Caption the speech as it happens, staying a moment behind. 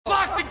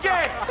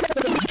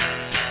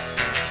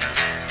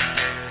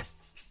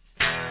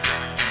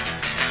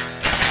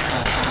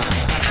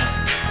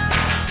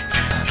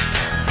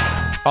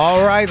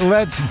right,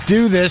 let's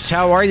do this.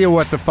 How are you,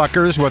 what the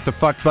fuckers, what the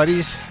fuck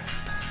buddies,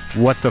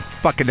 what the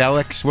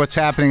fuckadelics? What's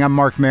happening? I'm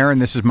Marc Maron.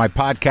 This is my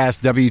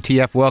podcast,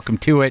 WTF. Welcome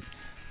to it.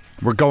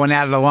 We're going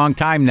at it a long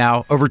time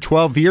now, over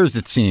 12 years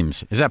it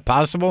seems. Is that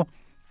possible?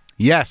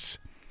 Yes.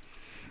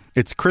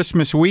 It's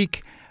Christmas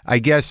week. I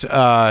guess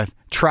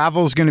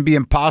travel's going to be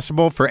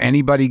impossible for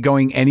anybody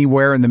going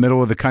anywhere in the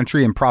middle of the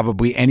country and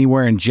probably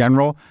anywhere in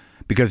general,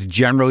 because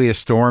generally a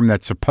storm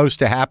that's supposed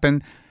to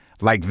happen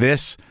like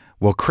this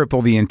will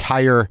cripple the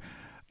entire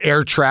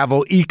air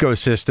travel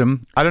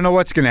ecosystem. I don't know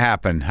what's going to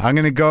happen. I'm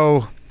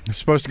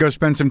supposed to go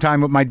spend some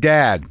time with my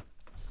dad.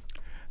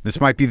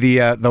 This might be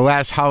the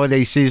last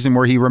holiday season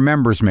where he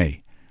remembers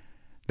me.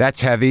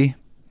 That's heavy.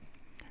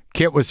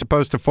 Kit was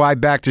supposed to fly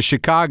back to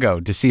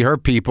Chicago to see her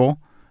people.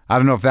 I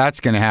don't know if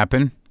that's going to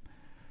happen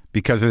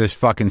because of this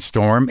fucking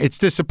storm. It's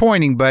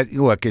disappointing, but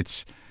look,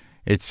 it's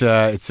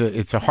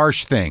a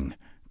harsh thing,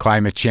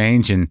 climate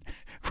change, and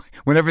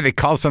whenever they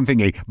call something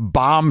a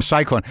bomb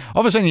cyclone, all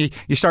of a sudden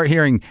you start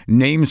hearing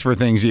names for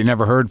things you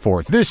never heard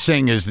for. This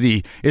thing is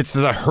it's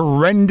the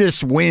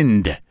horrendous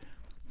wind.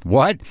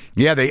 What?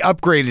 Yeah, they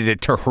upgraded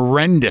it to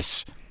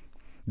horrendous.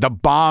 The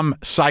bomb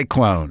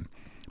cyclone.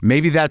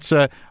 Maybe that's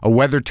a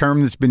weather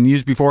term that's been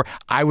used before.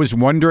 I was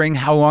wondering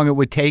how long it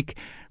would take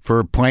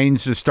for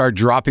planes to start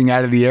dropping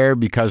out of the air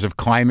because of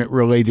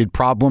climate-related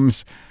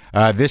problems.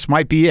 This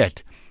might be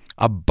it.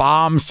 A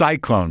bomb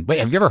cyclone. Wait,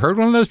 have you ever heard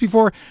one of those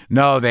before?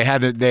 No, they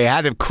had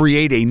to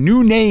create a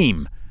new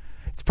name.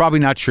 It's probably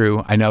not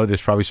true. I know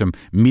there's probably some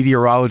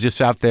meteorologists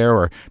out there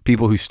or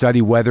people who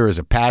study weather as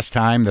a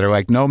pastime that are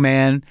like, no,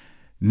 man,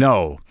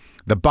 no.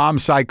 The bomb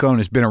cyclone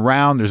has been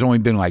around. There's only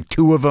been like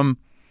 2 of them,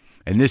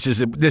 and this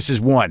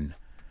is one.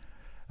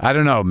 I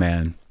don't know,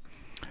 man.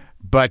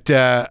 But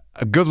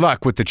good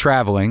luck with the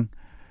traveling.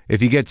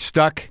 If you get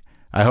stuck,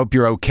 I hope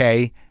you're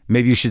okay.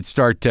 Maybe you should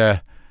start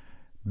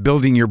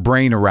building your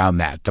brain around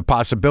that, the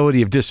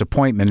possibility of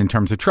disappointment in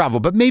terms of travel.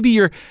 But maybe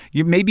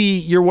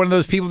you're one of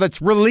those people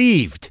that's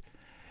relieved.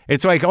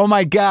 It's like, oh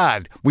my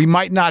God, we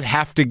might not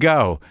have to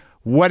go.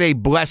 What a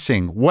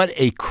blessing. What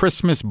a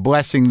Christmas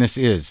blessing this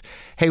is.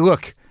 Hey,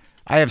 look,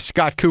 I have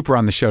Scott Cooper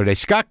on the show today.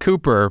 Scott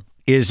Cooper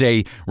is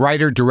a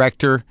writer,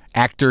 director,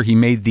 actor. He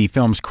made the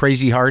films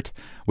Crazy Heart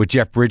with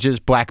Jeff Bridges,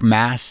 Black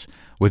Mass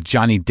with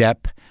Johnny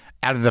Depp,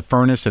 Out of the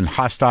Furnace and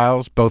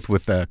Hostiles, both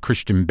with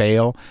Christian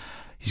Bale.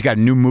 He's got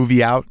a new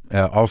movie out,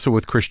 also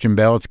with Christian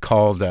Bale. It's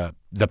called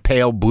The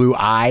Pale Blue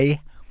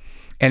Eye,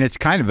 and it's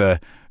kind of a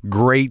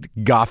great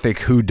gothic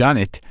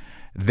whodunit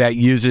that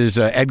uses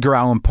Edgar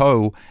Allan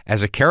Poe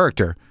as a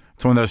character.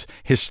 It's one of those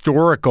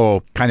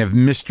historical kind of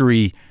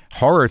mystery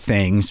horror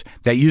things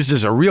that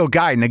uses a real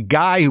guy, and the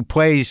guy who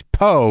plays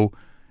Poe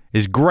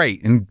is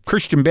great, and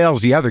Christian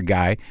Bale's the other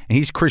guy, and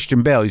he's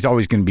Christian Bale. He's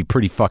always going to be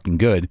pretty fucking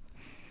good.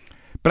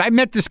 But I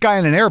met this guy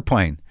in an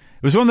airplane.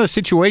 It was one of those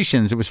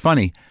situations. It was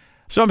funny.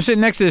 So I'm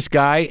sitting next to this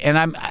guy, and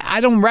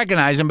I don't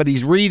recognize him, but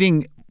he's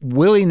reading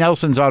Willie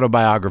Nelson's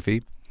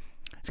autobiography.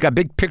 It's got a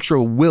big picture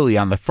of Willie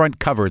on the front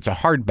cover. It's a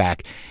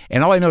hardback.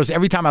 And all I know is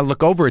every time I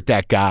look over at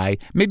that guy,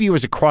 maybe he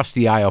was across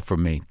the aisle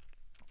from me,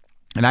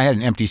 and I had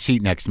an empty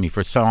seat next to me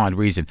for some odd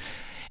reason.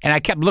 And I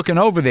kept looking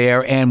over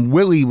there, and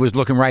Willie was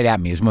looking right at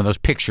me. It's one of those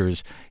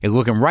pictures,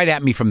 looking right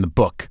at me from the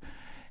book.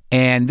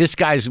 And this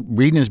guy's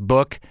reading his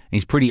book.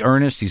 He's pretty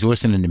earnest. He's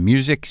listening to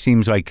music.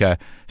 Seems like a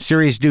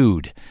serious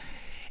dude.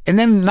 And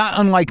then, not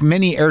unlike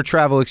many air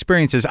travel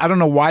experiences, I don't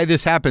know why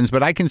this happens,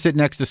 but I can sit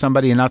next to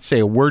somebody and not say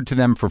a word to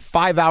them for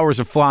 5 hours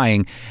of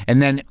flying.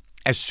 And then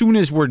as soon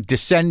as we're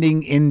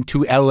descending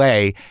into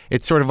L.A.,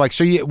 it's sort of like,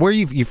 so where are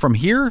you from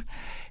here?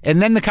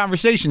 And then the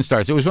conversation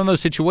starts. It was one of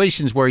those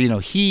situations where,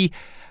 in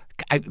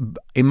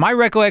my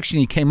recollection,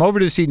 he came over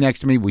to the seat next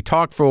to me. We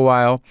talked for a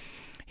while.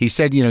 He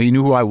said, he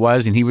knew who I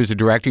was, and he was the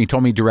director. He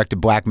told me he directed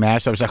Black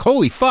Mass. I was like,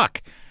 holy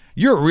fuck,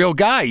 you're a real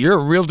guy. You're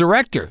a real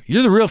director.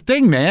 You're the real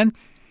thing, man.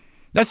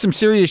 That's some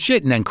serious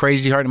shit. And then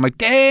Crazy Heart, I'm like,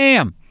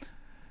 damn.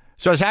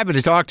 So I was happy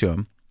to talk to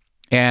him.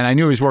 And I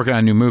knew he was working on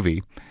a new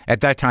movie. At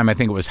that time, I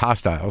think it was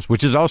Hostiles,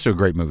 which is also a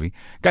great movie.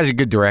 Guy's a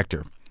good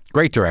director.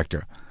 Great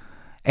director.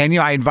 And,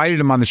 I invited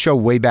him on the show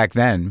way back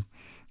then.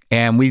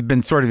 And we've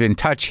been sort of in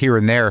touch here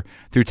and there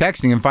through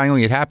texting. And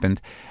finally it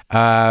happened.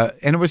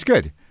 And it was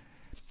good.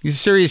 He's a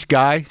serious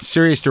guy,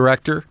 serious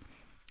director.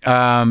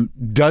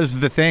 Does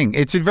the thing.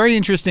 It's a very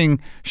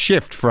interesting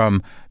shift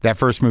from that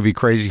first movie,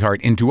 Crazy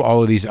Heart, into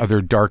all of these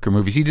other darker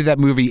movies. He did that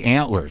movie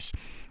Antlers,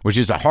 which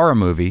is a horror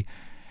movie,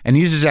 and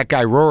he uses that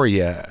guy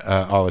Rory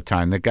all the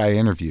time, that guy I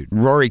interviewed,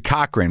 Rory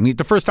Cochrane.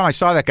 The first time I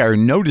saw that guy or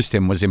noticed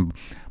him was in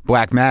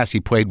Black Mass. He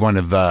played one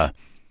of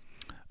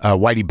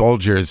Whitey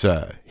Bulger's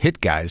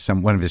hit guys,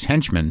 one of his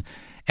henchmen,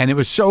 and it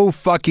was so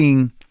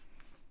fucking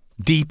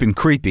deep and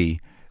creepy.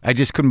 I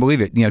just couldn't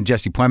believe it.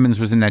 Jesse Plemons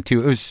was in that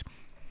too.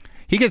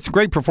 He gets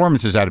great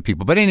performances out of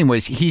people. But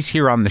anyways, he's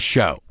here on the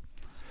show.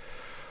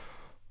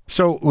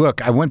 So,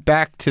 look, I went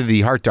back to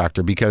the heart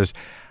doctor because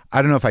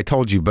I don't know if I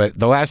told you, but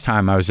the last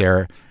time I was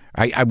there,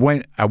 I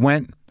went, I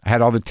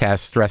had all the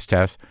tests, stress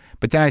tests,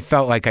 but then I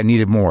felt like I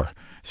needed more.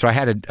 So I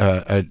had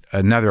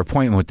another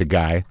appointment with the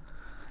guy,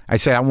 I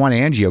said, I want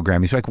an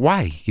angiogram. He's like,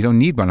 why? You don't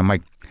need one. I'm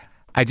like,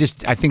 I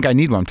think I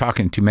need one. I'm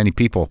talking to many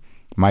people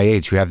my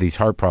age who have these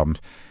heart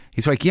problems.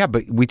 He's like, yeah,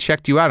 but we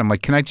checked you out. I'm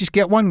like, can I just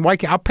get one? Why?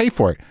 I'll pay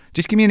for it.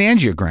 Just give me an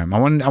angiogram.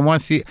 I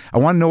want to see. I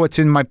want to know what's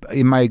in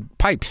my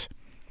pipes.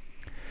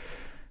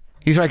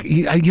 He's like,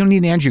 you don't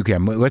need an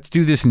angiogram. Let's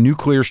do this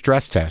nuclear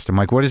stress test. I'm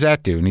like, what does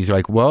that do? And he's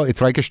like, well, it's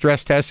like a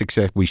stress test,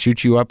 except we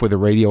shoot you up with a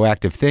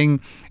radioactive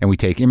thing, and we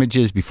take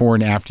images before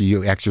and after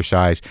you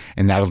exercise,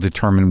 and that'll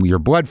determine your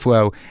blood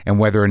flow and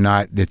whether or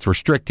not it's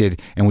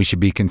restricted, and we should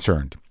be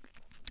concerned.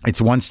 It's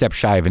one step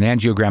shy of an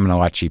angiogram and a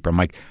lot cheaper. I'm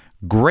like,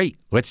 great,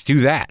 let's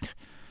do that.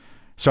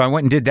 So I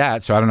went and did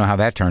that. So I don't know how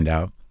that turned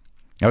out.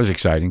 That was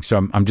exciting.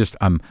 So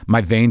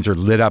my veins are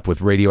lit up with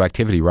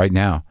radioactivity right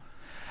now.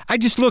 I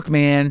just look,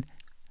 man.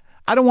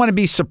 I don't want to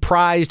be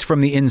surprised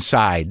from the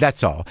inside.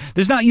 That's all.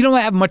 You don't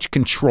have much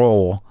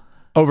control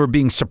over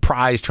being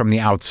surprised from the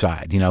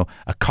outside. You know,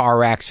 a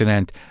car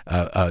accident,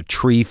 a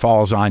tree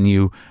falls on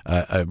you,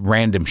 a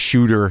random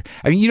shooter.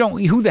 I mean,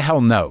 who the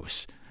hell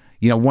knows?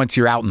 You know, once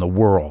you're out in the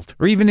world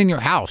or even in your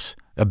house,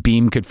 a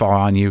beam could fall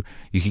on you.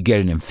 You could get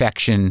an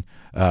infection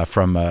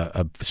from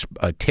a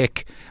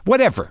tick,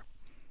 whatever.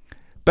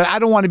 But I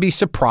don't want to be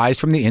surprised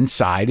from the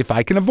inside if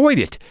I can avoid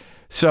it.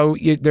 So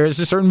there's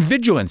a certain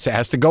vigilance that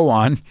has to go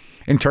on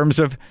in terms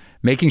of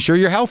making sure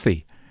you're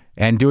healthy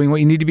and doing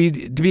what you need to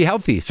be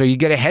healthy. So you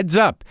get a heads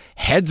up,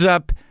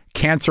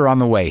 cancer on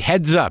the way,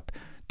 heads up,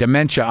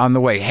 dementia on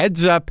the way,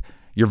 heads up,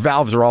 your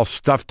valves are all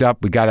stuffed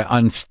up. We got to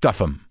unstuff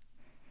them.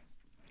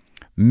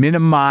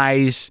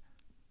 Minimize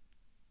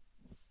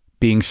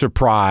being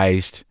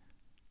surprised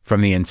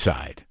from the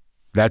inside.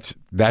 That's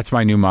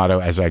my new motto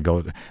as I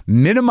go.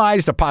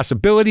 Minimize the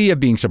possibility of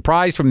being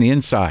surprised from the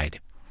inside.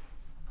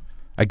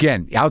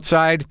 Again,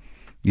 outside,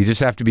 you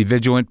just have to be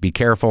vigilant, be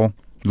careful,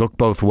 look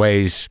both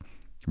ways,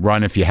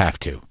 run if you have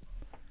to.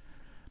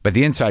 But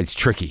the inside's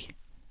tricky.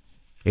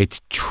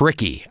 It's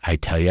tricky, I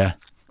tell you.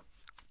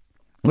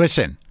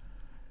 Listen,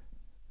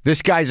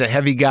 this guy's a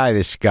heavy guy,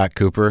 this Scott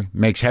Cooper.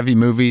 Makes heavy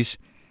movies.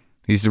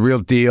 He's the real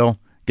deal.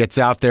 Gets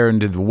out there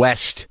into the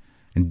West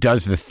and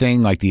does the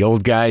thing like the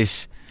old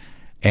guys.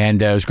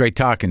 And it was great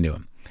talking to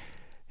him.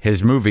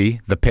 His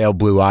movie, The Pale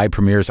Blue Eye,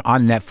 premieres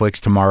on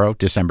Netflix tomorrow,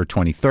 December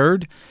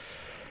 23rd.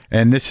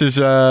 And this is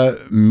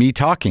me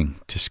talking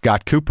to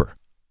Scott Cooper.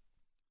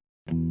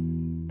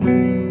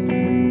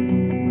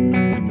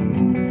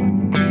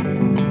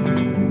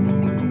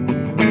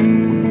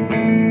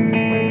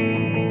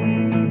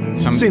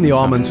 I've seen The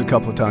Almonds a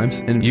couple of times.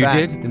 You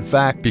did? In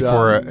fact,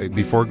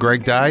 before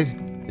Greg died?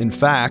 In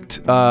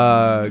fact,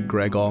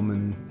 Greg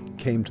Allman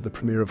came to the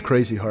premiere of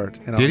Crazy Heart,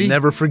 and Did I'll he?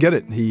 never forget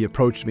it. He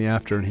approached me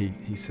after, and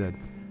he said,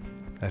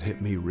 "That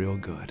hit me real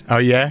good." Oh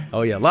yeah,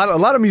 oh yeah. A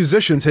lot of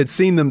musicians had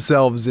seen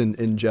themselves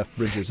in Jeff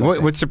Bridges.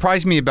 What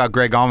surprised me about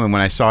Greg Allman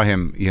when I saw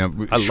him,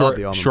 love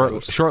the Allman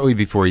Brothers. Shortly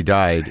before he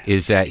died,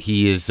 is that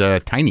he is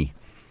tiny.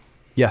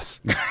 Yes.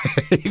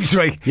 He's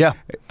like, yeah.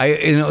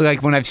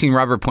 Like when I've seen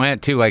Robert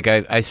Plant too. Like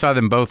I saw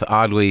them both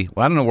oddly.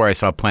 Well, I don't know where I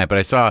saw Plant, but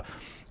I saw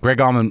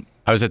Greg Allman.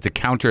 I was at the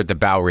counter at the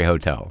Bowery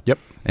Hotel. Yep.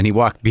 And he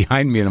walked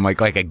behind me, and I'm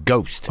like a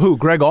ghost. Who?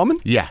 Greg Allman?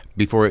 Yeah.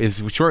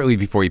 Shortly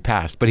before he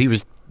passed, but he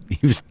was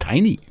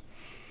tiny.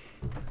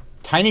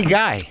 Tiny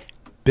guy.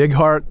 Big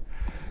heart.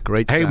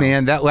 Great sound. Hey,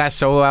 man, that last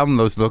solo album,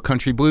 those Little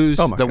Country Blues,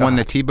 the God. One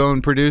that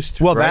T-Bone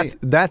produced. Well, right?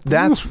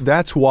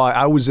 that's why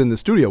I was in the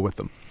studio with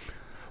them.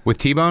 With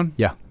T-Bone?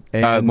 Yeah.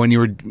 When you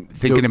were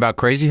thinking about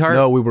Crazy Heart?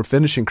 No, we were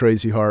finishing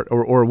Crazy Heart,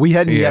 or we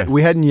hadn't yet.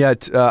 We hadn't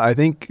yet. I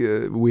think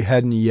we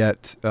hadn't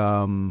yet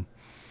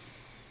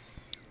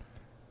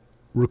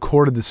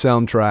recorded the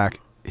soundtrack.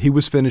 He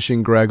was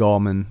finishing Greg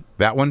Allman.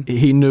 That one?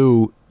 He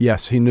knew.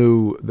 Yes, he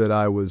knew that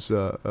I was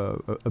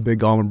a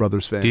big Allman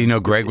Brothers fan. Do you know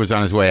Greg was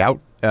on his way out?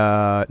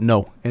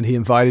 No, and he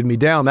invited me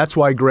down. That's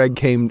why Greg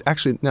came.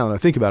 Actually, now that I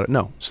think about it,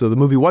 no. So the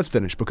movie was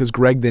finished because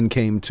Greg then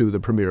came to the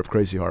premiere of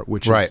Crazy Heart,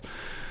 which is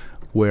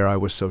where I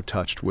was so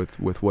touched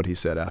with what he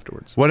said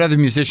afterwards. What other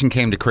musician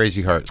came to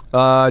Crazy Heart?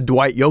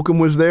 Dwight Yoakam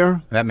was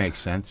there. That makes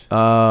sense.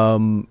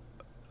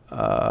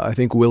 I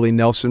think Willie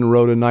Nelson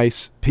wrote a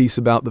nice piece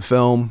about the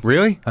film.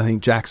 Really? I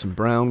think Jackson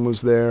Browne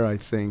was there. I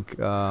think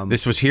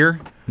this was here.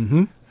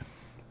 Mm-hmm.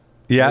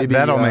 Yeah, maybe,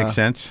 that all makes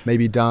sense.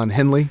 Maybe Don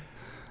Henley.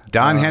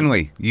 Don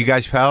Henley, you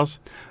guys pals?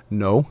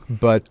 No,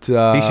 but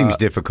he seems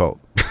difficult.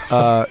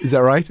 Is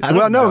that right? I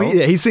don't know.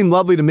 He seemed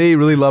lovely to me.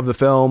 Really loved the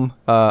film.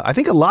 I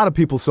think a lot of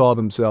people saw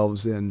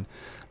themselves in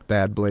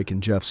Bad Blake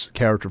and Jeff's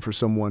character for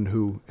someone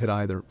who had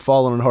either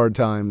fallen on hard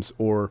times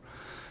or,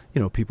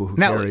 people who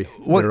carry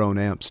their own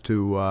amps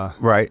to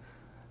right.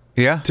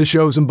 Yeah. To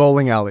shows in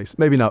bowling alleys.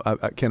 Maybe not.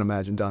 I can't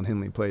imagine Don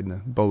Henley played in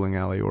a bowling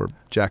alley or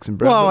Jackson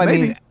Browne. Well, I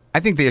mean, I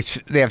think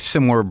they have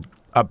similar.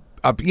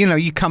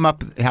 You come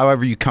up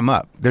however you come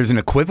up. There's an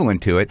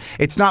equivalent to it.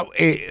 It's not,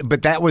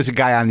 but that was a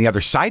guy on the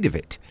other side of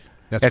it.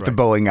 That's at the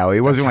bowling alley.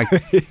 It wasn't like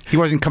he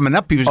wasn't coming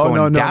up. He was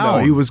going down.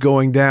 No, he was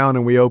going down,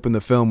 and we opened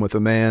the film with a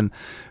man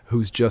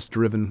who's just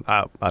driven,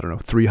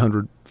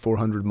 300,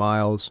 400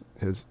 miles,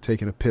 has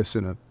taken a piss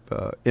in a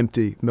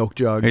empty milk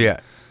jug. Yeah.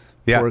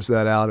 pours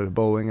that out at a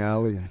bowling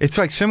alley. It's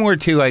like similar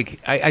to like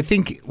I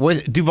think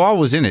Duvall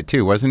was in it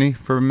too, wasn't he?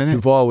 For a minute,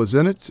 Duvall was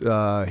in it.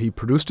 He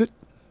produced it.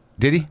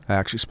 Did he? I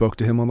actually spoke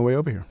to him on the way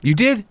over here. You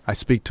did? I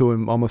speak to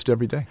him almost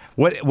every day.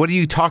 What are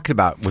you talking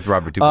about with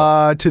Robert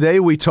Duvall? Today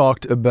we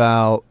talked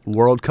about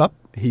World Cup.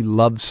 He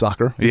loved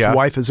soccer. His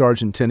wife is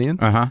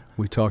Argentinian.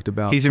 We talked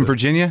about... He's in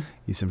Virginia?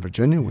 He's in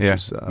Virginia, which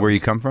is... where you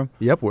come from?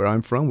 Yep, where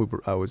I'm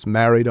from. I was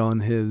married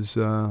on his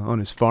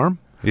farm.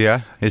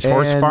 Yeah, his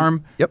horse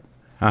farm? Yep.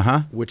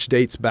 Which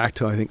dates back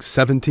to, I think,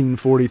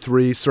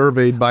 1743,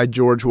 surveyed by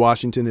George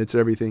Washington. It's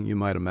everything you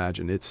might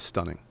imagine. It's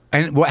stunning.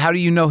 And how do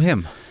you know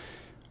him?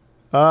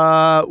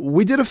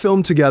 We did a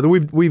film together.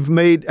 We've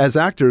made, as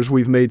actors,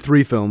 we've made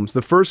 3 films.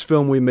 The first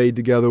film we made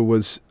together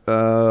was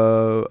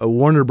a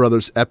Warner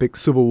Brothers epic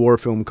Civil War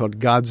film called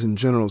Gods and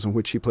Generals, in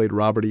which he played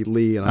Robert E.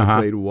 Lee, and I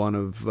played one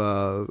of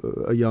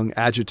a young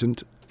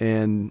adjutant.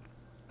 And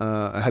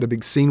I had a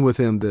big scene with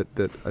him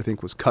that I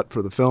think was cut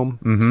for the film.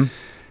 Mm-hmm.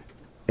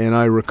 And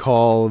I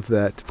recall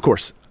that, of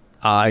course,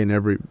 I and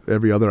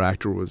every other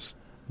actor was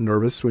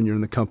nervous when you're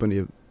in the company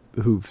of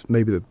who's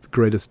maybe the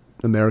greatest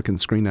American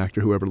screen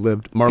actor who ever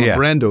lived. Marlon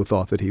Brando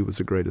thought that he was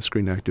the greatest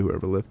screen actor who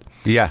ever lived.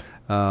 Yeah.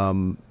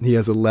 He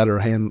has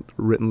a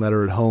handwritten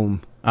letter at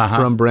home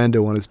from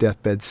Brando on his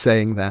deathbed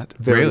saying that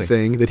very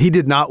thing that he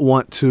did not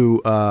want to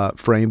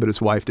frame, but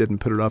his wife did and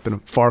put it up in a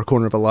far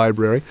corner of a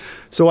library.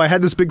 So I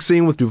had this big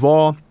scene with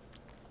Duvall.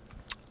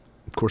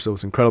 Of course, I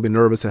was incredibly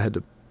nervous. I had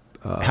to...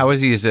 How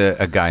is he as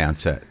a guy on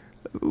set?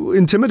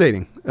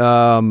 Intimidating.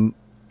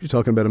 You're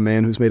talking about a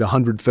man who's made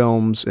 100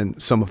 films and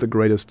some of the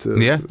greatest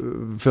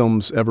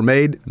films ever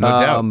made. No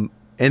doubt.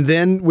 And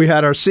then we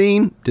had our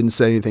scene. Didn't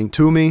say anything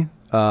to me.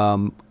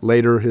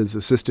 Later, his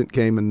assistant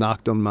came and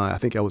knocked on I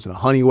think I was in a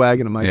honey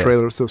wagon and my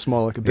trailer was so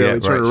small I could barely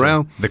turn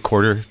around. The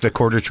quarter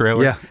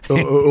trailer? Yeah,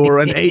 or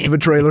an eighth of a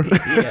trailer.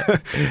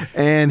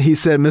 And he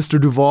said, Mr.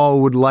 Duvall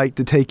would like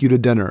to take you to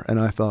dinner. And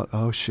I thought,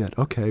 oh, shit,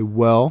 okay,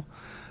 well...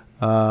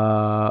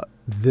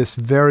 this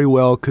very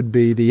well could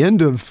be the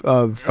end of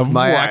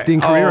my acting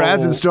career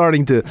as it's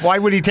starting to... Why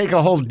would he take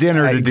a whole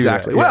dinner to do that?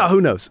 Exactly. Well, who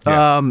knows?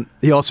 Yeah.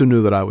 He also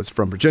knew that I was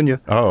from Virginia.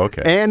 Oh,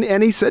 okay.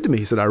 And he said to me,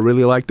 he said, I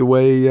really like the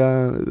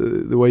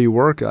way you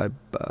work. I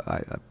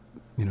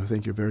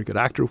think you're a very good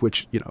actor,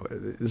 which,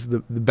 is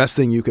the best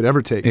thing you could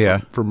ever take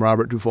from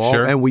Robert Duvall.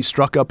 Sure. And we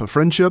struck up a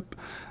friendship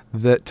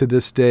that to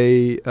this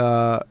day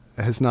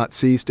has not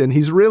ceased. And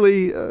he's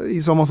really,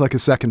 he's almost like a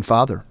second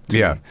father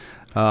to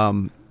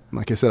me.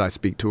 Like I said, I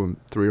speak to him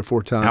 3 or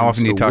 4 times. How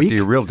often do you talk to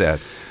your real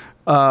dad?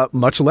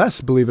 Much less,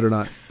 believe it or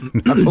not.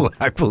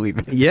 I believe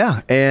it.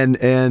 Yeah,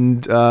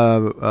 and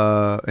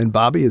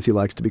Bobby, as he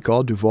likes to be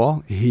called,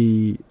 Duvall,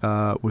 he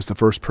was the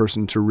first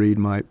person to read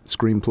my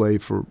screenplay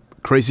for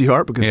Crazy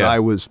Heart because I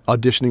was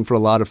auditioning for a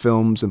lot of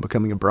films and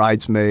becoming a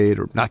bridesmaid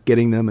or not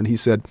getting them, and he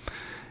said,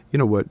 "You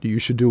know what? You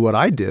should do what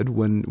I did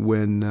before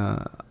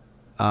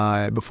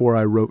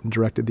I wrote and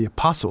directed The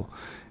Apostle."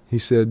 He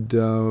said,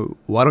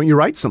 "Why don't you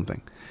write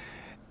something?"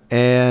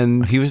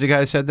 And he was the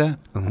guy who said that?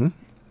 Mm-hmm.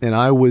 And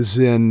I was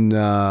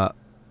I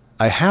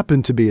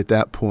happened to be at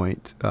that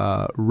point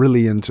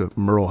really into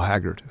Merle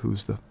Haggard,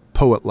 who's the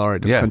poet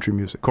laureate of country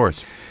music. Of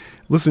course.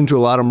 Listening to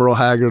a lot of Merle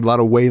Haggard, a lot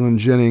of Waylon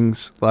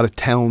Jennings, a lot of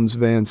Townes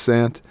Van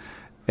Sant.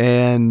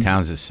 And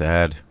Townes is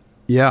sad.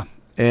 Yeah.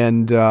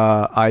 And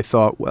I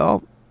thought,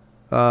 well,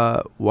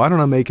 why don't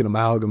I make an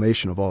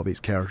amalgamation of all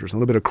these characters? A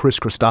little bit of Chris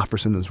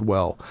Christopherson as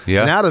well.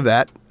 Yeah. And out of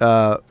that,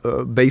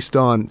 based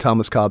on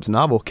Thomas Cobb's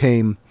novel,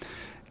 came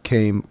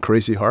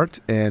Crazy Heart,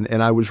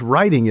 and I was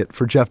writing it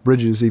for Jeff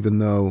Bridges, even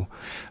though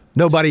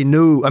nobody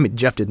knew. I mean,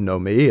 Jeff didn't know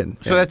me,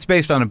 so that's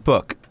based on a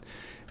book.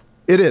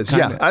 It is,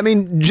 kinda. I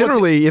mean,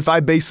 generally, if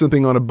I base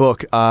something on a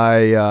book,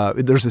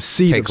 there's a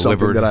seed of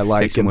something that I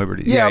like. Take some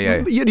liberties.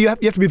 Yeah. You have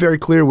to be very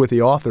clear with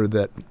the author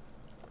that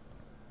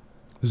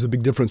there's a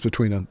big difference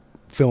between a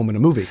film and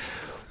a movie.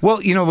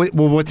 Well,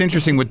 what's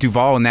interesting with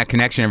Duvall and that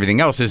connection and everything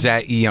else is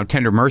that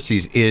Tender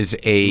Mercies is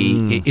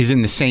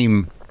in the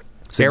same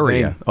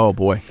area. Vein. Oh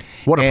boy.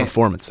 What a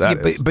performance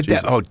that is. But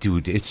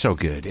dude, it's so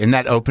good. And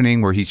that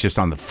opening where he's just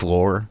on the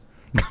floor.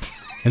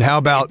 And how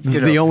about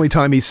the only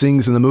time he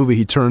sings in the movie,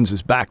 he turns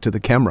his back to the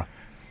camera.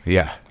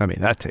 Yeah. I mean,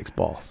 that takes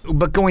balls.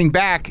 But going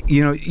back,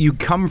 you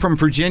come from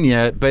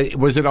Virginia, but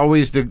was it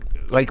always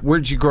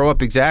where'd you grow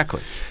up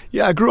exactly?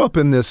 Yeah, I grew up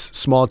in this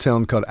small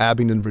town called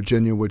Abingdon,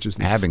 Virginia, which is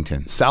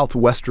the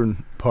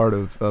southwestern part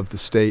of the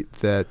state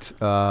that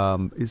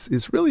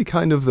is really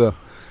kind of the...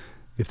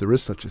 if there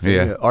is such a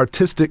thing,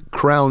 artistic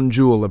crown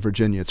jewel of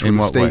Virginia. It's from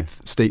the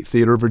State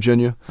Theater of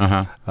Virginia.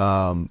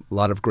 A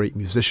lot of great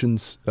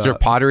musicians. Is there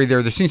pottery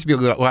there? There seems to be a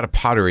lot of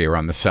pottery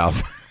around the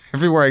South.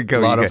 Everywhere I go,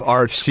 a lot of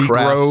arts,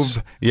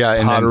 Seagrove,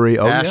 and pottery,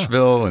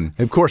 Asheville, and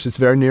of course it's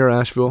very near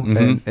Asheville,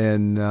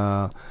 and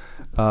a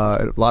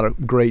lot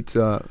of great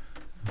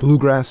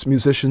bluegrass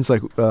musicians.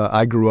 Like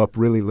I grew up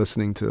really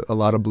listening to a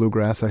lot of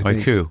bluegrass. I think. Like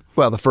who?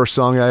 Well, the first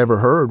song I ever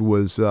heard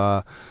was.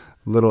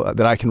 Little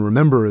that I can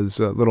remember is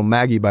Little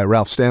Maggie by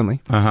Ralph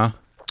Stanley.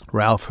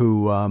 Ralph,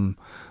 whom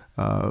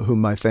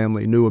my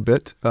family knew a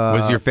bit.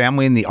 Was your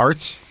family in the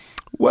arts?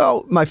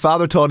 Well, my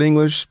father taught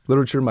English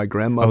literature. My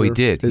grandmother. Oh, he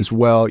did? As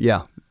well,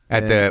 yeah.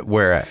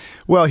 Where at?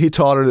 Well, he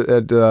taught it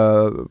at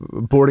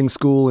boarding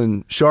school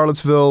in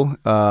Charlottesville.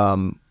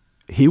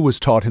 He was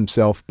taught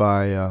himself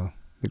by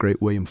the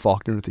great William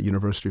Faulkner at the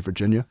University of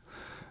Virginia.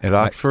 At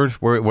Oxford?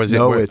 Where was it?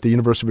 No, at the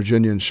University of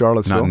Virginia in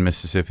Charlottesville. Not in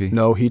Mississippi?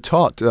 No, he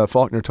taught.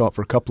 Faulkner taught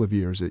for a couple of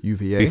years at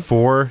UVA.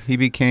 Before he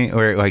became,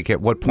 or like at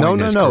what point in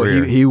his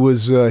career? He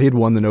was. He'd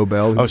won the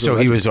Nobel.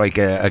 He was like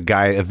a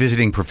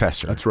visiting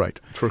professor. That's right.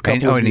 For a couple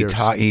of years.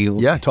 And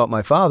he taught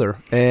my father.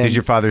 And did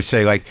your father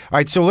say like, all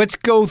right, so let's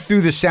go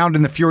through the Sound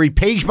and the Fury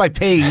page by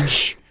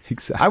page.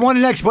 Exactly. I want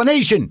an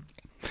explanation.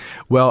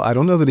 Well, I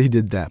don't know that he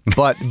did that,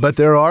 but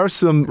there are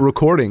some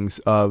recordings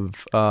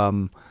of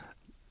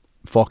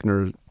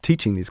Faulkner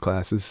teaching these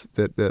classes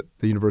that the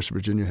University of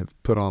Virginia have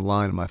put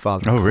online, and my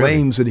father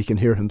claims that he can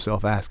hear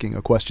himself asking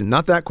a question.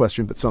 Not that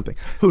question, but something.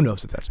 Who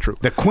knows if that's true?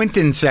 The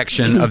Quentin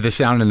section of The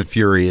Sound and the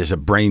Fury is a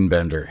brain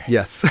bender.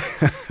 Yes.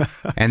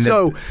 And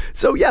so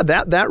yeah,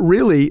 that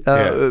really,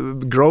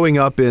 growing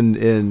up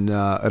in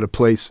at a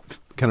place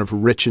kind of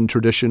rich in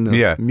tradition,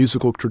 of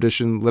musical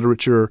tradition,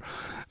 literature.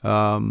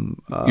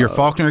 You're a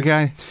Faulkner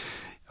guy?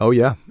 Oh,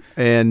 yeah.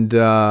 And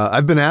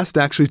I've been asked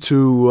actually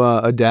to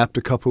adapt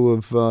a couple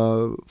of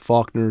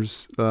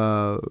Faulkner's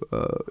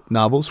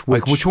novels.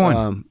 Like which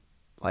one?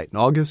 Light in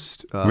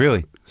August.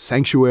 Really?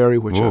 Sanctuary,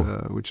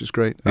 which is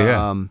great.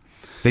 Yeah.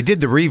 They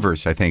did the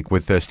Reavers, I think,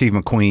 with Steve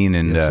McQueen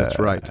and... Yes, that's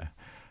right.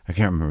 I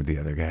can't remember the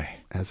other guy.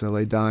 As I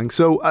Lay Dying.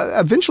 So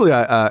eventually,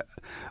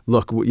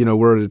 look,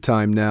 we're at a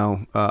time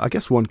now. I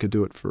guess one could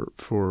do it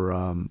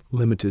for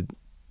limited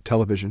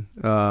television.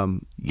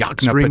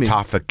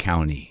 Yaknapatawpha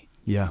County.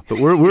 Yeah, but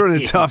we're in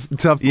a tough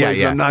place.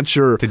 Yeah. I'm not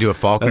sure to do a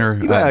Faulkner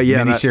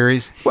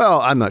miniseries. Well,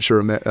 I'm not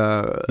sure. You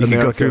can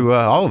go through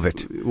all of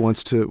it.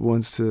 Wants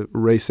to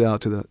race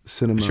out to the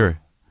cinema. Sure.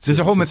 There's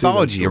a whole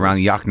mythology around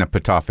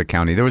Yaknapatawpha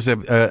County. There was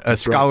a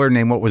scholar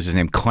named, what was his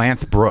name,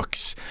 Clanth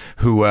Brooks,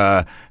 who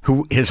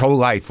his whole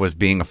life was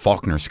being a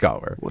Faulkner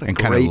scholar and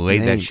kind of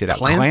laid that shit out.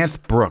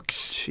 Clanth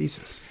Brooks.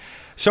 Jesus.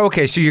 So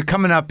so you're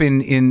coming up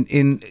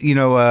in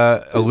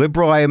a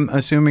liberal, I'm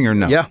assuming, or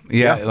no?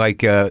 Yeah.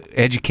 Like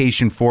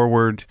education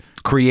forward,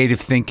 creative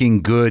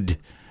thinking, good,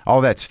 all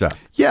that stuff.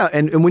 Yeah,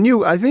 and when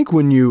you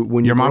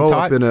your mom grow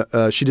taught? up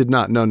in she did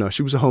not. No,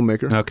 she was a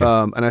homemaker. Okay.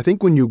 And I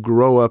think when you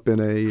grow up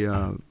in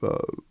a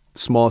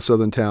small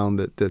southern town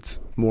that's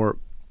more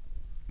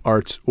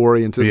arts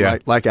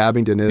oriented, like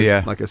Abingdon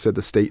is, like I said,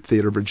 the State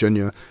Theater of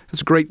Virginia,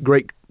 it's a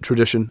great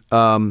tradition.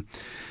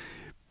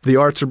 The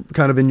arts are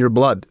kind of in your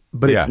blood,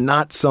 but it's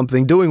not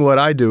something. Doing what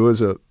I do as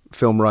a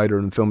film writer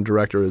and film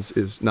director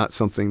is not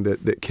something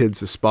that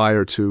kids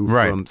aspire to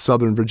from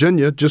Southern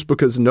Virginia, just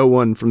because no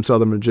one from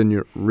Southern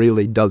Virginia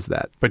really does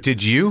that. But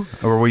did you,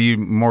 or were you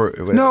more?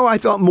 No, I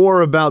thought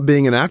more about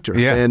being an actor,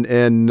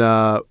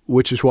 and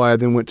which is why I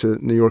then went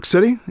to New York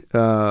City.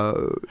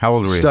 How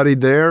old were you?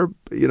 Studied there,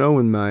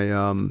 in my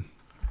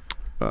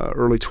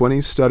early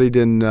 20s. Studied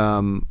in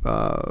at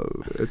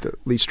the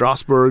Lee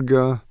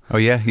Strasberg.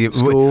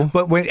 School.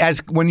 But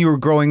when you were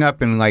growing up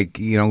and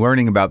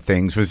learning about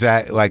things, was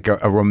that like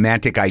a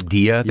romantic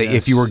idea that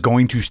if you were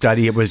going to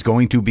study, it was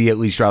going to be at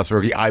Lee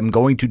Strasberg? I'm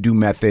going to do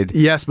method.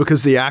 Yes,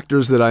 because the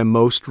actors that I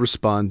most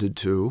responded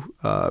to,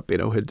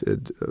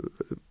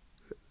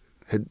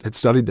 had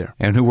studied there.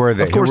 And who were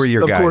they? Who were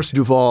your guys? Of course,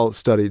 Duvall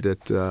studied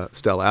at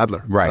Stella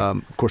Adler. Right.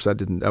 Of course, I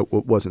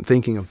wasn't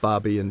thinking of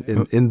Bobby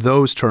in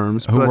those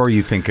terms. Who were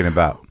you thinking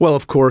about? Well,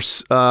 of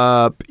course,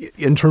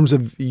 in terms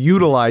of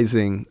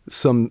utilizing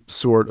some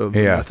sort of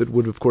method,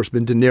 would have, of course,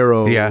 been De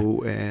Niro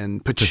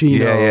and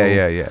Pacino.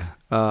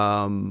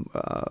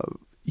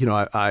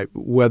 I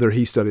whether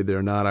he studied there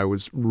or not, I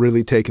was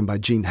really taken by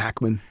Gene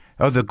Hackman.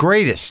 Oh, the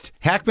greatest.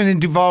 Hackman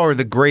and Duvall are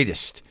the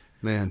greatest.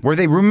 Man. Were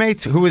they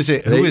roommates? Who was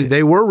it?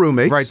 They were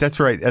roommates. Right, that's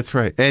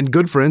right. And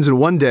good friends. And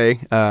one day,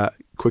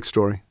 quick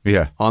story.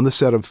 Yeah. On the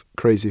set of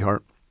Crazy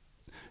Heart,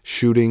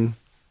 shooting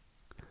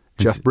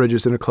Jeff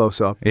Bridges in a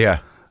close-up. Yeah.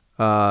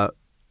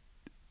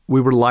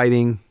 We were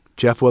lighting.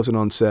 Jeff wasn't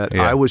on set.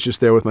 Yeah. I was just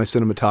there with my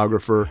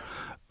cinematographer.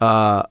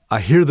 I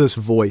hear this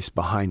voice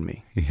behind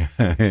me.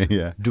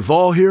 Yeah.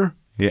 Duvall here?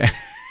 Yeah.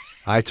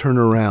 I turn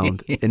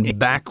around and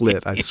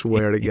backlit, I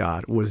swear to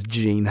God, was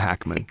Gene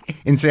Hackman.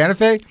 In Santa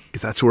Fe?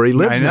 Because that's where he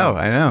lives now.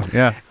 I know,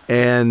 yeah.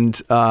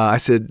 And I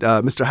said,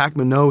 Mr.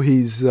 Hackman, no, he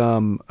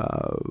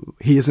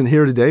isn't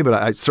here today, but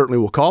I certainly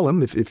will call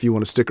him if you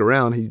want to stick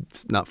around. He's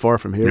not far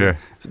from here. Yeah. I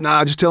said,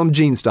 nah, just tell him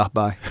Gene stopped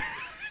by.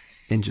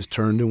 And just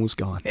turned and was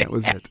gone. That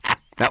was it.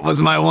 That was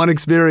my one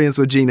experience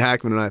with Gene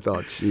Hackman, and I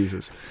thought,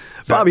 Jesus.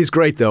 Bobby's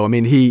great, though. I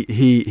mean,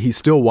 he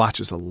still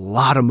watches a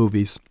lot of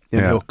movies,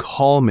 and he'll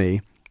call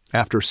me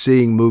after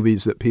seeing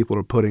movies that people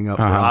are putting up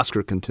for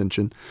Oscar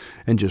contention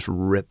and just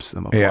rips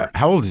them apart. Yeah.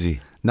 How old is he?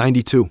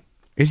 92.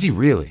 Is he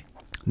really?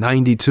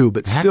 92,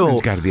 but Hackman's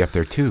still... got to be up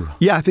there, too.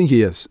 Yeah, I think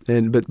he is.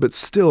 But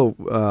still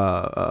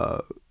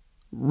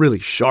really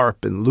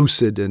sharp and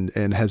lucid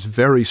and has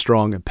very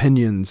strong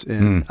opinions.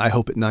 And I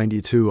hope at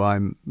 92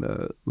 I'm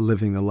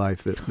living the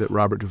life that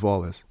Robert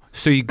Duvall is.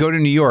 So you go to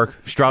New York,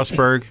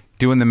 Strasbourg,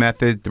 doing the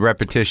method, the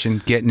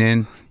repetition, getting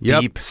in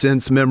deep.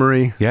 Sense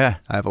memory. Yeah.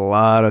 I have a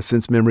lot of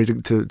sense memory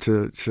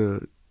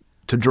to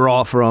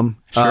draw from.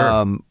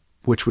 Sure.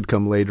 Which would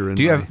come later in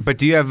do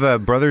you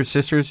have brothers,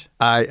 sisters?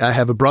 I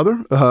have a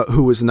brother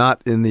who was not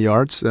in the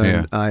arts,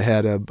 and I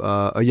had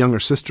a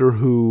younger sister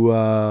who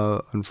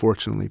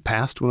unfortunately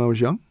passed when I was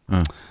young.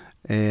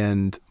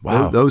 And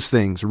those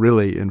things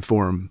really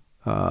inform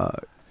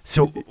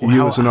so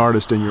you as an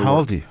artist in your How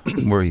work.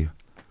 old were you?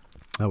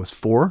 I was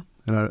 4,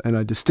 and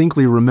I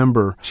distinctly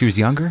remember... She was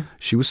younger?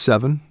 She was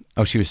 7.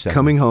 Oh, she was 7.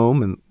 Coming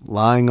home and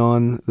lying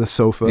on the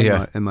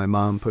sofa, and my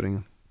mom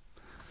putting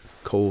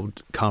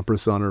cold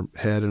compress on her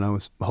head, and I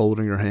was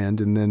holding her hand,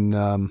 and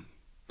then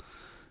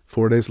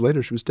 4 days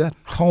later she was dead.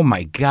 Oh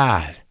my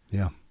God.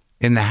 Yeah.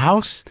 In the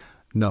house?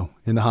 No,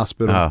 in the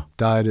hospital. Oh.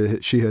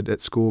 Died. She had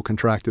at school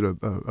contracted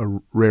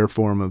a rare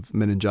form of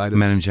meningitis.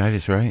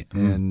 Meningitis, right?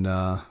 And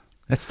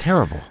that's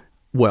terrible.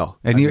 Well,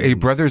 and your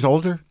brother's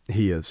older?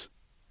 He is.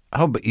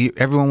 Oh, but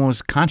everyone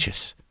was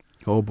conscious.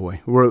 Oh boy,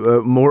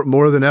 we're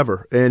more than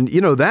ever, and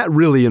that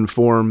really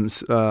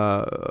informs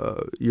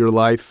your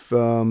life.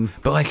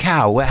 But like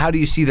how? How do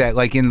you see that?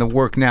 Like in the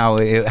work now,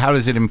 how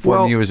does it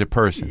inform you as a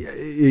person?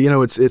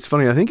 It's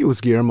funny. I think it was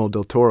Guillermo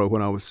del Toro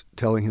when I was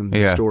telling him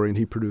the story, and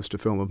he produced a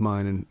film of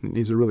mine, and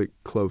he's a really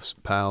close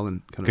pal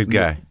and kind of good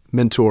guy,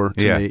 mentor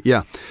to me.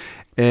 Yeah,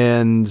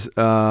 and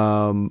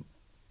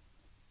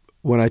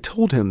when I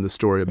told him the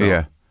story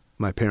about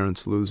my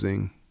parents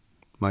losing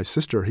my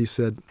sister, he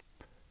said,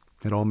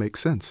 "It all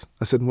makes sense."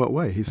 I said, "In what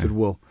way?" He said,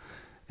 "Well,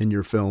 in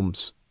your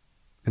films,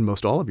 in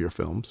most all of your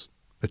films,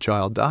 a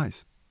child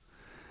dies.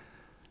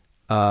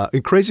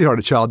 In Crazy Heart,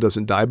 a child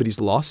doesn't die, but he's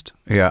lost.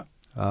 Yeah.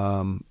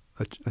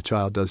 A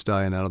child does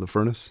die in Out of the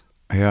Furnace.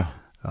 Yeah.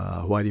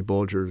 Whitey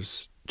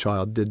Bulger's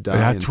child did die.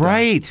 That's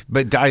right,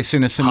 but dies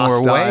in a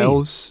similar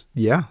way.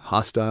 Yeah,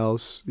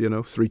 Hostiles,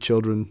 3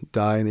 children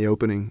die in the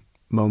opening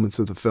moments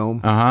of the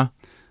film. Uh-huh.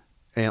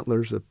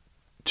 Antlers, a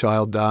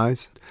child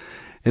dies.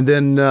 And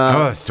then,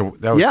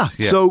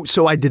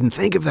 So I didn't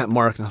think of that,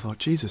 Mark, and I thought,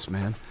 Jesus,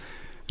 man.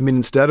 I mean,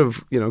 instead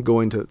of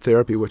going to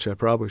therapy, which I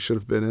probably should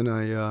have been in,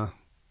 I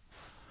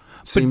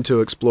seem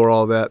to explore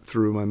all that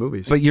through my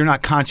movies. But you're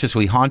not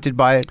consciously haunted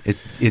by it.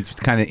 It's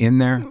kind of in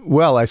there.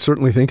 Well, I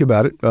certainly think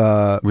about it.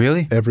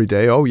 Really? Every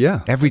day. Oh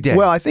yeah, every day.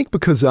 Well, I think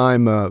because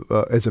I'm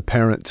as a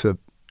parent to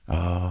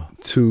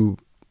two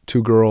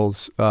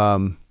girls.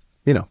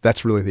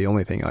 That's really the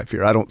only thing I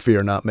fear. I don't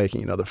fear not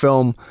making another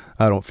film.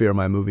 I don't fear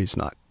my movies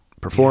not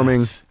performing.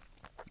 Yes.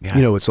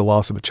 Yeah. It's the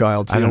loss of a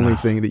child. It's the only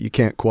thing that you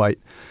can't quite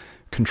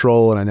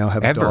control. And I now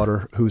have a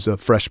daughter who's a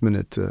freshman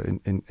at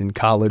in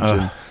college,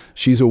 and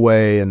she's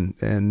away. And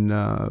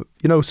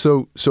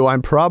so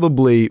I'm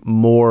probably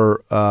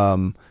more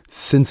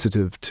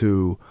sensitive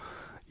to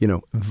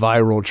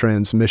viral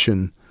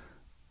transmission,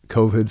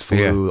 COVID,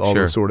 flu, all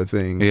those sort of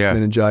things,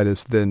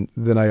 meningitis,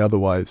 than I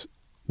otherwise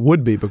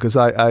would be, because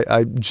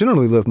I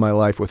generally live my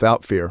life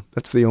without fear.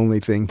 That's the only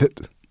thing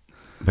that.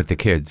 But the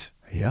kids.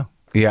 Yeah.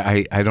 Yeah,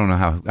 I don't know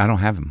how. I don't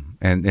have them,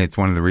 and it's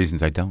one of the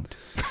reasons I don't.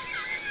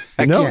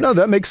 No,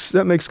 that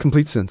makes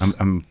complete sense.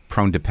 I'm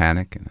prone to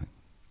panic.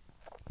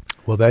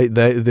 Well,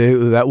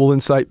 that will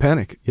incite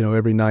panic.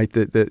 Every night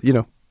that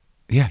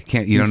Yeah,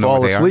 you don't know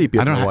fall where they asleep. Are. You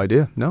have no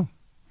idea. No.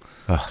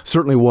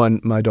 Certainly one.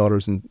 My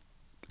daughter's in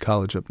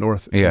college up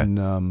north. Yeah.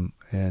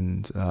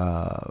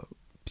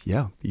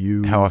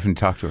 You. How often do you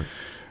talk to her?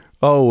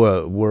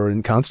 Oh, we're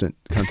in constant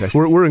contact.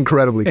 We're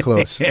incredibly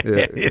close.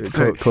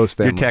 Close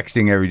family. You're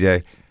texting every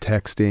day.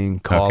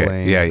 Texting, calling.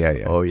 Okay.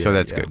 Yeah. Oh, yeah. So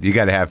that's good. You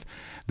got to have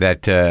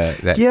that.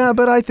 Yeah,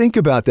 but I think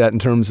about that in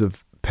terms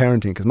of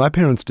parenting, because my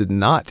parents did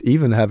not,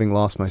 even having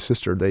lost my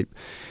sister. They,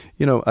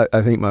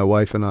 I think my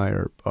wife and I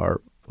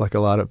are like a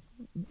lot of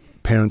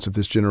parents of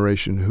this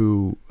generation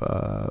who,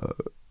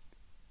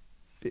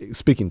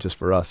 speaking just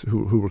for us,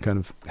 who were kind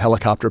of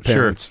helicopter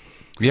parents. Sure.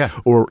 Yeah.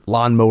 Or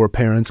lawnmower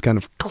parents, kind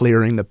of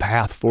clearing the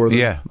path for them.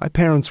 Yeah. My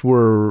parents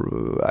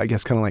were, I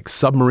guess, kind of like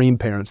submarine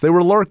parents. They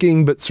were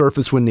lurking, but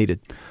surface when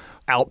needed.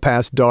 Out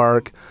past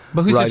dark.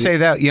 But who's to say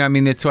that? I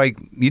mean, it's like,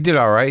 you did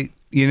all right.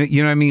 You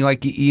know what I mean?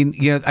 Like,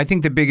 I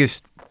think the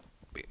biggest,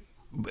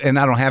 and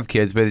I don't have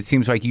kids, but it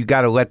seems like you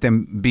got to let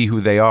them be who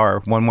they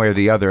are, one way or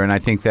the other. And I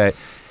think that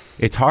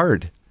it's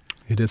hard.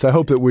 It is. I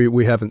hope that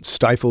we haven't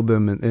stifled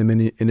them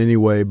in any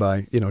way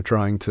by,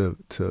 trying to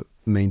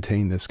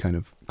maintain this kind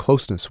of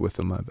closeness with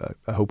them.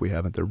 I hope we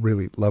haven't. They're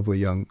really lovely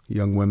young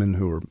women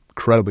who are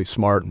incredibly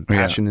smart and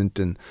passionate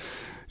and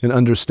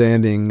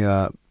understanding,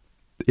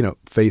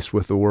 faced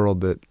with the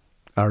world that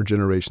our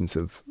generations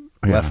have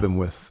left them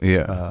with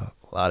a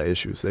lot of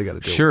issues they got to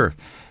deal with. Sure.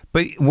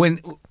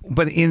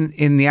 But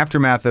in the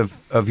aftermath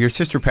of your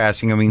sister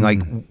passing, I mean,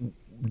 like,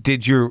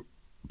 did your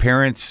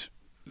parents,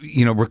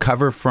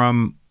 recover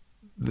from,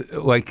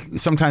 like,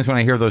 sometimes when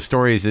I hear those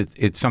stories,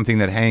 it's something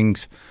that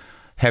hangs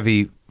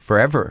heavy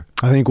forever.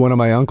 I think one of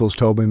my uncles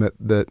told me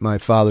that my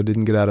father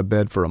didn't get out of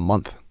bed for a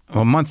month.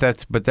 A month,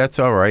 that's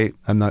all right.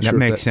 I'm not sure. That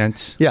makes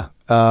sense. Yeah.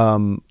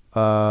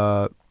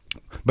 But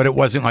it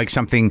wasn't like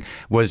something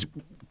was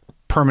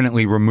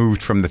permanently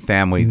removed from the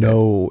family.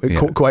 No,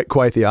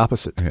 quite the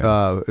opposite.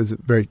 Yeah. It was a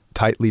very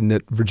tightly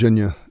knit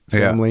Virginia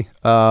family.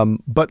 Yeah.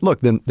 But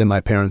look, then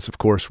my parents, of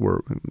course,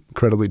 were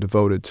incredibly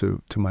devoted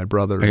to my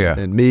brother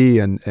and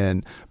me,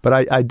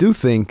 but I do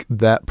think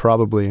that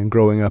probably, in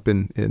growing up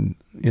in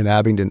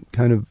Abingdon,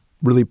 kind of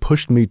really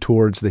pushed me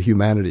towards the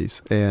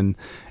humanities and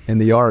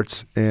the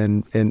arts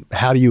and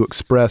how do you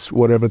express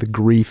whatever the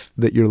grief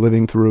that you're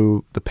living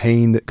through, the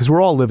pain, because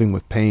we're all living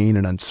with pain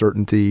and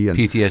uncertainty and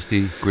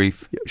PTSD,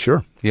 grief. Yeah,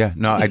 sure. Yeah,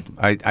 no,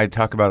 I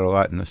talk about it a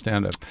lot in the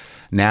stand-up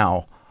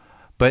now.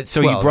 But so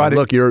you brought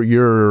look,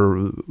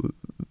 you're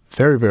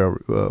very, very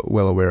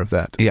well aware of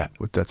that. Yeah,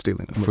 what that's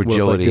dealing with.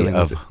 Fragility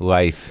of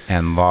life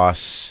and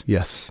loss.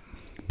 Yes.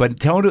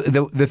 But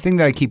the thing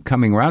that I keep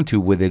coming around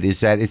to with it is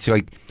that it's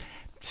like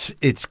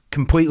it's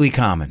completely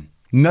common.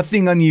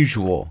 Nothing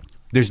unusual.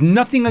 There's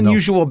nothing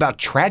unusual about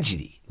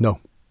tragedy. No,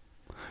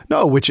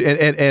 which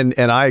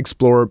and I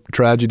explore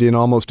tragedy in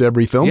almost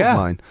every film of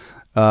mine,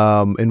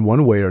 in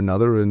one way or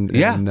another. And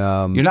you're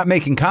not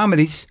making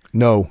comedies.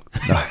 No,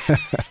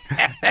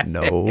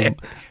 no,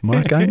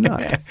 Mark, I'm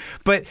not.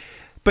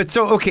 But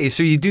so okay,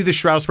 so you do the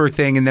Strasbourg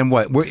thing, and then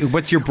what?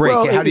 What's your break?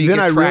 Well, how do you then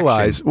get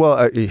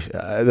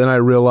traction? Then I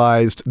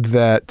realized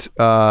that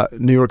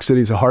New York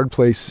City is a hard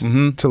place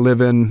to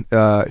live in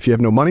if you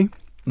have no money.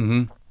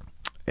 Mm-hmm.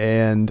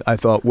 And I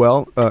thought,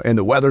 and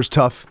the weather's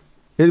tough.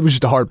 It was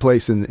just a hard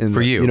place in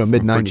for you,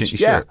 mid-90s.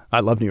 Yeah, sure. I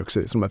love New York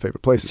City. It's one of my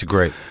favorite places. It's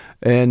great.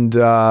 And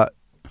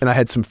I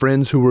had some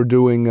friends who were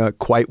doing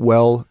quite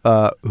well,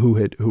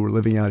 who were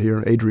living out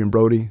here. Adrian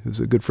Brody, who's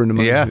a good friend of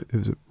mine,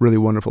 who's a really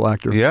wonderful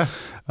actor. Yeah.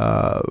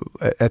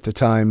 At the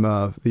time,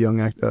 the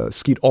young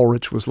Skeet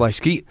Ulrich was like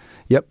Skeet.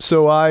 Yep.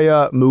 So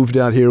I moved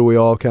out here. We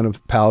all kind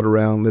of palled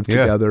around, lived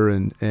together,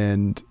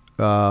 and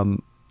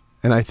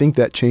I think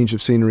that change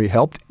of scenery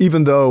helped.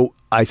 Even though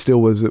I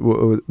still was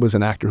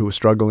an actor who was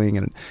struggling,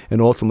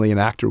 and ultimately an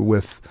actor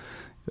with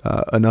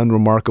an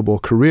unremarkable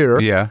career.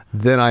 Yeah.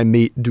 Then I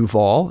meet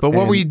Duvall. But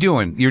what were you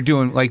doing? You're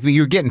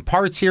getting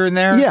parts here and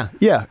there?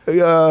 Yeah.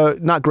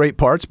 Not great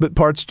parts, but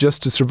parts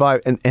just to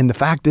survive. And the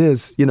fact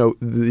is,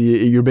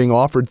 you're being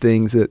offered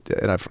things that,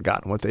 and I've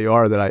forgotten what they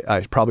are, that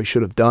I probably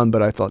should have done,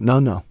 but I thought,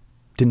 no,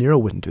 De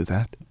Niro wouldn't do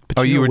that.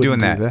 Oh, you were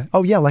doing that?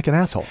 Oh, yeah, like an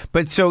asshole.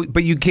 But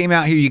you came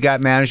out here, you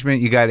got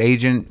management, you got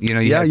agent, you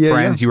had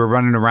friends, you were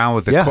running around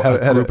with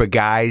a group of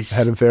guys.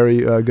 Had a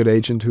very good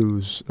agent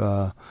who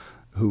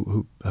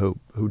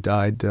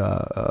died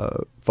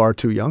far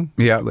too young.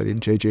 Yeah, a lady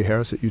J.J.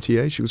 Harris at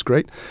UTA. She was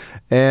great,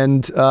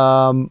 and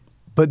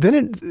but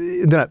then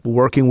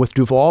working with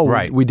Duvall,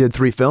 we did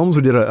 3 films.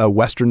 We did a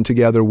Western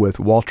together with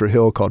Walter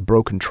Hill called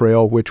Broken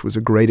Trail, which was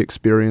a great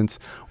experience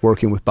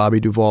working with Bobby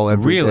Duvall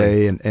every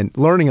day and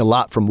learning a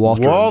lot from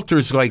Walter.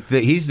 Walter's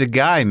he's the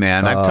guy,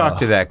 man. I've talked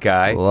to that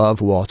guy. Love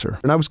Walter.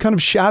 And I was kind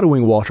of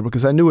shadowing Walter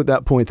because I knew at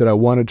that point that I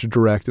wanted to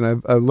direct,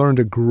 and I learned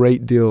a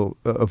great deal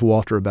of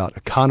Walter about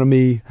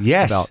economy,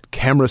 about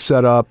camera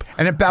setup.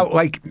 And about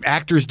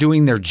actors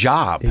doing their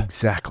job.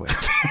 Exactly.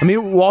 I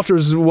mean,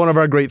 Walter's one of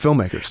our great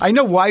filmmakers. I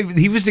know why.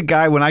 He was the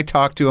guy when I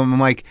talked to him, I'm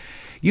like,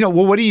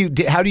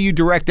 how do you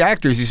direct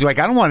actors? He's like,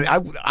 I don't want it.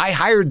 I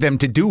hired them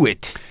to do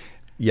it.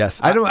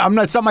 Yes.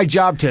 It's not my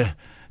job to.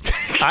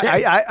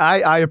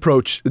 I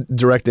approach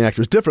directing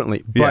actors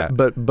differently,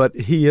 but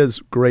he is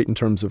great in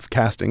terms of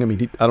casting. I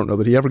mean, I don't know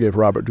that he ever gave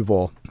Robert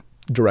Duvall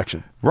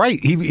direction.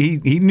 Right.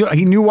 He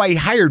knew why he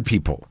hired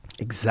people.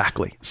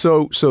 Exactly.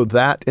 So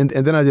that, and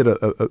then I did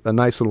a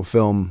nice little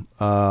film,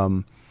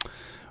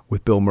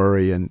 with Bill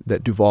Murray, and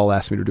that Duvall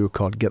asked me to do,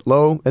 called Get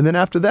Low. And then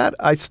after that,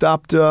 I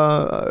stopped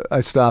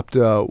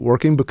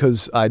working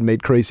because I'd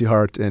made Crazy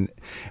Heart. And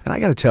I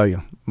got to tell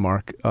you,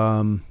 Mark,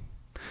 when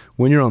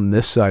you're on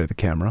this side of the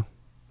camera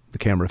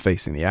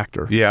facing the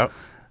actor,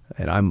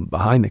 and I'm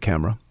behind the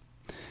camera,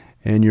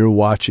 and you're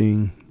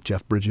watching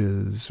Jeff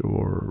Bridges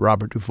or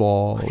Robert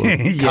Duvall or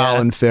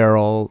Colin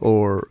Farrell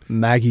or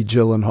Maggie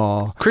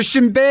Gyllenhaal,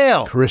 Christian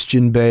Bale,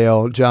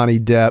 Johnny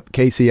Depp,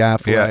 Casey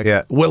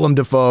Affleck, Willem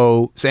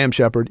Dafoe, Sam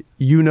Shepard,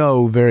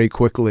 very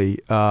quickly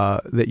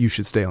that you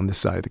should stay on this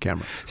side of the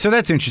camera. So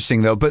that's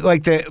interesting though. But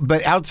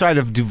but outside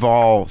of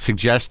Duvall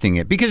suggesting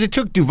it, because it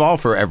took Duvall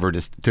forever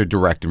to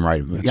direct and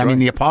write. I mean,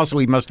 The Apostle,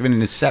 he must have been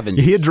in his 70s.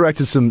 He had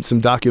directed some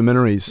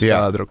documentaries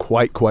that are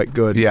quite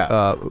good.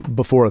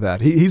 Before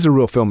that, he's a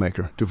real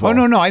filmmaker, Duvall.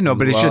 Oh no, I know,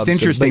 but it's just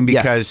interesting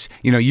because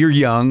you're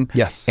young.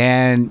 Yes.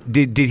 And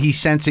did he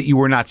sense that you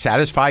were not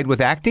satisfied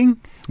with acting?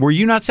 Were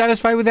you not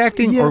satisfied with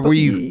acting, or were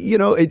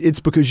you? It's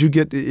because you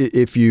get,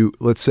 if you're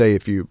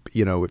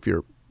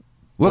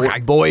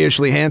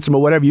boyishly handsome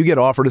or whatever, you get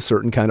offered a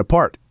certain kind of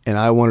part. And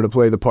I wanted to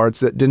play the parts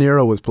that De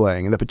Niro was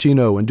playing, and the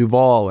Pacino and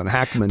Duvall and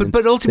Hackman.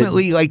 But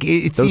ultimately,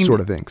 it those seemed, sort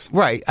of things.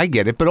 Right, I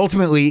get it. But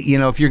ultimately,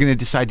 if you're going to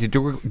decide to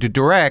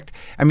direct,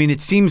 I mean,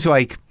 it seems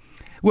like.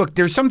 Look,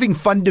 there's something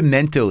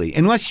fundamentally,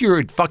 unless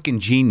you're a fucking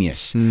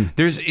genius,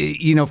 there's,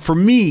 for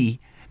me,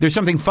 there's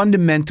something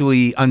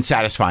fundamentally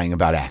unsatisfying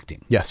about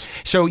acting. Yes.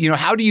 So,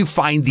 how do you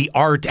find the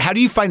art? How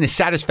do you find the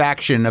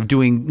satisfaction of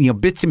doing,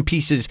 bits and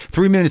pieces,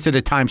 3 minutes at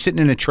a time, sitting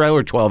in a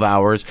trailer 12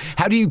 hours?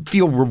 How do you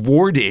feel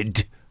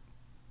rewarded?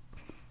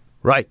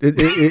 Right.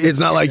 It's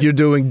not like you're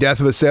doing Death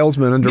of a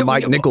Salesman under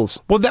Mike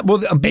Nichols. Well,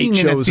 being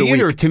in a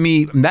theater, to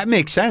me, that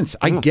makes sense.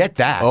 I get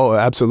that. Oh,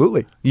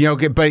 absolutely.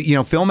 But,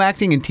 film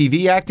acting and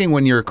TV acting,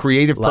 when you're a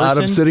creative person. A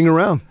lot of sitting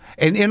around.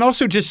 And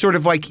also just sort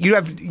of like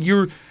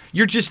you're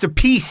just a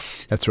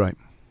piece. That's right.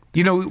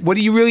 What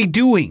are you really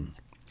doing?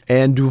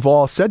 And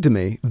Duvall said to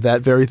me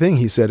that very thing.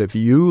 He said, if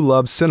you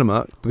love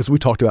cinema, because we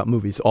talked about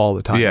movies all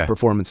the time,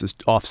 performances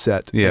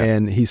offset. Yeah.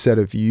 And he said,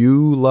 if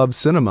you love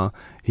cinema,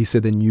 he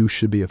said, then you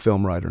should be a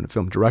film writer and a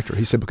film director.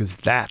 He said, because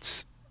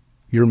that's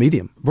your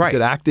medium. Right. He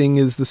said, acting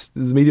is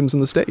the medium's on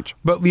the stage.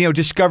 But,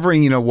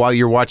 discovering, while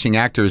you're watching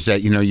actors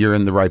that, you're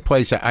in the right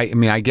place. I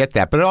mean, I get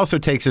that. But it also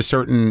takes a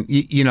certain,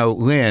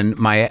 Lynn,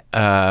 my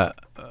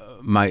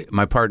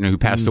partner who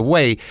passed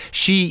away,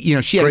 she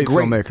had great a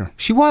great filmmaker.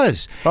 She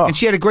was, and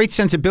she had a great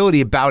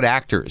sensibility about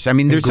actors. I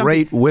mean, there's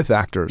great with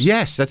actors.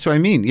 Yes, that's what I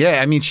mean.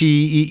 Yeah, I mean,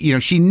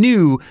 she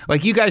knew,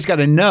 like, you guys got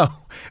to know,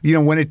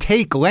 when a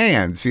take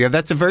lands.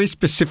 That's a very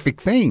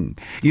specific thing.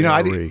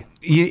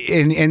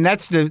 And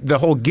that's the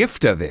whole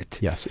gift of it.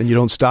 Yes, and you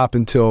don't stop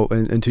until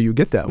you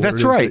get that.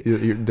 That's right.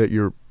 That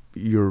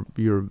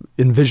you're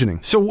envisioning.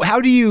 So how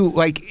do you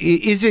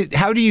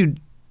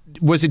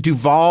was it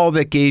Duvall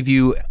that gave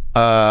you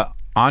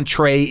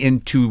entree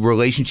into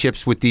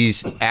relationships with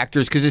these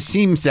actors? Because it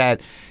seems that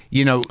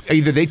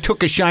either they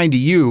took a shine to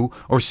you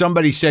or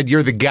somebody said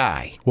you're the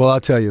guy. Well,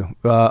 I'll tell you,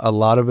 a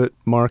lot of it,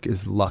 Mark,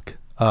 is luck.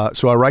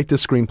 So I write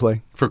this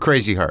screenplay for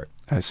Crazy Heart.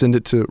 I send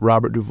it to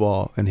Robert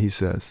Duvall, and he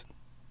says,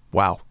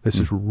 "Wow, this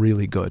is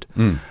really good."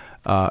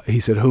 He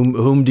said,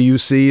 "Whom do you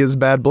see as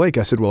Bad Blake?"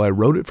 I said, "Well, I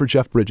wrote it for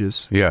Jeff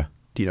Bridges." Yeah.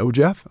 Do you know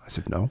Jeff? I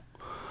said, "No."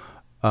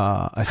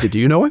 I said, "Do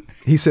you know him?"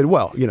 He said,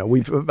 "Well,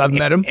 I've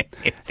met him."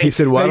 He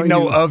said, "Why don't you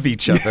know of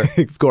each other?"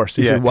 Of course.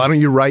 He said, "Why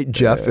don't you write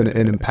Jeff an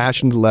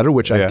impassioned letter?"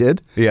 Which I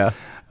did. Yeah.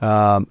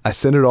 I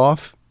sent it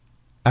off.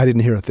 I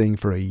didn't hear a thing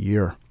for a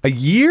year. A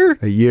year?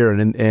 A year,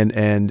 and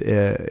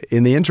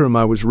in the interim,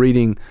 I was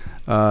reading,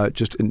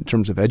 just in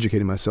terms of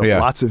educating myself,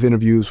 lots of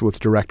interviews with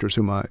directors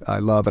whom I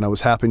love, and I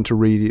was happening to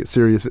read a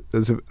series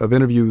of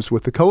interviews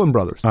with the Coen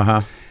brothers.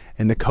 Uh-huh.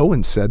 And the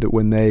Coens said that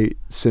when they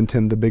sent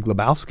him The Big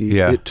Lebowski,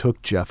 it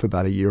took Jeff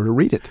about a year to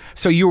read it.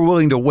 So you were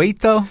willing to wait,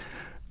 though?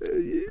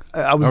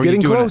 I was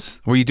getting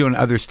close. Were you doing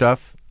other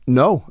stuff?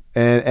 No,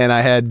 and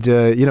I had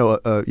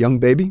a young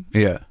baby.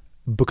 Yeah.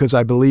 Because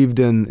I believed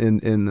in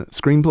the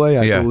screenplay.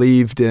 I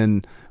believed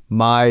in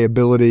my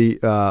ability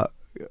to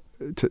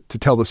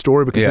tell the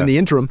story. Because in the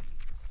interim,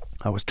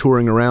 I was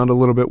touring around a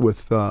little bit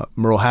with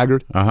Merle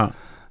Haggard,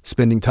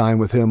 spending time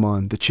with him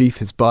on The Chief,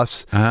 his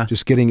bus,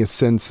 just getting a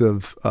sense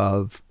of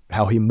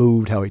how he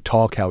moved, how he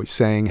talked, how he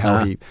sang,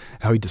 how he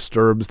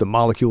disturbs the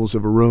molecules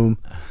of a room.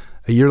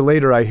 A year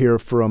later, I hear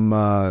from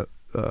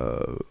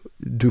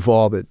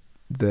Duvall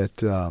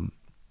that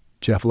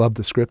Jeff loved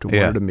the script and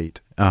wanted to meet.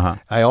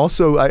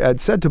 I'd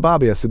said to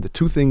Bobby, I said, the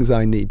two things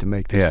I need to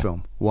make this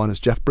film, one is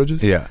Jeff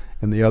Bridges,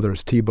 and the other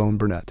is T-Bone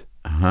Burnett,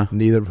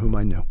 neither of whom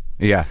I knew.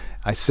 Yeah.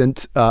 I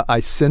sent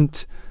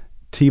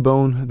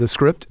T-Bone the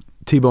script.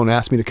 T-Bone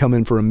asked me to come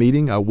in for a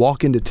meeting. I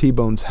walk into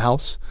T-Bone's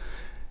house,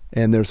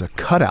 and there's a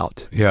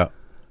cutout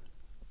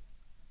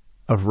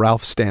of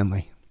Ralph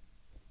Stanley,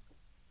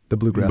 the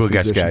bluegrass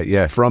musician,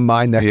 guy, from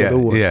my neck of the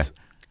woods. Yeah.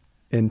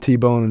 And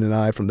T-Bone and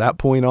I, from that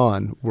point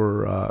on,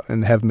 were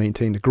and have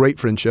maintained a great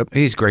friendship.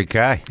 He's a great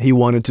guy. He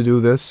wanted to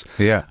do this.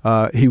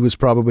 Yeah. He was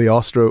probably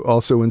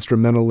also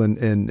instrumental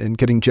in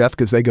getting Jeff,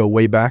 because they go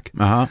way back.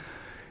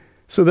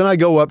 So then I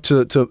go up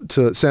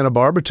to Santa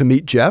Barbara to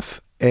meet Jeff,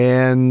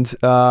 and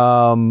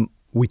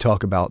we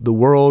talk about the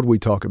world, we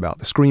talk about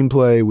the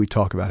screenplay, we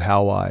talk about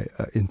how I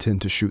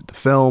intend to shoot the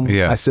film.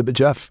 I said, but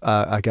Jeff,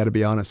 I got to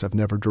be honest, I've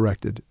never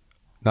directed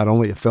not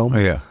only a film,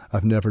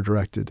 I've never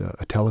directed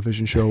a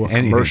television show, a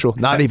commercial,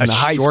 not even a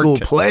high school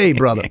play,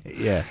 brother.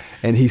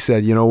 And he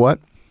said, you know what?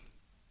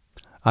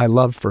 I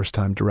love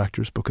first-time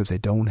directors because they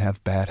don't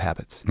have bad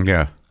habits.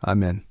 Yeah.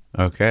 I'm in.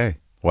 Okay.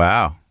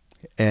 Wow.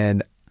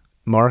 And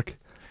Mark,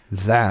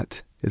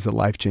 that is a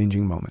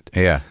life-changing moment.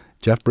 Yeah.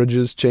 Jeff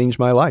Bridges changed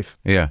my life.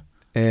 Yeah.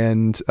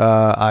 And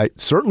I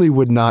certainly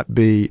would not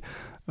be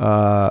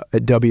at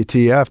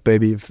WTF,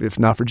 baby, if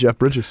not for Jeff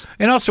Bridges.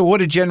 And also,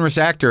 what a generous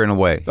actor in a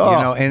way.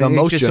 And the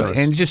most generous.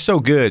 And just so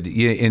good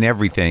in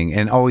everything,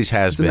 and always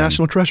has been. He's a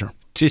national treasure.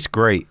 Just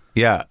great.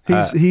 Yeah.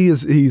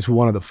 He's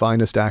one of the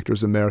finest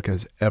actors America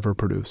has ever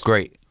produced.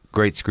 Great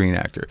screen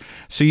actor.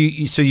 So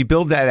you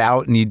build that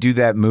out and you do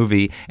that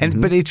movie,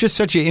 and but it's just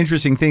such an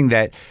interesting thing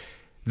that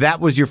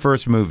was your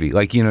first movie.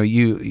 Like,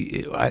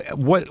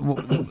 what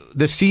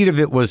the seed of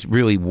it was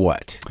really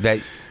what?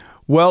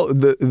 Well,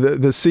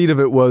 the seed of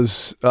it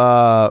was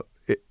a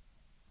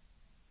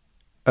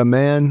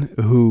man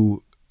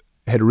who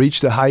had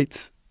reached the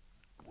heights,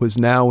 was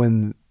now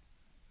in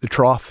the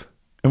trough,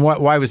 And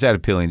why was that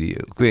appealing to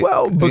you?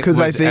 Well, because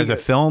I think as a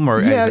film,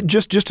 or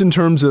just in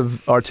terms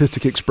of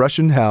artistic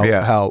expression,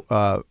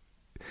 how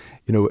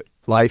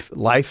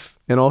life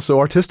and also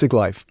artistic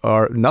life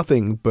are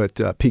nothing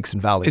but peaks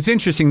and valleys. It's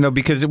interesting though,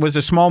 because it was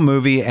a small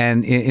movie,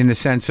 and in the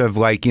sense of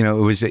it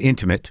was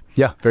intimate.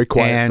 Yeah, very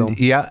quiet film.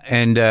 Yeah,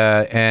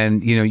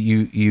 and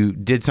you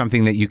did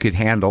something that you could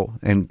handle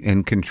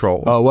and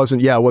control. Oh, it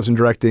wasn't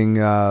directing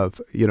a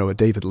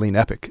David Lean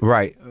epic,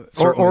 right?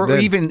 Or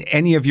even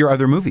any of your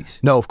other movies.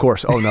 No, of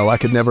course. Oh no, I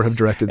could never have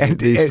directed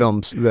these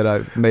films that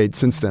I've made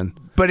since then.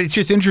 But it's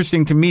just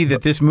interesting to me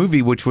that this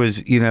movie, which was,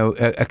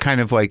 a kind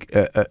of like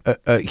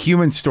a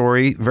human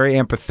story, very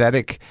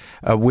empathetic,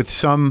 with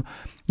some,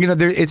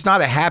 it's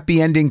not a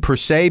happy ending per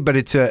se, but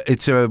it's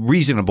a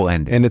reasonable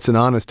ending. And it's an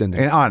honest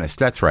ending. And honest,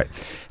 that's right.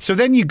 So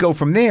then you go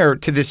from there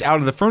to this Out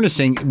of the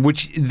Furnacing,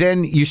 which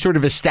then you sort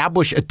of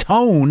establish a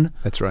tone.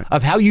 That's right.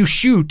 Of how you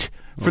shoot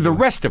for the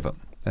rest of them.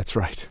 That's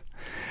right.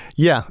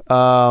 Yeah.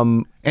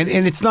 And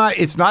it's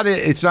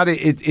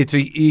a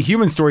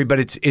human story, but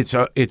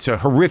it's a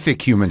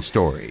horrific human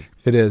story.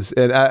 It is.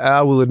 And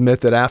I will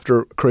admit that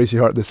after Crazy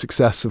Heart, the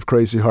success of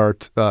Crazy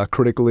Heart,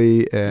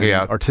 critically and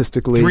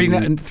artistically.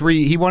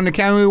 He won the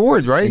Academy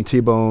Awards, right? And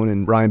T-Bone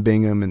and Ryan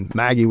Bingham and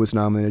Maggie was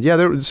nominated.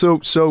 Yeah,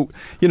 so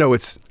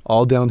it's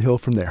all downhill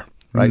from there.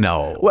 Right?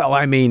 No. Well,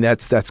 I mean,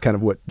 that's kind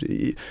of what, as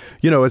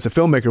a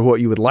filmmaker,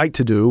 what you would like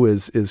to do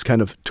is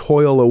kind of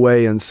toil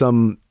away in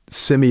some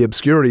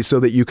semi-obscurity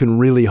so that you can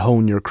really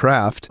hone your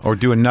craft. Or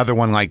do another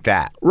one like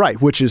that. Right,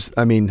 which is,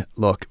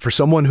 look, for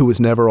someone who was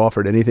never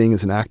offered anything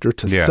as an actor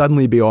to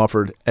suddenly be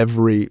offered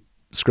every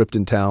script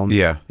in town,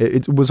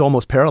 it was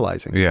almost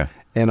paralyzing. Yeah.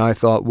 And I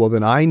thought, well,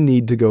 then I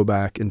need to go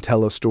back and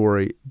tell a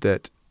story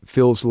that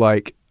feels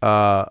like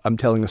I'm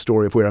telling a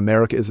story of where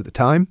America is at the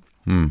time,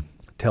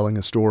 telling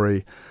a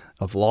story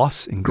of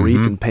loss and grief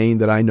and pain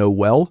that I know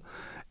well.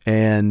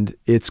 And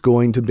it's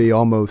going to be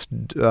almost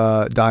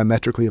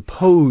diametrically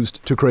opposed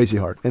to Crazy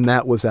Heart, and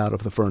that was Out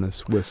of the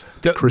Furnace with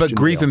Christian But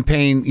grief Bale. and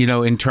pain,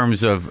 in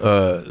terms of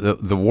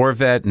the war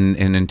vet, and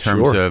in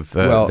terms of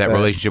that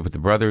relationship with the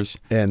brothers,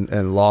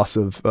 and loss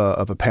of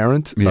a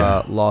parent,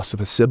 loss of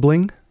a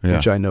sibling,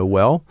 which I know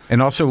well,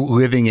 and also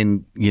living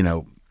in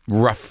a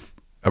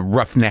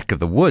rough neck of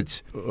the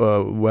woods.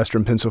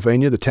 Western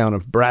Pennsylvania, the town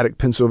of Braddock,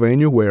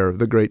 Pennsylvania, where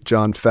the great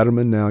John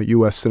Fetterman, now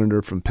U.S.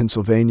 Senator from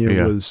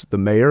Pennsylvania, was the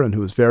mayor and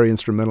who was very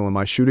instrumental in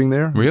my shooting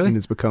there. Really? And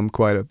has become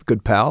quite a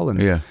good pal.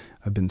 And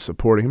I've been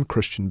supporting him,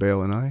 Christian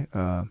Bale and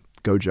I.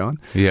 Go, John.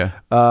 Yeah.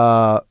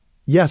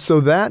 So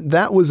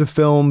that was a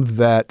film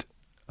that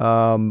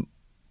I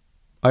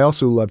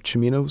also loved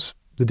Cimino's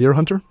The Deer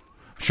Hunter.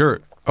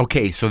 Sure.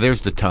 Okay, so there's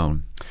the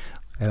tone.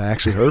 And I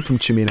actually heard from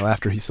Cimino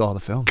after he saw the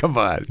film. Come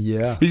on.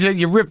 Yeah. He said,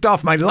 you ripped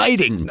off my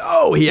lighting.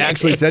 No, he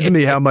actually said to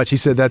me how much. He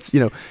said that's,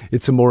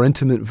 it's a more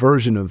intimate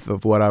version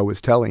of what I was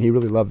telling. He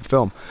really loved the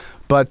film.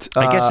 But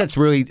I guess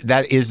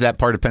that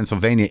part of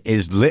Pennsylvania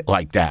is lit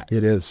like that.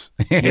 It is.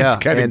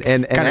 It's kind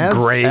of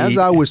gray. As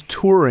I was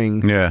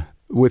touring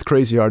with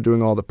Crazy Heart,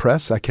 doing all the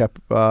press,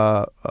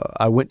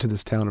 I went to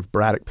this town of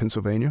Braddock,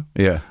 Pennsylvania,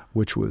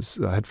 which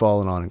had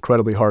fallen on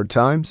incredibly hard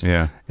times.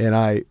 Yeah. And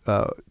I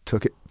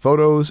took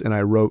photos and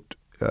I wrote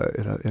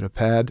in a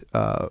pad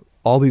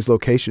all these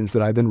locations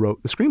that I then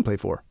wrote the screenplay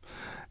for.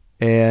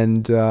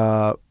 And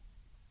I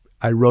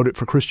wrote it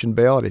for Christian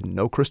Bale. I didn't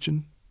know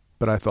Christian,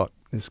 but I thought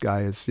this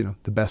guy is,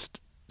 the best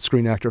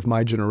screen actor of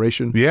my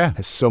generation. Yeah.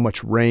 Has so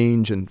much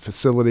range and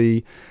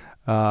facility.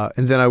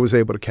 And then I was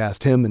able to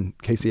cast him and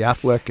Casey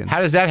Affleck. And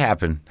how does that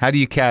happen? How do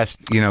you cast,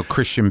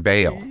 Christian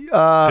Bale?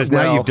 Because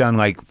now you've done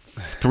like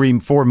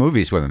 3-4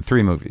 movies with him,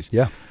 3 movies.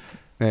 Yeah.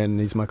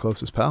 And he's my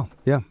closest pal.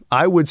 Yeah.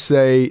 I would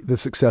say the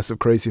success of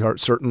Crazy Heart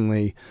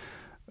certainly,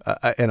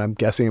 and I'm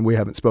guessing we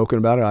haven't spoken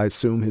about it, I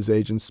assume his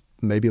agents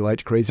maybe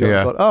liked Crazy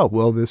Heart. But,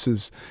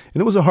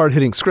 and it was a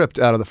hard-hitting script,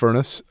 Out of the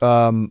Furnace.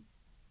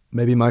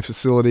 Maybe my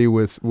facility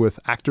with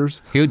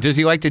actors. Does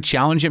he like to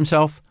challenge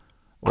himself?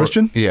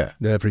 Christian? Yeah.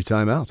 Every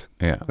time out.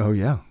 Yeah. Oh,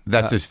 yeah.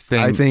 That's his thing.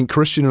 I think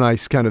Christian and I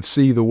kind of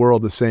see the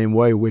world the same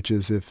way, which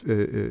is if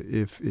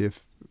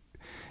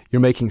you're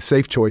making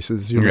safe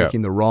choices, you're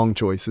making the wrong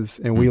choices.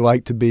 And we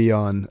like to be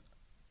on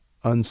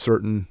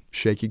uncertain,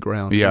 shaky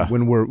ground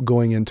when we're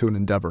going into an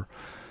endeavor.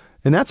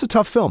 And that's a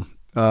tough film.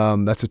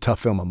 That's a tough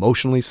film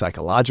emotionally,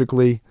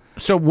 psychologically.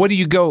 So what do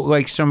you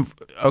go,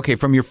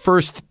 from your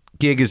first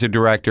gig as a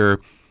director,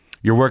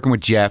 you're working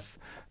with Jeff,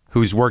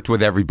 who's worked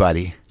with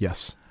everybody.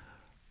 Yes.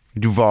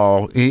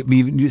 Duvall,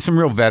 some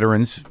real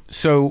veterans.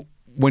 So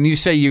when you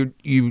say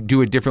you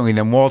do it differently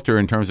than Walter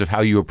in terms of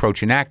how you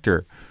approach an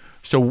actor,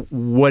 so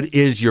what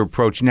is your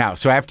approach now?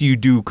 So after you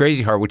do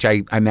Crazy Heart, which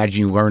I imagine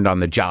you learned on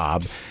the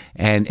job,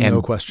 and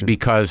no question,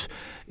 because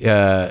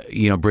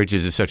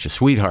Bridges is such a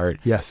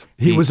sweetheart. Yes,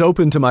 he was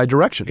open to my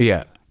direction.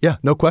 Yeah, yeah,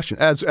 no question.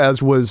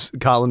 As was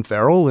Colin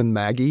Farrell and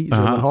Maggie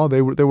Gyllenhaal.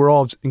 They were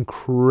all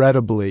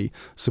incredibly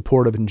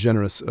supportive and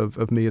generous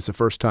of me as a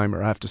first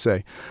timer, I have to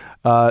say,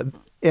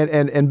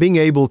 and being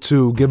able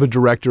to give a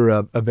director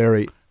a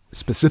very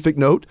specific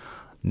note,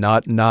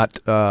 not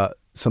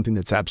something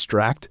that's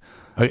abstract.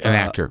 An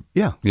actor.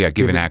 Yeah.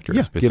 Give an actor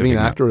a specific giving an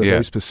note. actor a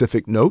very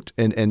specific note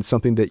and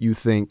something that you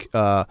think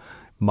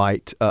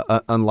might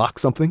unlock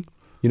something.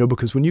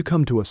 Because when you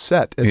come to a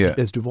set,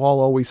 as Duvall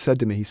always said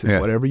to me, he said,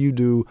 whatever you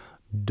do,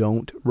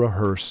 don't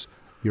rehearse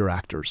your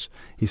actors.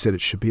 He said it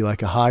should be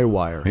like a high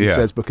wire. He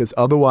says, because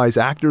otherwise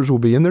actors will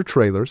be in their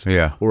trailers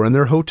or in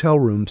their hotel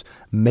rooms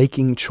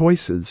making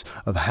choices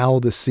of how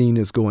the scene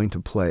is going to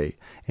play,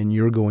 and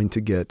you're going to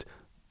get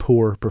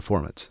poor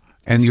performance.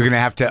 And you're going to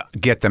have to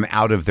get them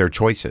out of their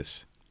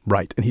choices.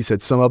 Right. And he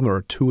said some of them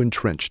are too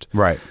entrenched.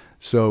 Right.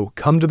 So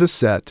come to the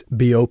set,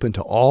 be open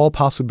to all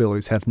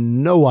possibilities, have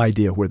no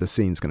idea where the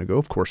scene's going to go.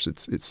 Of course,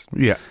 it's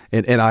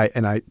And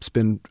I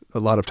spend a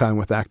lot of time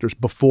with actors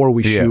before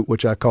we shoot,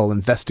 which I call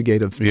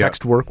investigative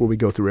text work, where we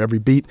go through every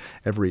beat,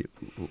 every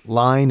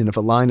line, and if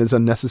a line is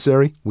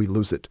unnecessary, we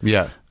lose it.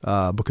 Yeah.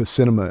 Because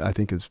cinema, I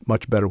think, is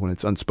much better when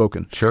it's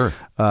unspoken. Sure.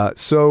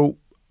 So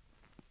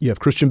you have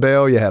Christian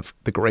Bale, you have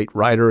the great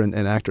writer and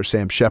actor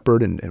Sam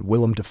Shepard, and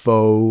Willem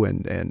Dafoe,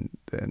 and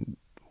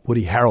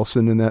Woody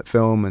Harrelson in that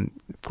film, and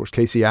of course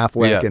Casey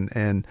Affleck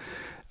and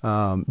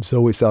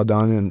Zoe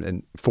Saldana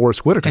and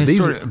Forrest Whitaker. And it's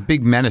sort of a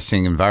big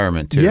menacing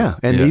environment too. Yeah,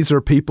 and these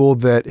are people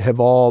that have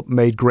all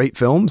made great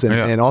films,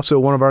 and also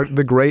one of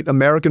the great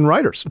American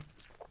writers,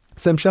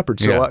 Sam Shepard.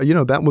 So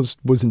that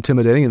was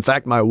intimidating. In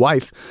fact, my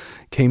wife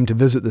came to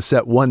visit the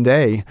set one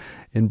day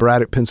in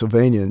Braddock,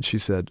 Pennsylvania, and she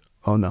said,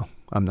 "Oh no,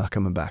 I'm not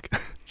coming back."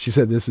 She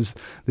said, "This is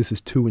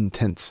too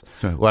intense."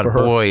 So a lot of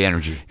boy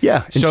energy.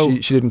 Yeah, and so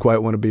she didn't quite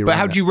want to be around. But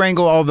how'd you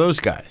wrangle all those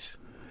guys?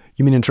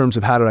 You mean in terms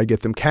of how did I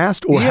get them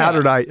cast, or how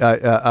did I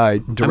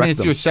direct them?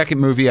 It's your second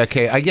movie.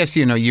 Okay, I guess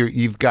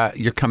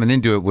you're coming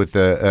into it with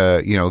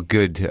a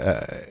good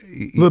a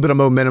little bit of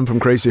momentum from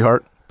Crazy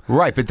Heart.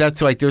 Right, but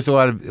that's there's a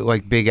lot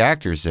of big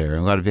actors there,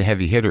 a lot of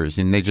heavy hitters,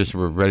 and they just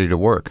were ready to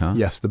work, huh?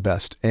 Yes, the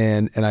best,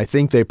 and I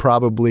think they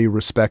probably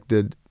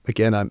respected.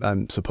 Again,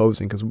 I'm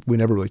supposing, because we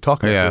never really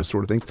talk about those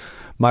sort of things.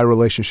 My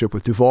relationship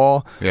with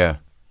Duvall. Yeah.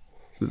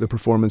 The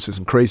performances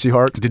in Crazy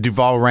Heart. Did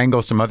Duvall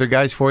wrangle some other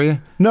guys for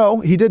you? No,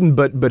 he didn't.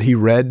 But he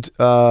read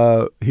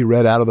Out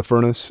of the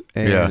Furnace,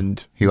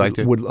 and he liked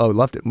it.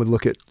 Loved it. Would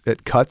look at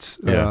cuts.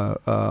 Yeah.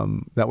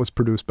 That was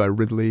produced by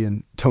Ridley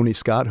and Tony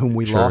Scott, whom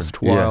we lost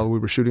while we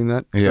were shooting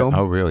that film.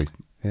 Oh, really?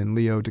 And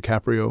Leo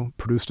DiCaprio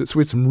produced it. So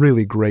we had some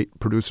really great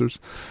producers.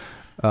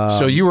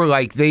 So you were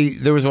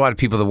there was a lot of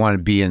people that wanted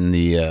to be in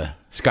the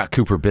Scott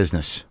Cooper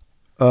business.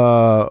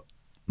 Yes.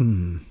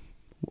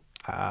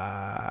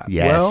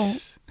 Well,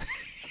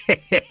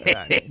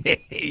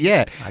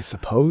 yeah, I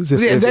suppose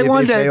if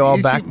they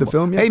all backed the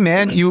film. Hey,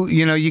 man,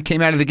 you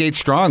came out of the gate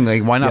strong.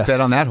 Why not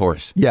bet on that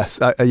horse? Yes,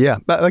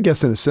 I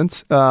guess in a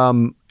sense.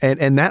 And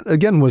that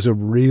again was a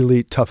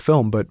really tough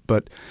film. But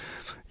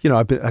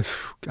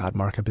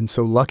Marc, I've been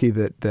so lucky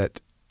that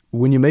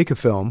when you make a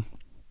film,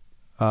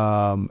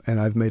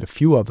 and I've made a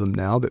few of them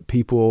now, that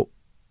people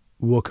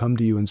will come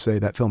to you and say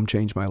that film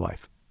changed my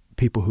life.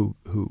 People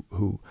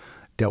who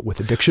dealt with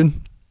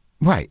addiction.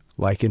 Right.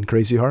 Like in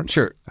Crazy Heart.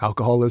 Sure.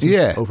 Alcoholism.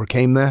 Yeah.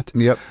 Overcame that.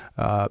 Yep.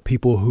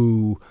 People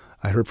who,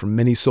 I heard from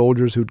many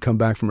soldiers who'd come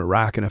back from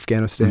Iraq and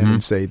Afghanistan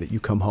and say that you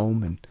come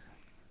home and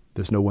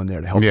there's no one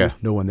there to help you,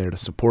 no one there to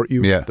support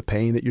you, the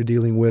pain that you're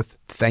dealing with.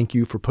 Thank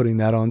you for putting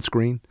that on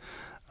screen.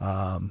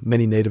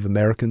 Many Native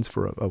Americans,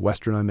 for a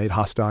Western I made,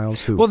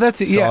 Hostiles, who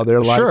saw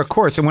their life. Sure, of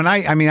course. And when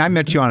I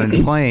met you on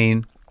a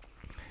plane,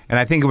 and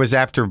I think it was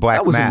after Black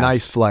Mass. That was a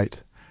nice flight.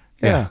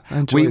 Yeah,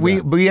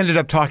 we ended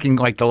up talking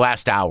the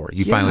last hour.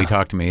 You finally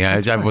talked to me.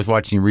 I was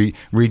watching you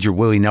read your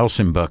Willie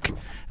Nelson book, and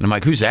I'm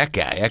like, "Who's that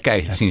guy? That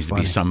guy seems to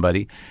be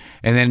somebody."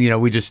 And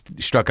then we just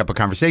struck up a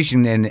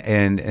conversation,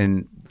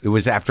 and it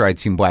was after I'd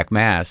seen Black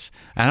Mass.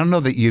 I don't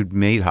know that you'd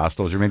made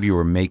Hostiles, or maybe you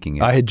were making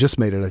it. I had just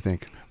made it, I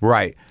think.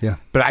 Right. Yeah.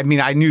 But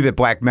I knew that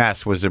Black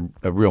Mass was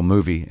a real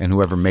movie, and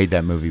whoever made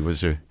that movie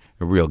was a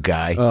real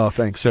guy. Oh,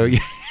 thanks. So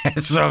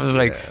so I was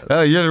like,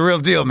 "Oh, you're the real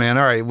deal, man.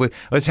 All right,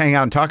 let's hang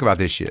out and talk about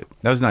this shit."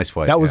 That was a nice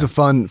flight. That was a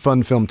fun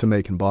film to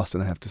make in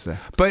Boston, I have to say.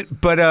 But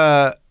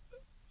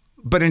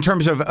in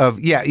terms of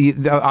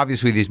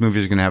obviously these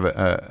movies are going to have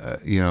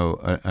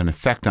an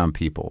effect on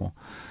people.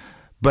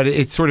 But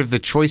it's sort of the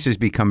choices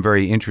become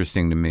very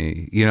interesting to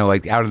me.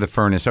 Like Out of the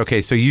Furnace.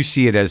 Okay, so you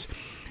see it as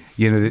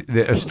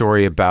a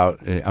story about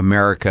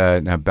America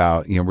and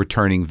about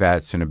returning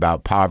vets and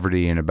about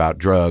poverty and about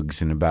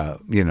drugs and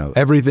about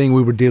everything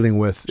we were dealing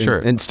with,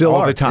 and still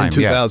all are the time in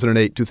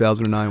 2008,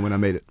 2009 when I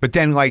made it. But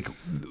then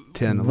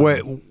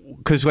 10,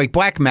 because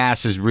Black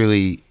Mass is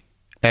really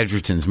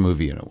Edgerton's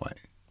movie in a way.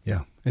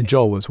 Yeah, and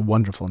Joel was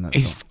wonderful in that.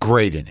 He's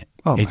great in it.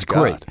 Oh my it's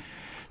great. God.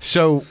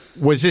 So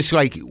was this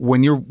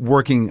when you're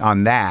working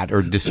on that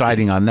or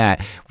deciding on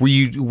that? Were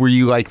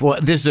you like, well,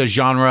 this is a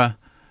genre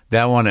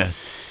that I want to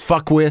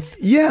fuck with?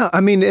 Yeah,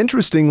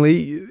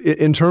 interestingly,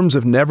 in terms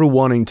of never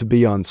wanting to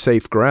be on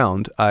safe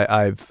ground,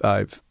 I've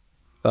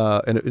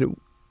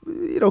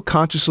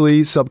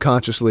consciously,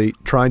 subconsciously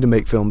trying to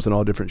make films in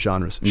all different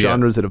genres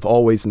that have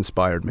always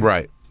inspired me.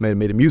 Right. I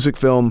made a music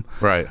film.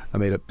 Right. I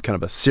made a kind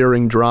of a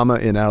searing drama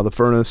in Out of the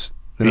Furnace.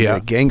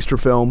 a gangster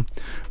film,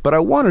 but I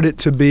wanted it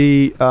to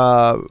be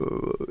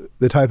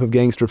the type of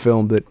gangster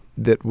film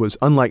that was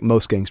unlike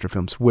most gangster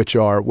films, which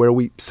are where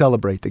we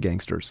celebrate the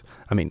gangsters.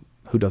 I mean,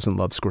 who doesn't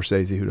love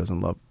Scorsese? Who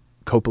doesn't love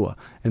Coppola?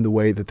 In the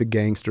way that the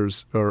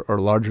gangsters are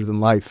larger than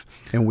life,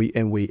 and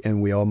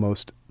we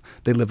almost,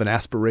 they live an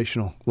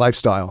aspirational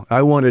lifestyle.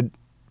 I wanted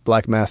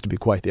Black Mass to be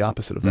quite the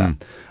opposite of that.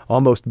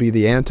 Almost be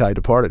the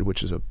anti-Departed,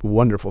 which is a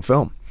wonderful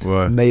film.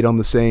 Made on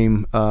the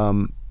same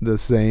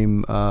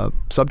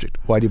subject,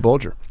 Whitey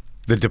Bulger.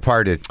 The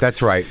Departed,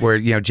 that's right,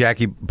 where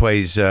Jackie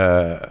plays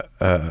the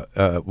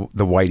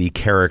Whitey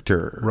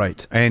character,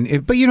 right?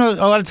 But a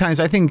lot of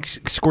times I think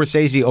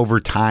Scorsese over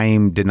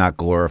time did not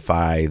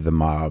glorify the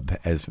mob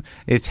as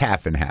it's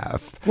half and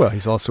half. Well,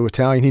 he's also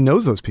Italian. He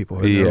knows those people.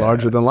 They're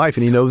larger than life,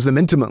 and he knows them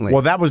intimately.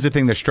 Well, that was the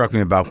thing that struck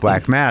me about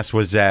Black Mass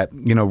was that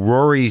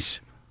Rory's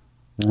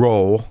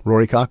role,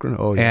 Rory Cochrane,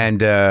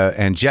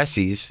 and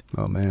Jesse's,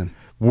 oh man,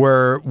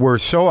 were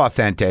so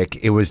authentic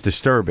it was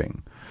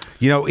disturbing.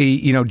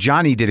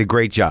 Johnny did a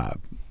great job.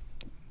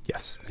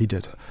 Yes, he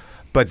did.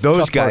 But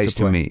those guys,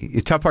 to me,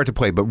 it's a tough part to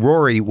play. But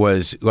Rory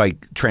was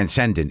like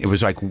transcendent. It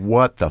was like,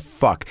 what the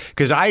fuck?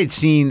 Because I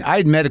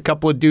had met a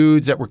couple of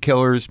dudes that were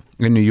killers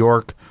in New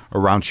York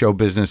around show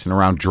business and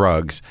around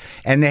drugs,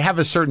 and they have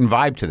a certain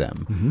vibe to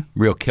them,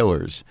 real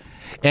killers.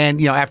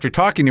 And, after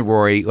talking to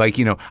Rory,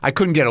 I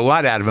couldn't get a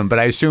lot out of him, but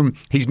I assume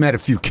he's met a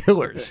few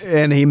killers.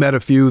 And he met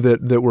a few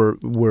that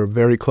were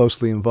very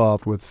closely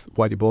involved with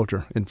Whitey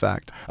Bulger, in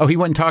fact. Oh, he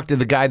went and talked to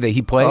the guy that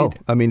he played? Oh,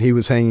 I mean, he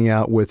was hanging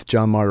out with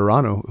John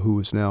Martirano, who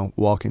is now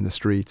walking the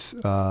streets,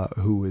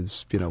 who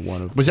is,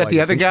 one of... Was that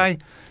the other guy?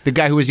 The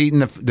guy who was eating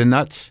the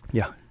nuts?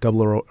 Yeah.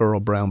 Double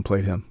Earl Brown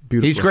played him.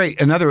 Beautiful. He's great.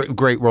 Another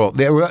great role.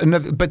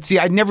 But see,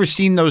 I'd never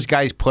seen those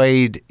guys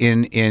played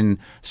in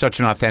such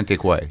an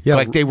authentic way.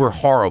 Yeah, they were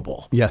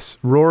horrible. Yes,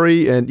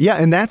 Rory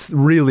and that's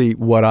really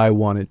what I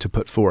wanted to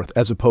put forth,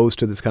 as opposed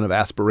to this kind of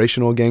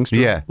aspirational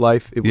gangster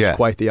life. It was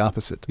quite the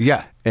opposite.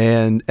 Yeah,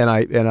 and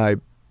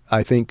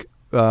I think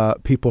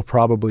people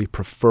probably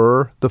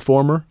prefer the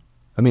former.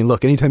 I mean,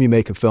 look, anytime you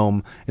make a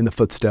film in the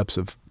footsteps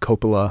of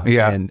Coppola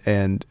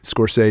and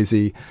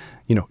Scorsese,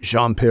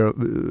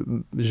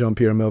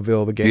 Jean-Pierre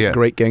Melville, the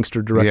great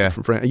gangster director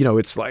from France,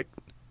 it's like,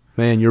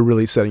 man, you're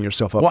really setting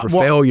yourself up for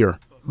failure.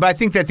 But I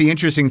think that the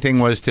interesting thing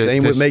was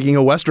same with making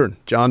a Western,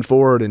 John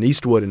Ford and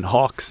Eastwood and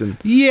Hawks and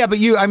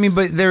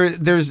but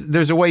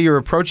there's a way you're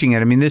approaching it.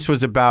 I mean, this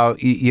was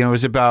about it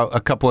was about a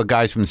couple of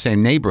guys from the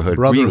same neighborhood,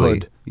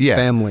 brotherhood, really.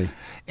 Family,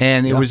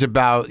 and it was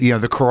about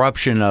the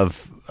corruption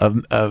of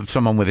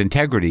someone with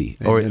integrity,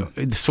 or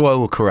the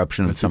slow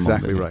corruption of someone.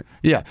 Exactly right.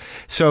 Yeah.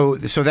 So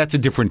that's a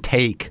different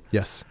take.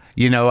 Yes.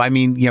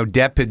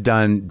 Depp had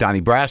done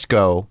Donnie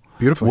Brasco,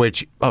 beautifully.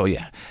 Which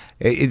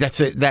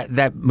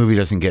that movie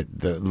doesn't get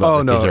the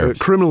love it deserves.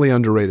 Criminally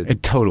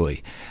underrated.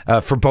 Totally,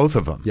 for both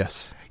of them.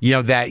 Yes.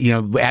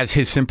 As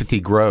his sympathy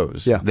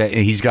grows, that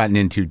he's gotten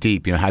in too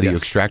deep. How do you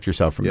extract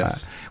yourself from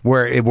that?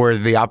 Where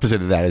the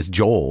opposite of that is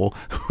Joel,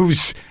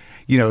 who's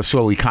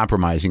slowly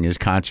compromising his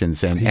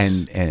conscience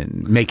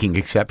and making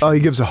exceptions. Oh,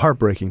 he gives a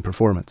heartbreaking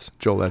performance,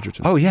 Joel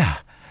Edgerton. Oh, yeah.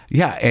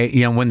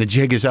 Yeah, when the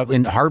jig is up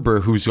in Harbor,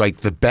 who's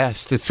like the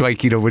best, it's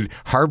like, when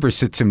Harbor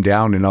sits him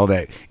down and all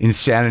that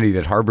insanity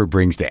that Harbor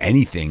brings to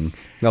anything.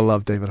 I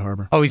love David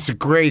Harbour. Oh, he's the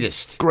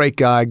greatest. Great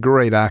guy,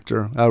 great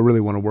actor. I really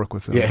want to work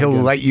with him. Yeah, he'll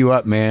light you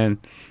up, man.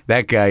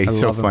 That guy, he's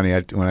so funny.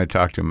 When I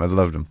talked to him, I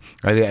loved him.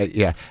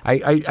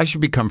 I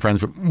should become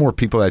friends with more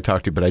people that I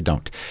talk to, but I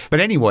don't. But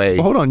anyway.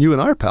 Well, hold on, you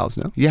and I are pals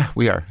now. Yeah,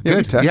 we are.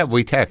 Yeah, good.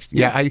 We text.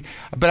 Yeah,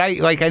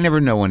 I never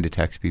know when to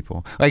text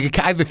people. Like,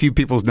 I have a few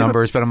people's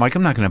numbers, but I'm like,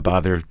 I'm not going to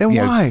bother. And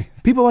why?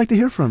 People like to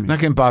hear from you. I'm not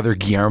going to bother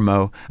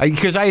Guillermo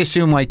because I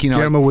assume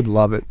Guillermo would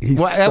love it. We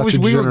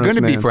were going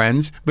to be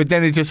friends, but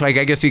then it just I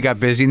guess he got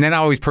busy, and then I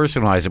always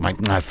personalize it. I'm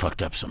like, I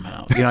fucked up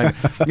somehow.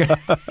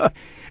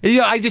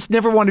 I just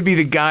never want to be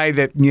the guy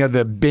that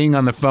the bing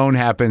on the phone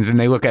happens, and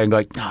they look at it and go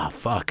like, oh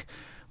fuck,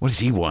 what does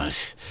he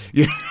want?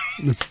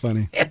 That's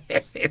funny.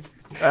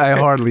 I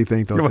hardly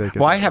think they'll take it.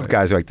 Well, I have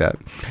guys like that,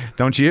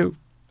 don't you?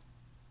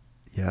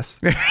 Yes.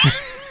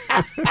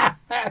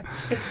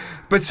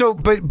 So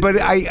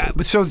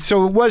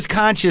it was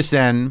conscious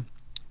then,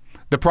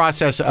 the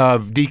process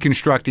of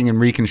deconstructing and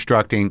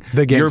reconstructing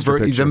the gangster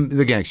picture.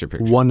 The gangster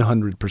picture.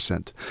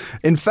 100%.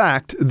 In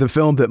fact, the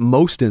film that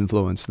most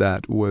influenced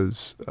that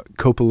was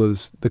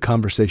Coppola's The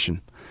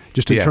Conversation,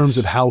 just in terms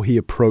of how he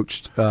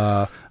approached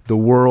the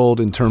world,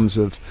 in terms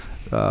of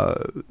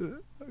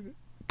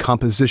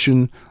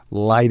composition,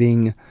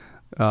 lighting,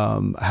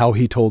 how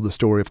he told the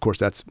story. Of course,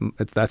 that's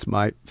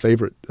my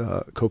favorite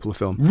Coppola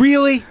film.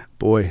 Really?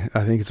 Boy,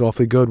 I think it's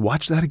awfully good.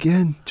 Watch that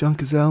again, John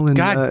Cazale. And,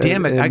 God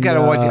damn it! I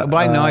gotta watch it. Well,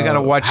 I know I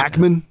gotta watch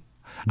Hackman.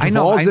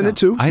 Duvall's in it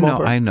too. I know.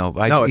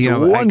 No, it's a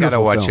wonderful I gotta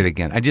watch film. it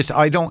again. I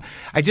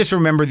just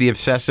remember the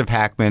obsessive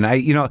Hackman.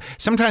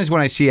 Sometimes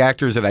when I see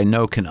actors that I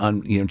know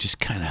can just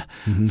kind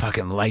of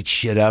fucking light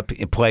shit up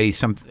and play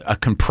a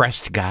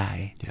compressed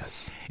guy.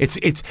 Yes.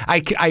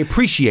 I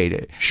appreciate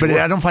it, but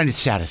I don't find it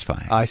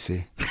satisfying. I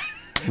see.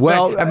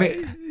 Well,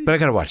 But I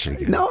got to watch it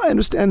again. No, I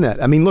understand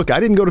that. I mean, look, I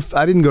didn't go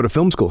to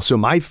film school. So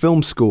my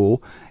film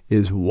school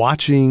is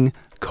watching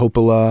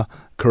Coppola,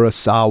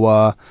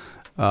 Kurosawa,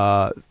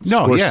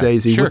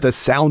 Scorsese with the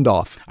sound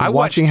off.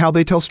 Watching how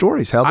they tell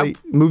stories, how they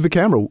move the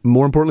camera.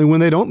 More importantly, when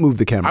they don't move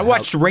the camera. I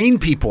watched Rain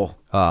People.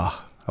 I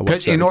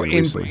watched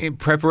that in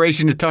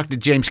preparation to talk to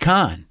James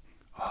Caan.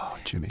 Oh,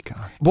 Jimmy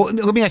Caan. Well,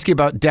 let me ask you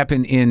about Depp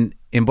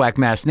in Black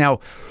Mass. Now,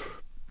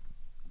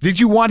 did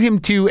you want him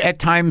to at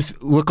times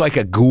look like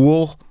a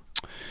ghoul?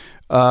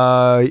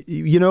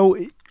 We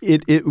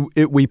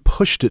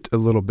pushed it a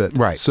little bit,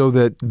 right? So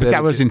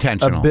that was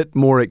intentional, a bit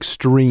more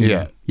extreme.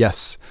 Yeah.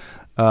 Yes.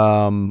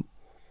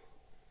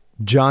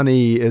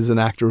 Johnny is an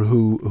actor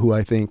who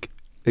I think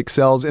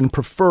excels and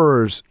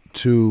prefers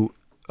to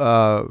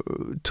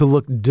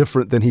look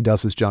different than he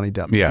does as Johnny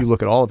Depp. Yeah. If you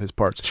look at all of his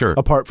parts, sure.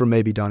 Apart from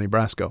maybe Donnie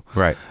Brasco,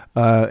 right?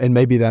 And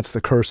maybe that's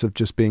the curse of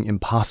just being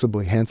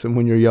impossibly handsome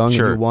when you're young,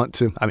 sure. and you want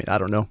to. I mean, I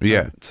don't know.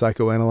 Yeah,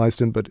 psychoanalyzed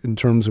him, but in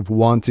terms of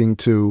wanting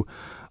to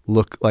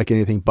look like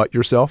anything but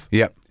yourself.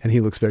 Yep. And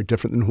he looks very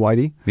different than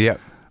Whitey. Yep.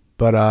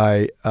 But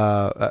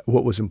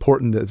what was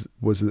important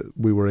was that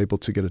we were able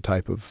to get a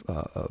type of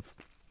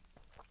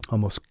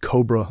almost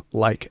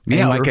cobra-like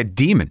anger, like a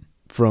demon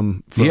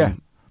from those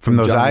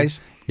Johnny. eyes.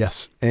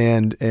 Yes,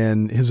 and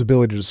his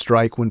ability to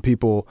strike when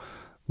people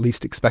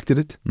least expected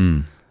it.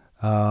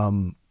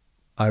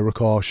 I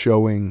recall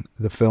showing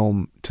the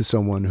film to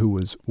someone who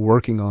was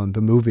working on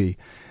the movie,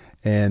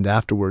 and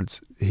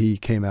afterwards he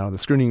came out of the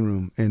screening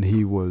room and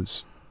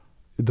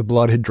the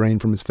blood had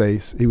drained from his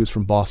face. He was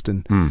from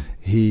Boston.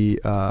 He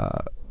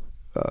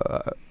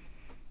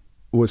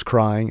was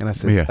crying, and I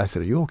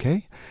said, "Are you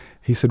okay?"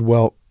 He said,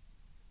 "Well,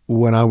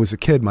 when I was a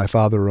kid, my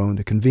father owned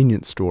a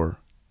convenience store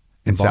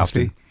in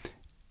Boston,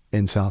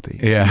 in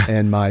Southie. Yeah,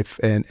 and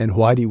and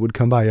Whitey would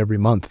come by every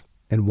month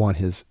and want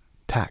his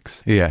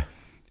tax. Yeah,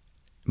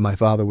 my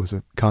father was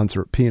a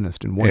concert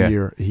pianist, and one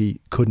year he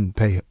couldn't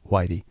pay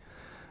Whitey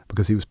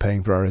because he was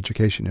paying for our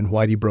education, and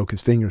Whitey broke his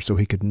finger, so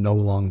he could no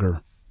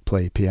longer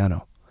play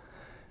piano.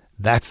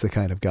 That's the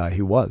kind of guy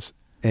he was,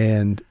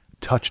 and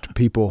touched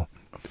people.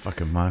 A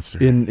fucking monster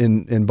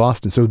in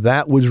Boston. So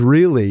that was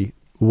really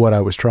what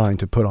I was trying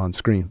to put on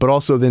screen, but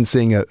also then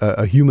seeing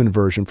a human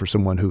version for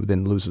someone who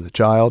then loses a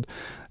child,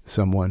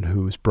 someone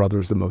whose brother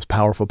is the most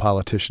powerful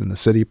politician in the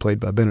city, played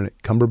by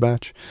Benedict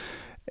Cumberbatch,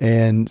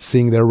 and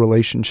seeing their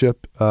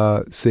relationship,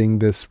 seeing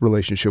this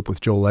relationship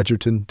with Joel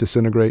Edgerton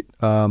disintegrate.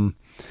 I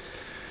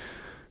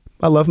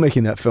love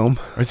making that film.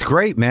 It's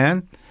great,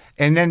 man.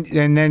 And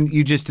then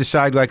you just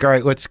decide, like, all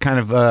right, let's kind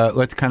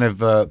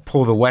of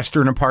pull the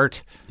Western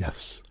apart.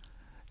 Yes,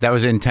 that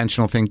was an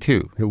intentional thing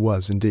too. It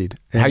was indeed.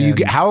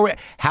 How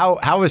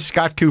is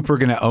Scott Cooper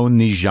going to own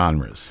these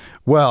genres?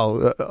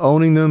 Well,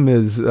 owning them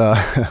is.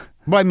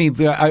 Well, I mean,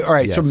 all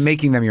right. Yes. So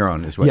making them your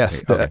own is what.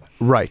 Yes, okay.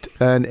 Right.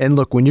 And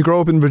look, when you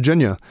grow up in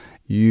Virginia,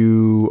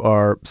 you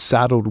are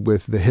saddled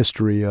with the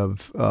history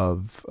of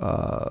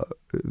the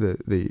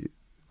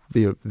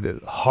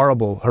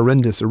horrible,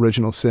 horrendous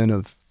original sin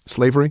of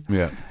slavery.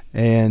 Yeah.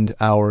 And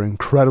our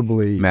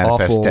incredibly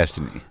manifest awful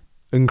destiny.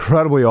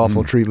 Incredibly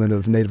awful treatment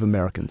of Native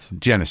Americans.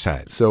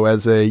 Genocide. So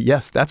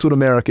that's what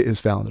America is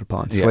founded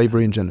upon.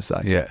 Slavery and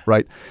genocide. Yeah.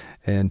 Right.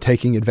 And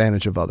taking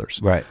advantage of others.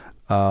 Right.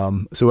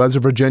 So as a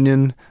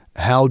Virginian,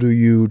 how do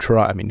you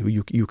try? I mean,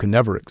 you can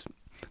never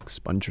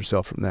expunge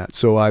yourself from that.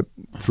 So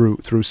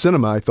through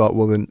cinema, I thought,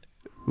 well, then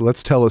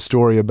let's tell a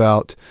story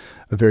about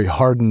a very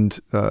hardened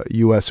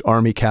U.S.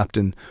 Army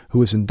captain who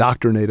was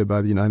indoctrinated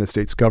by the United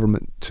States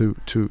government to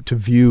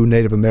view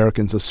Native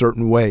Americans a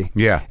certain way.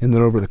 Yeah. And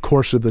then over the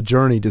course of the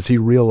journey, does he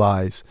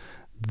realize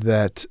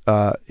that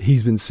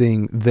he's been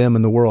seeing them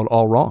and the world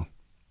all wrong,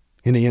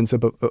 and he ends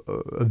up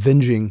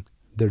avenging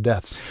their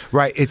deaths.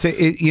 Right.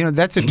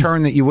 That's a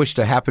turn that you wish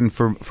to happen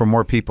for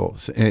more people,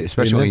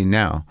 especially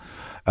now.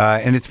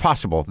 And it's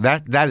possible.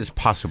 That is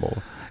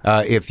possible.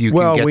 If you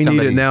can get we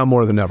somebody, need it now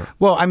more than ever.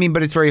 Well, I mean,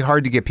 but it's very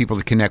hard to get people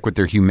to connect with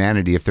their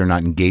humanity if they're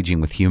not engaging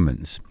with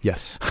humans.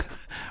 Yes.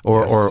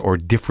 or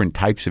different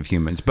types of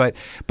humans. But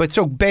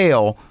so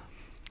Bale.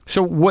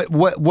 So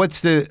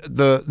what's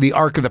the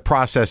arc of the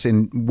process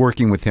in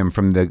working with him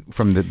from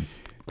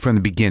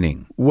the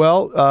beginning?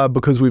 Well,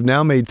 because we've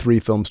now made 3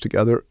 films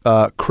together.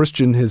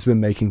 Christian has been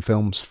making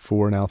films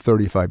for now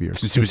 35 years.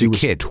 Since he was a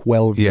kid.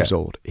 12 years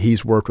old.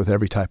 He's worked with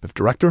every type of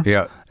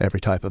director, every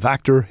type of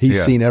actor.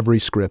 He's seen every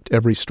script,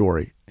 every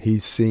story.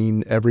 He's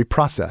seen every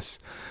process.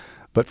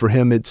 But for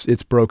him,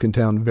 it's broken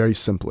down very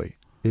simply.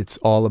 It's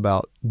all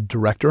about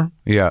director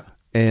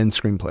and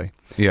screenplay.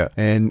 Yeah.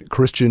 And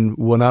Christian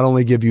will not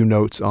only give you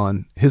notes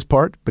on his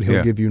part, but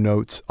he'll give you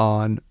notes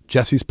on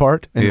Jesse's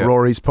part and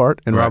Rory's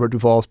part and Robert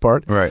Duvall's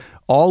part,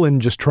 all in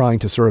just trying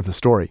to serve the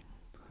story.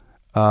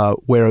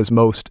 Whereas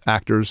most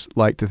actors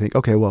like to think,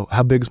 okay, well,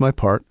 how big is my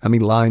part? How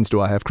many lines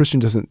do I have? Christian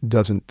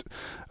doesn't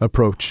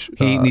approach.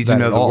 He needs to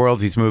know the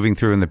world he's moving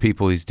through and the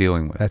people he's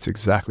dealing with. That's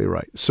exactly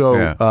right.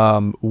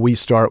 So we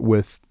start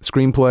with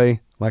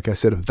screenplay, like I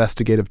said,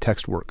 investigative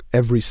text work.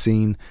 Every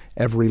scene,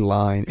 every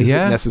line. Is it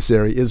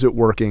necessary? Is it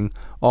working?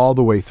 All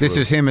the way through. This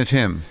is him as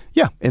him.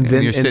 Yeah. And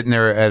then you're sitting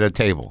there at a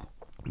table.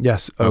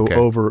 Yes. Okay.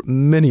 Over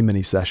many,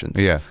 many sessions.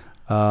 Yeah.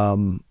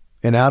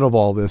 And out of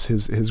all this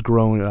has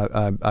grown.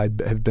 I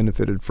have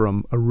benefited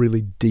from a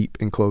really deep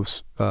and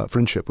close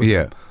friendship with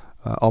him.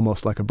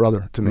 Almost like a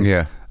brother to me.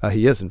 Yeah.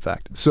 He is, in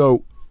fact.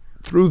 So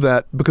through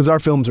that, because our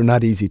films are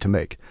not easy to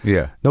make.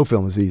 Yeah. No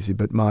film is easy,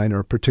 but mine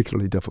are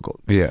particularly difficult.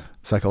 Yeah.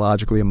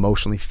 Psychologically,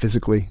 emotionally,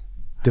 physically.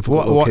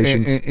 Difficult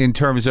locations. In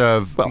terms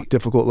of... Well,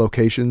 difficult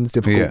locations,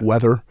 difficult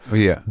weather.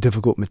 Yeah.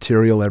 Difficult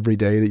material every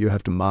day that you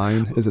have to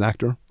mine as an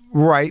actor.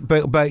 Right,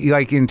 but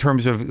like in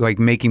terms of like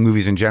making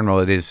movies in general,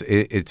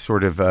 it's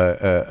sort of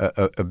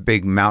a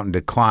big mountain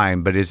to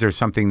climb. But is there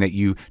something that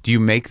do you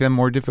make them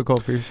more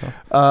difficult for yourself?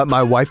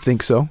 My wife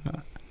thinks so.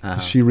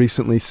 She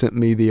recently sent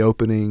me the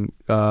opening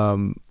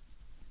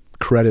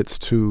credits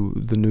to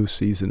the new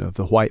season of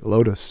The White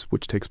Lotus,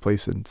 which takes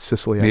place in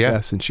Sicily, I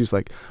guess. And she's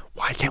like,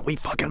 why can't we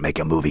fucking make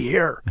a movie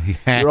here?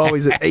 You're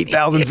always at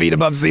 8,000 feet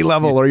above sea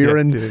level, or you're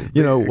in,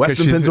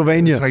 Western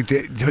Pennsylvania. It's like,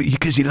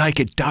 because you like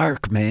it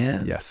dark,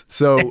 man. Yes.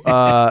 So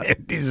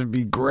it needs to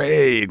be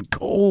gray and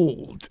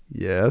cold.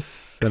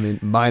 Yes. I mean,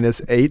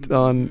 -8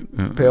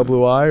 on Pale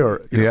Blue Eye,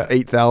 or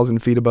 8,000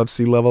 feet above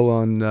sea level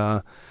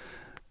on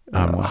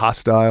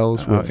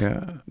Hostiles with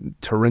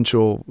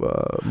torrential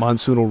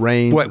monsoonal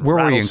rain. Where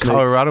were you, in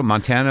Colorado,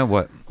 Montana?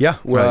 What? Yeah,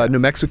 New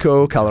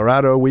Mexico,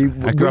 Colorado. We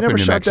never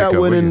shot that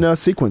one in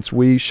sequence.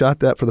 We shot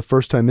that for the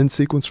first time in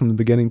sequence from the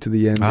beginning to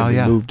the end. And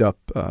we moved up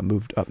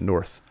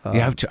north.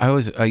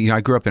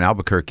 I grew up in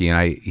Albuquerque, and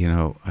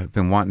I've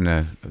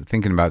been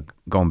thinking about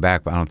going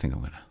back, but I don't think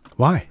I'm gonna.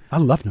 Why? I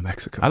love New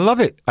Mexico. I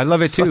love it. I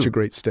love it too. Such a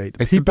great state.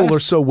 The people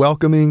are so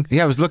welcoming.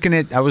 Yeah, I was looking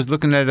at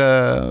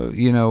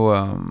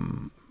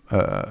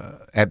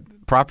at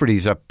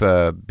properties up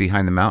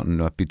behind the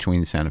mountain, up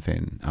between Santa Fe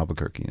and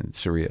Albuquerque and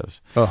Cerrillos.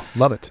 Oh,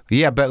 love it.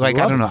 Yeah, but like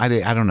I don't know.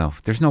 I don't know.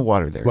 There's no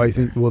water there. Why you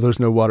think? Well, there's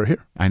no water here.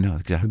 I know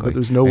exactly. But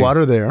there's no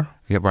water there.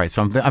 Yeah, right.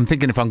 So I'm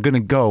thinking if I'm gonna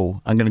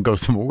go, I'm gonna go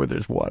somewhere where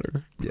there's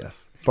water.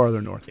 Yes,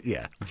 farther north.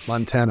 Yeah,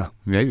 Montana,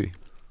 maybe.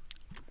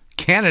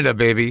 Canada,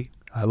 baby.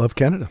 I love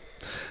Canada.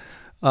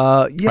 Yeah.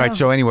 All right.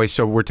 So anyway,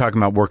 we're talking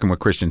about working with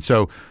Christian.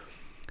 So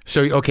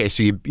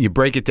you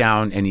break it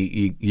down and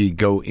you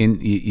go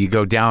in, you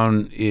go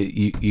down,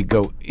 you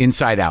go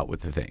inside out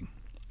with the thing.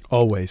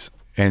 Always.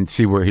 And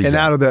see where he's at. And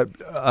out of that,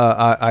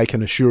 I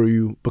can assure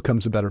you,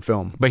 becomes a better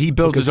film. But he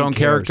builds his own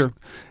character.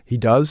 He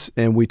does,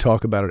 and we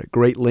talk about it at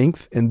great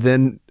length. And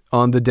then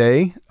on the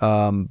day,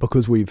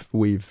 because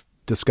we've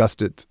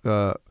discussed it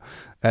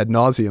ad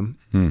nauseum,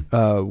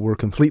 we're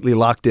completely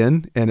locked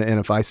in. And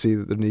if I see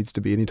that there needs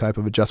to be any type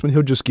of adjustment,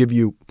 he'll just give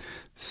you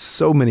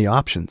so many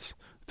options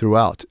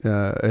throughout.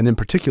 And in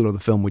particular, the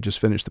film we just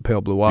finished, The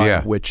Pale Blue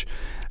Eye, which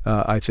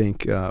I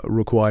think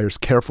requires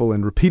careful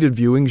and repeated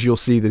viewings. You'll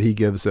see that he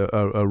gives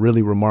a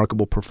really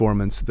remarkable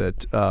performance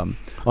that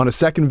on a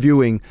second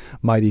viewing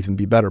might even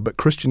be better. But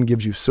Christian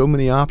gives you so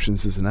many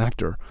options as an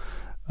actor.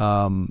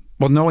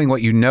 Well, knowing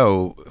what you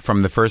know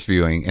from the first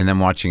viewing and then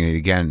watching it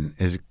again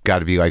has got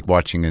to be like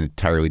watching an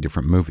entirely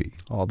different movie.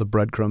 All the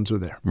breadcrumbs are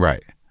there.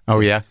 Right.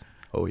 Oh, yeah?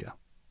 Oh, yeah.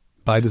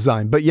 By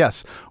design. But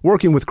yes,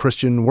 working with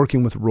Christian,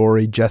 working with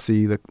Rory,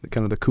 Jesse, the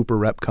kind of the Cooper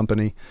Rep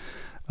company,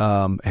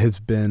 has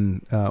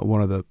been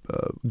one of the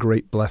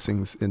great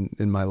blessings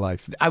in my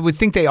life. I would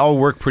think they all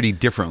work pretty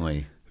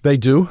differently. They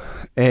do.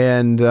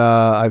 And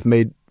I've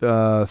made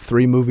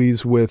 3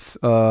 movies with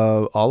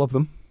all of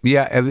them.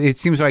 Yeah, it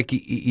seems like,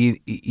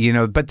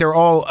 but they're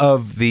all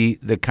of the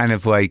kind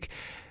of like,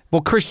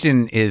 well,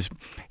 Christian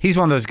he's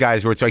one of those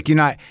guys where it's like, you're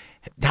not,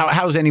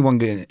 how's anyone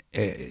going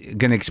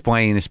to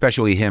explain,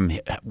 especially him,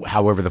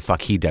 however the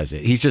fuck he does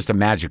it? He's just a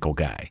magical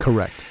guy.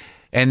 Correct.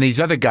 And these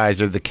other guys,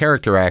 the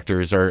character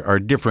actors, are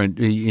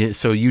different.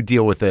 So you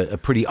deal with a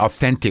pretty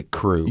authentic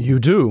crew. You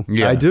do.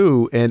 Yeah. I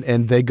do.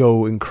 And they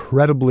go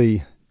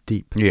incredibly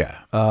deep.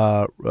 Yeah.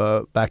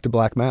 Back to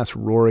Black Mass,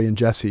 Rory and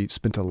Jesse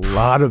spent a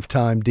lot of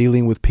time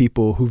dealing with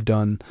people who've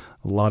done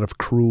a lot of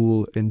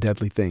cruel and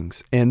deadly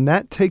things. And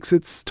that takes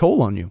its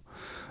toll on you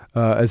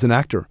as an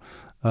actor.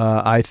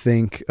 I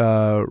think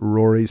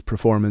Rory's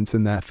performance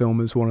in that film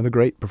is one of the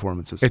great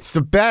performances. It's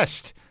the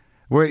best.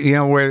 Where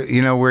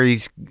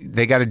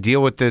they got to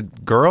deal with the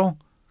girl.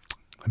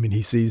 I mean,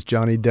 he sees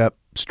Johnny Depp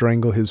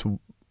strangle his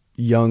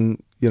young,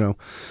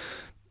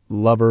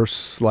 lover /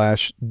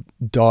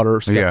 stepdaughter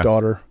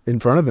in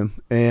front of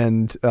him,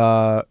 and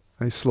I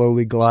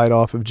slowly glide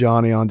off of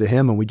Johnny onto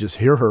him, and we just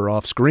hear her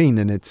off screen,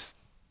 and it's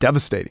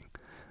devastating.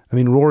 I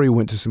mean, Rory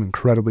went to some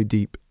incredibly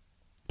deep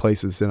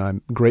places, and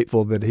I'm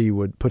grateful that he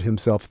would put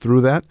himself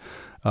through that,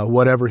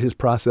 whatever his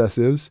process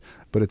is.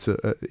 But it's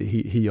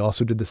he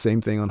also did the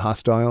same thing on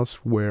Hostiles,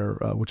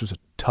 which was a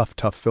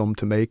tough film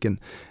to make, and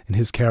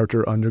his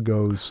character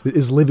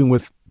is living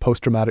with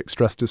post-traumatic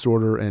stress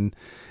disorder, and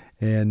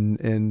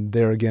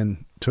there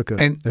again took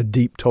a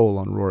deep toll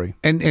on Rory.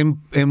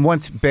 And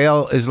once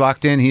Bale is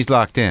locked in, he's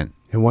locked in.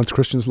 And once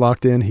Christian's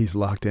locked in, he's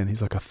locked in.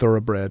 He's like a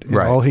thoroughbred. And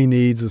right. All he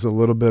needs is a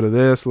little bit of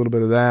this, a little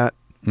bit of that.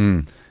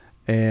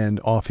 And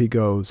off he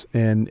goes.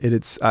 And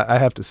I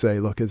have to say,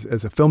 look, as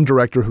a film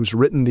director who's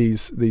written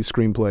these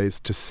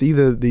screenplays, to see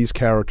these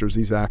characters,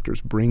 these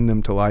actors, bring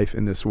them to life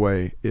in this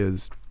way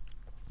is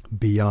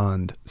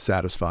beyond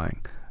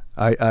satisfying.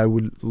 I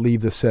would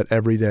leave the set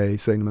every day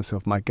saying to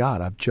myself, my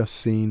God, I've just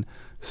seen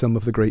some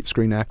of the great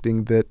screen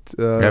acting that...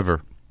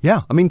 ever.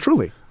 Yeah, I mean,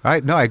 truly. I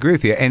agree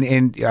with you.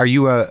 And are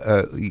you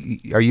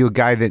a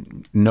guy that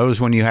knows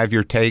when you have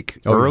your take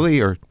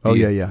early, or?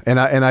 Yeah. And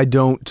I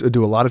don't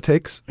do a lot of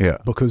takes. Yeah.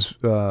 Because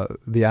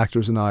the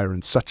actors and I are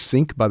in such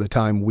sync by the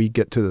time we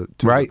get to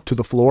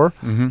the floor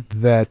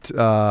that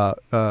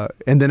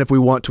and then if we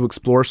want to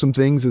explore some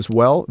things as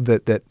well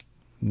that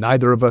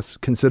neither of us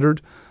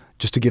considered,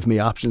 just to give me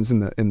options in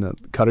the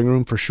cutting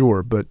room, for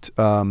sure. But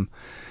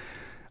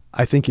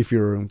I think if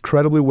you're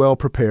incredibly well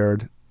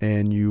prepared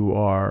and you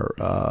are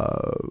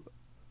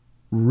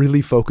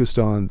really focused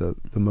on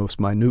the most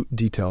minute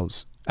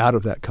details, out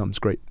of that comes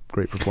great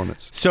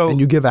performance. And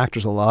you give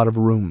actors a lot of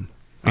room.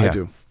 Yeah. I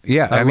do.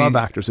 Yeah, I love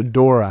actors,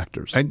 adore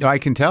actors. I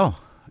can tell.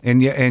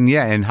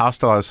 And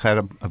Hostel has had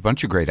a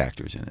bunch of great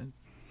actors in it.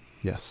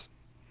 Yes.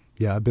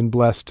 Yeah, I've been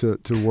blessed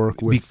to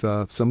work with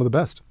some of the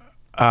best.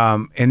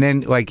 And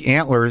then like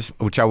Antlers,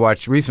 which I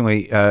watched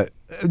recently, I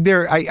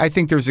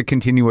think there's a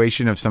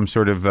continuation of some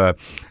sort of a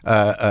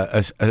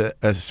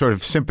sort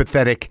of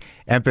sympathetic,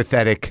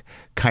 empathetic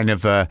kind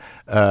of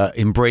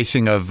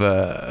embracing of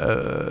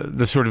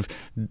the sort of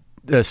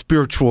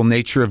spiritual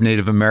nature of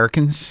Native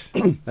Americans.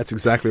 That's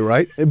exactly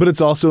right. But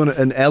it's also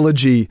an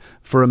elegy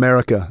for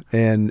America,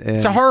 and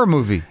it's a horror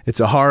movie. It's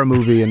a horror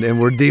movie,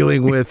 and we're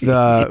dealing with the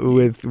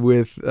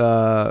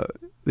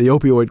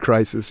opioid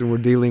crisis, and we're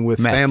dealing with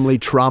family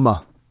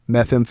trauma,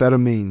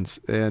 methamphetamines,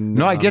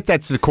 and I get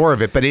that's the core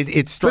of it, but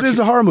it's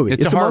a horror movie.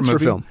 It's a monster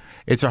movie. film.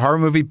 It's a horror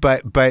movie,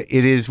 but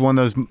it is one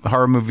of those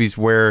horror movies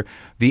where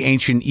the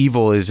ancient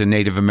evil is a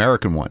Native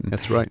American one.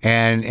 That's right.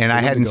 And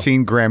I hadn't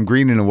seen Graham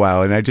Greene in a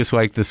while, and I just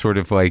like the sort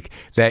of like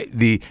that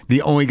the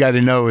only guy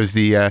to know is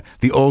the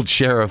old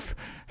sheriff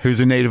who's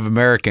a Native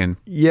American.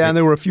 Yeah, and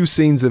there were a few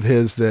scenes of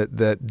his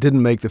that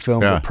didn't make the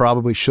film, but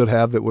probably should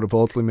have, that would have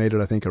ultimately made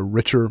it, I think, a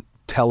richer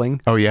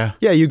telling. Oh, yeah?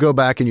 Yeah, you go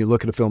back and you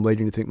look at a film later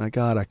and you think, my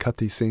God, I cut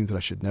these scenes that I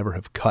should never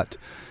have cut.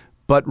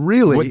 But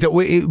really...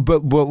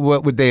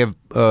 What would they have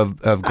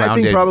grounded? I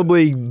think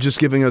probably just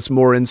giving us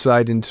more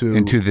insight into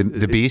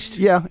the beast?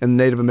 Yeah, and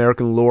Native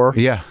American lore.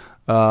 Yeah.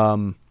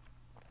 I'm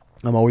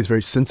always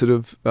very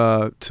sensitive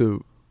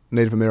to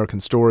Native American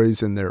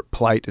stories and their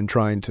plight, and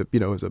trying to,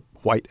 as a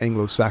white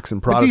Anglo-Saxon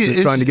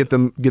Protestant, trying to get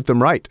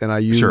them right. And I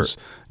use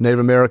Native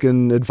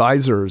American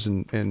advisors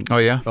and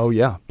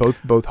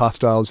both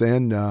Hostiles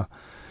and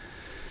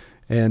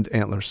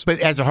Antlers. But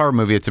as a horror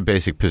movie, it's a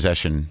basic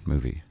possession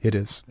movie. It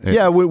is.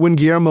 Yeah. When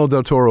Guillermo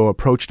del Toro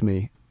approached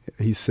me,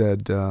 he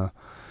said,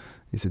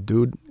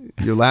 "Dude,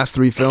 your last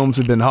 3 films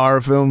have been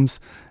horror films."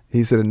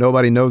 He said, "And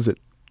nobody knows it.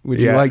 Would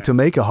you like to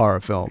make a horror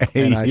film?"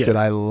 And I said,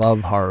 "I love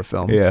horror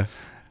films." Yeah.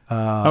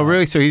 Oh,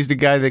 really? So he's the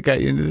guy that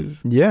got you into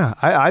this? Yeah.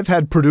 I've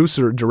had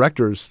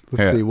directors.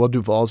 Let's see. Well,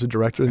 Duvall's a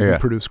director. He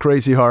produced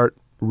Crazy Heart.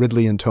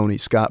 Ridley and Tony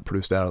Scott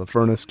produced Out of the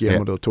Furnace.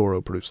 Guillermo del Toro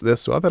produced this.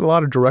 So I've had a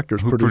lot of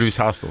directors produce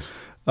Hostels.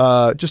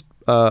 Just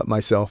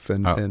myself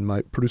and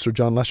my producer,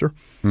 John Lesher.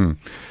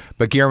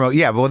 But Guillermo,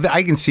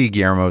 I can see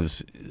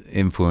Guillermo's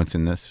influence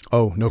in this.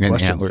 Oh, no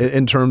question.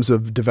 In terms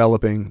of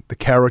developing the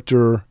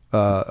character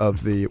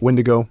of the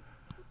Wendigo.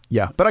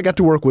 Yeah, but I got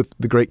to work with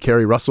the great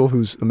Kerry Russell,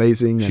 who's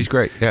amazing. She's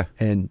great, yeah.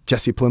 And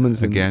Jesse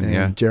Plemons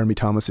and Jeremy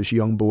Thomas, this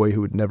young boy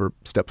who had never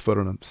stepped foot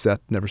on a set,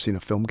 never seen a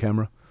film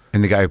camera.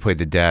 And the guy who played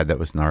the dad, that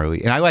was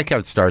gnarly. And I like how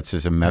it starts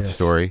as a meth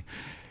story.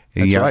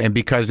 That's right. And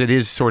because it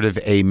is sort of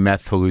a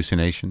meth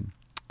hallucination.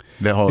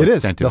 The whole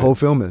whole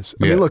film is.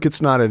 I mean, look,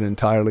 it's not an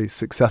entirely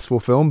successful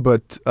film,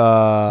 but...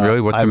 really?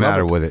 What's the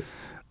matter with it?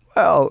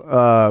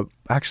 Well,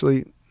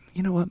 actually...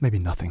 You know what? Maybe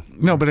nothing.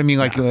 No, but I mean,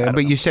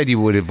 but you said you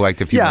would have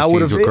liked a few more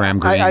scenes with Graham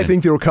Greene. I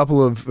think there were a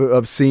couple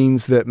of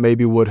scenes that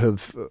maybe would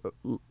have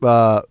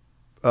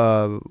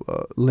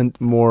lent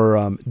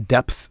more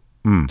depth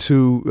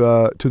to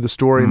the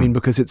story. I mean,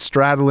 because it's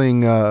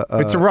straddling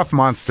it's a rough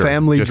monster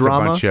family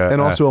drama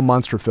and also a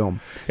monster film.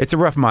 It's a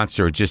rough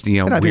monster, just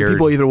and I think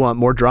people either want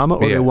more drama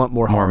or they want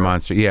more horror. More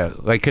monster,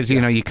 like because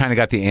you kind of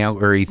got the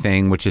antlery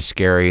thing, which is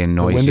scary and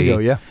noisy. The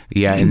Wendigo,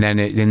 and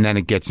then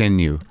it gets in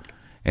you.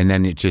 And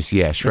then it just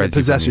shreds it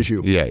possesses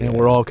you. And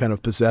we're all kind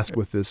of possessed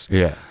with this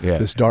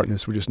this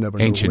darkness. We just never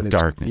know ancient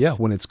darkness.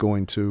 When it's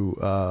going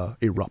to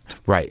erupt.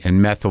 Right,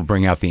 and meth will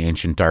bring out the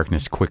ancient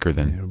darkness quicker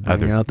than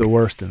bring out the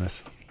worst in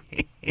us.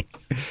 All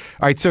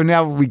right, so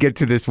now we get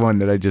to this one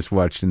that I just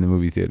watched in the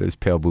movie theater, this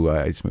Pale Blue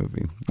Eyes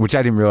movie, which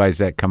I didn't realize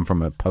that come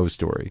from a Poe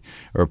story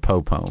or a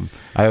Poe poem.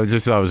 I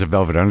just thought it was a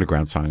Velvet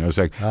Underground song. I was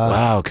like,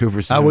 wow,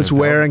 Cooper's. I was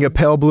wearing a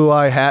Pale Blue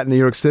Eye hat in New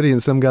York City,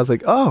 and some guy's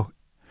like, oh.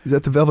 Is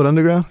that the Velvet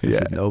Underground? I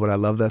said, no, but I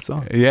love that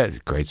song. Yeah, it's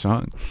a great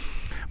song.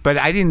 But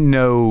I didn't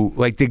know,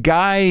 like the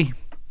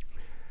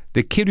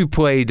kid who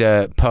played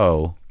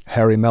Poe.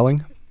 Harry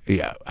Melling?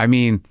 Yeah. I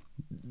mean,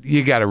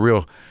 you got a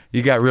real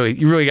You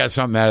really got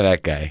something out of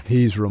that guy.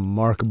 He's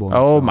remarkable.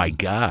 Oh my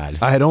God!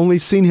 I had only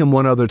seen him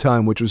one other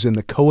time, which was in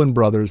the Coen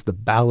Brothers, The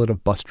Ballad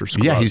of Buster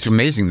Scruggs. Yeah, he's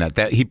amazing.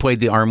 That he played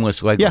the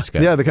armless, legless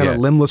guy. Yeah, the kind of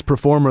limbless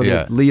performer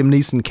that Liam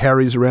Neeson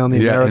carries around the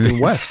American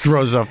West,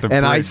 throws off the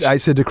bridge. And I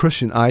said to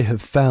Christian, I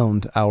have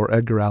found our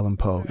Edgar Allan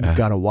Poe. You've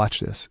got to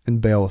watch this.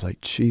 And Bale was like,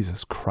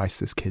 Jesus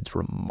Christ, this kid's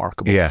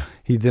remarkable. Yeah.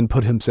 He then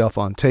put himself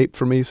on tape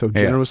for me so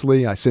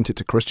generously. I sent it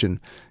to Christian.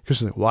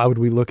 Christian's like, why would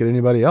we look at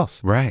anybody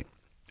else? Right.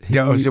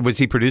 Was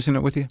he producing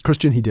it with you?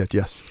 Christian, he did,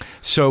 yes.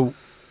 So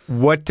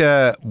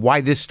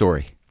why this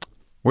story?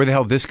 Where the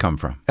hell did this come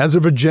from? As a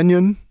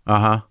Virginian,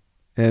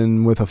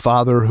 and with a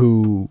father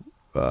who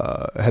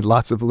had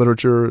lots of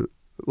literature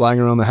lying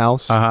around the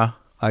house,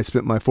 I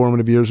spent my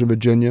formative years in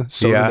Virginia.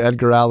 So did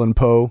Edgar Allan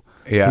Poe.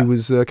 Yeah. He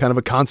was kind of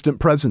a constant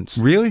presence.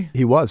 Really?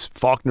 He was.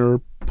 Faulkner,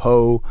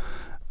 Poe,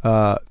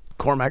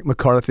 Cormac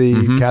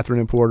McCarthy,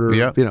 Catherine Porter,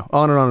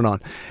 on and on and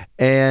on.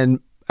 And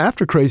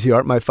after Crazy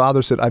Art, my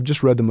father said, I've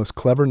just read the most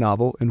clever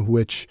novel in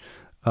which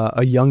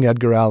a young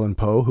Edgar Allan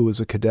Poe, who was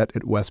a cadet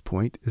at West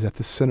Point, is at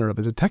the center of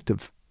a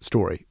detective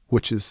story,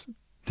 which is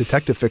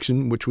detective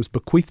fiction, which was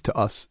bequeathed to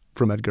us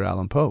from Edgar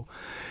Allan Poe.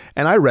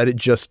 And I read it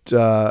just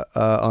on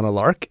a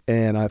lark,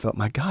 and I thought,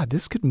 my God,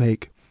 this could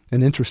make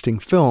an interesting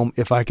film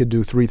if I could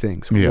do three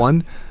things. Yeah.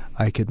 One,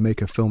 I could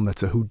make a film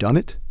that's a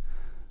whodunit,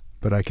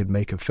 but I could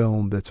make a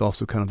film that's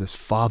also kind of this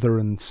father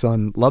and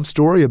son love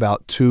story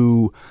about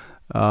two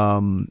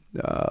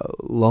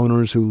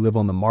loners who live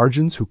on the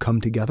margins, who come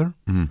together,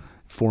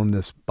 form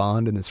this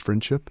bond and this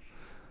friendship.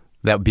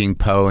 That being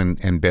Poe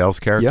and Bale's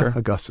character? Yeah,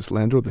 Augustus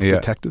Landor, this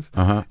detective.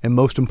 And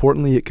most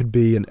importantly, it could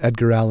be an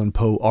Edgar Allan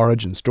Poe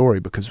origin story,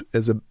 because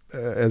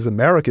as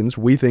Americans,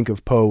 we think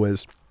of Poe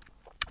as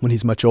when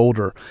he's much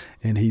older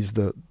and he's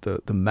the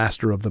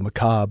master of the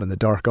macabre and the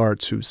dark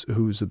arts,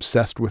 who's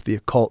obsessed with the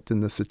occult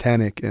and the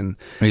satanic and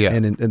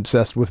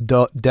obsessed with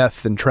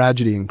death and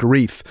tragedy and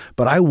grief.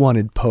 But I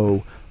wanted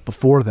Poe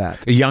before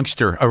that. A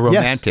youngster, a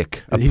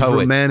romantic, a he's poet.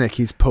 He's romantic,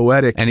 he's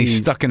poetic. And he's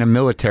stuck in a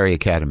military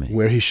academy.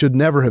 Where he should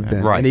never have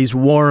been. Right. And he's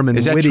warm and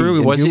witty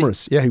and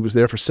humorous. He? Yeah, he was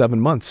there for 7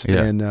 months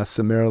and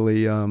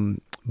summarily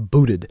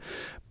booted.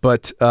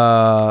 But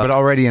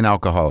already an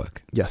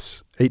alcoholic.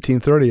 Yes.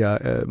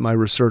 1830, my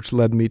research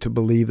led me to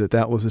believe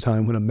that was a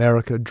time when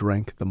America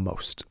drank the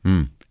most.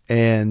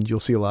 And you'll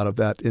see a lot of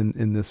that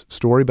in this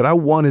story. But I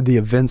wanted the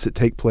events that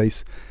take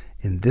place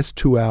in this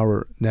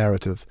 2-hour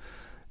narrative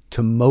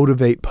to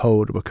motivate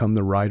Poe to become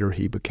the writer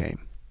he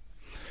became.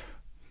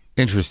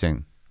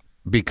 Interesting.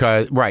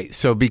 Because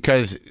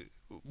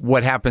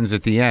what happens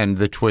at the end,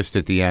 the twist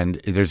at the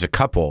end, there's a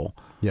couple.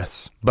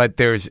 Yes. But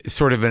there's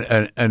sort of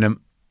a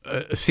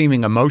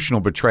seeming emotional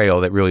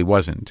betrayal that really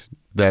wasn't,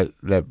 that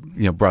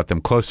brought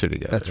them closer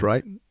together. That's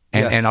right.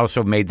 And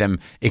also made them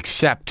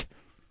accept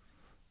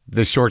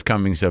the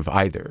shortcomings of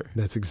either.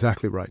 That's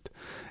exactly right.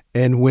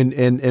 And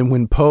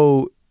when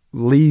Poe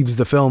leaves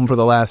the film for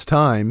the last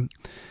time,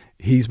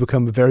 he's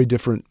become a very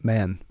different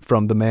man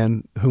from the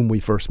man whom we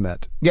first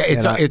met. Yeah,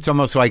 it's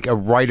almost like a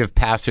rite of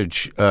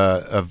passage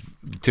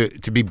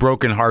to be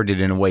brokenhearted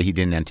in a way he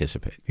didn't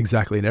anticipate.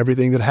 Exactly, and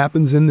everything that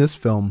happens in this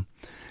film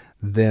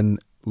then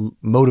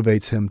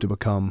motivates him to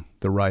become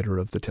the writer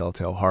of The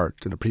Telltale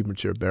Heart and A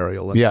Premature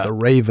Burial and The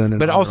Raven. And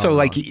but also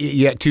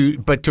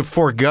to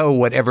forego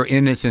whatever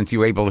innocence you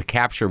were able to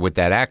capture with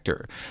that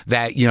actor.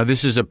 That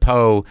this is a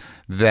Poe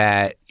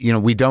that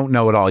we don't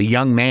know at all. A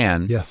young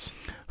man. Yes.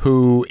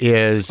 Who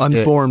is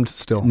unformed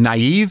still,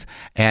 naive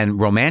and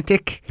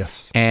romantic,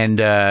 and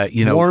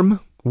warm,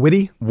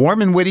 witty,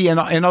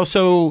 and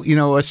also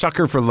a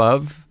sucker for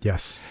love.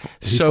 Yes,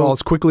 he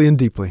falls quickly and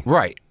deeply.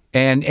 Right,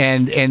 and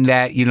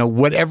that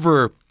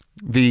whatever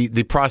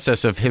the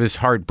process of his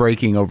heart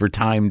breaking over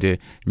time to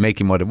make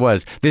him what it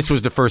was, this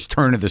was the first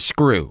turn of the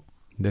screw.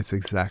 That's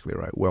exactly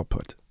right. Well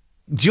put.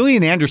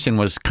 Gillian Anderson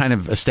was kind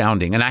of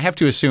astounding, and I have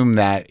to assume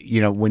that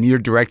when you're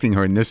directing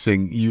her in this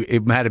thing,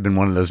 it might have been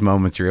one of those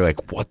moments where you're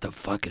like, "What the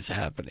fuck is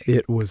happening?"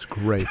 It was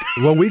great.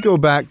 Well, we go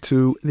back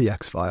to the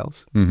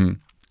X-Files,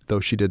 though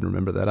she didn't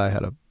remember that I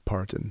had a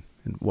part in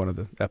one of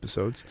the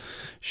episodes.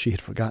 She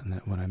had forgotten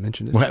that when I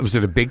mentioned it. Was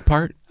it a big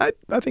part? I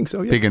think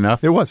so. Yeah, big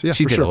enough. It was. Yeah,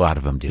 she did a lot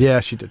of them. Dude.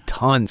 Yeah, she did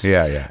tons.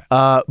 Yeah.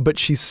 But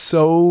she's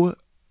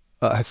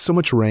has so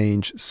much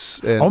range.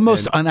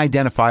 Almost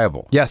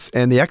unidentifiable. Yes,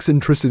 and the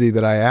eccentricity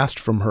that I asked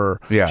from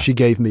her, she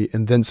gave me,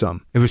 and then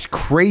some. It was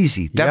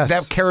crazy.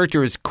 That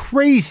character is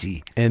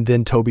crazy. And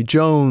then Toby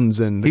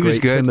Jones and the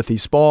great Timothy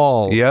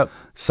Spall. Yep.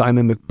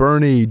 Simon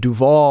McBurney,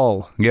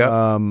 Duvall. Yep.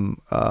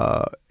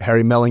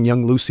 Harry Melling,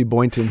 young Lucy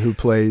Boynton, who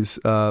plays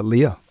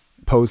Leah.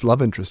 Poe's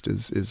love interest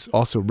is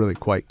also really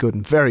quite good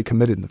and very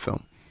committed in the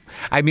film.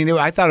 I mean,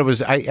 I thought it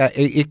was.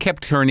 It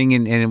kept turning,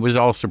 and it was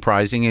all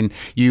surprising. And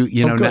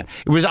it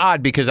was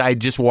odd because I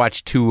just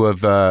watched 2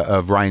 of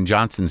Rian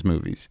Johnson's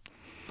movies.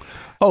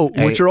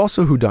 which are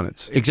also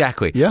whodunits.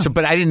 Exactly. Yeah. So,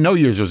 but I didn't know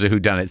yours was a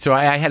whodunit. So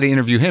I had to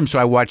interview him. So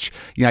I watched,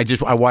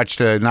 I watched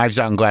Knives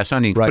Out and Glass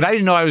Onion. Right. But I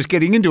didn't know I was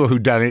getting into a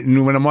whodunit.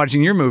 And when I'm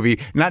watching your movie,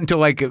 not until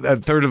like a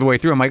third of the way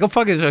through, I'm like, oh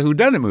fuck, it's a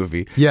whodunit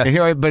movie. Yes.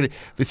 And but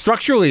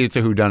structurally, it's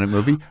a whodunit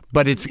movie.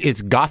 But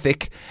it's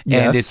gothic,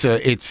 and Yes.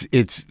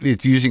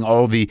 it's using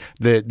all the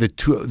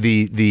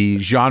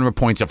genre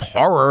points of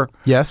horror.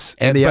 Yes,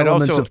 and the but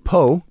elements also of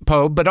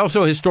Poe, but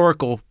also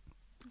historical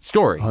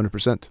story.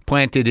 100%.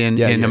 Planted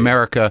in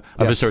America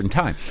of a Yes. certain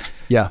time.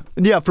 Yeah,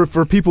 and yeah.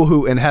 For people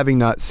who, and having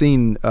not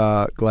seen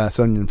Glass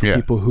Onion, for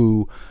people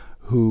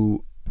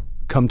who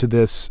come to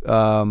this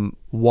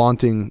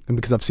wanting, and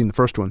because I've seen the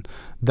first one,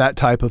 that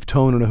type of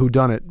tone in a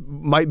whodunit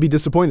might be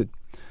disappointed.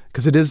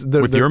 Because it is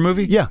with your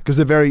movie, yeah. Because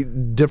they're very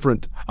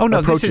different. Oh no,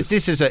 approaches.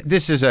 this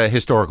is a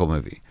historical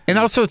movie, and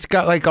also it's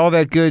got like all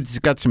that good. It's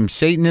got some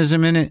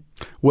Satanism in it.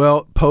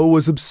 Well, Poe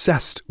was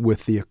obsessed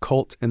with the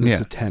occult and the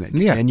satanic,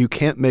 Yeah. and you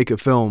can't make a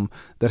film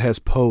that has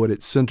Poe at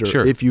its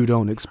center if you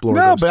don't explore.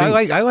 No, those but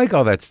things. I like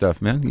all that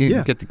stuff, man.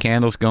 You get the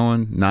candles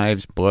going,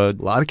 knives, blood.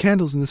 A lot of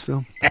candles in this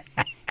film,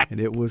 and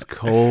it was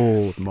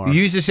cold. Mark.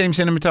 You use the same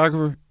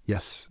cinematographer?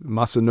 Yes,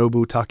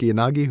 Masanobu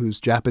Takeyanagi,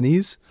 who's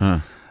Japanese. Huh.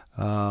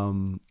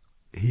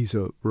 He's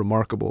a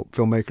remarkable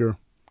filmmaker,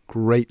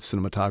 great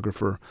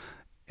cinematographer,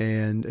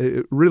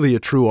 and really a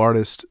true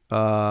artist.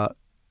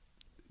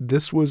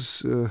 This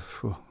was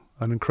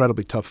an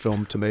incredibly tough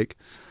film to make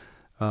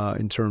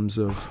in terms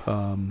of...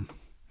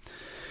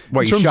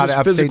 What, you shot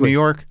upstate New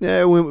York?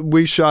 Yeah,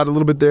 we shot a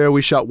little bit there.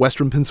 We shot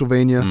western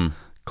Pennsylvania,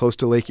 close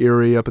to Lake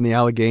Erie, up in the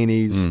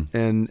Alleghenies,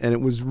 and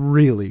it was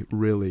really,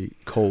 really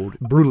cold,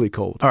 brutally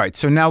cold. All right,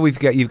 so now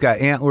you've got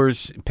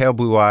Antlers, Pale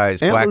Blue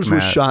Eyes, Black Antlers was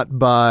Mass. shot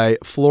by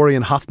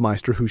Florian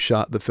Hofmeister, who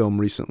shot the film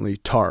recently,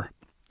 Tar.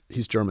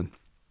 He's German.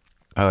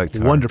 I like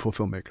Tar. Wonderful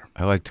filmmaker.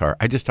 I like Tar.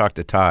 I just talked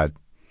to Todd.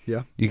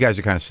 Yeah. You guys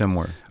are kind of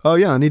similar. Oh,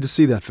 yeah, I need to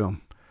see that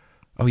film.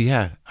 Oh,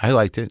 yeah. I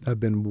liked it.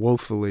 I've been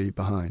woefully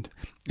behind.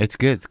 It's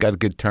good. It's got a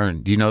good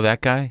turn. Do you know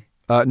that guy?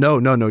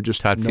 No, just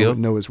Todd Fields?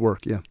 know his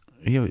work, yeah.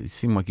 You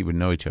seem like you would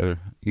know each other.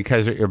 You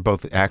guys are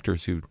both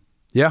actors who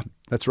Yeah,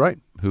 that's right.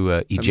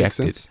 That makes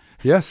ejected. sense.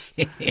 Yes.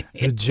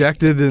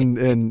 Ejected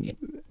and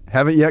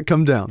haven't yet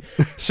come down.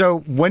 So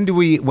when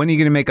are you going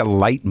to make a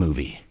light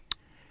movie?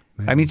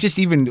 Man. I mean, just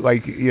even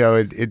like,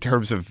 in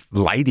terms of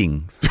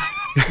lighting.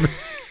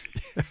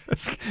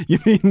 You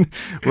mean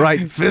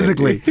right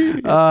physically?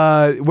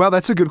 Well,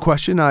 that's a good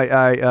question.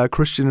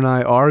 Christian and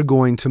I are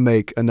going to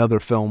make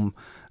another film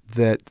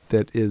that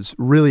is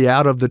really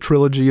out of the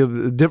trilogy of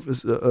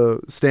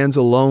stands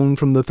alone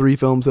from the three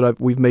films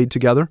that we've made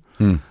together.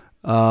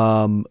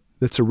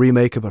 It's a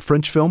remake of a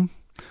French film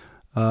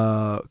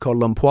called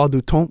L'Emploi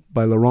du Temps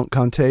by Laurent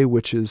Cantet,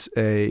 which is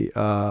a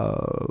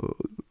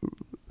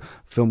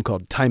film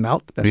called Time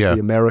Out. That's the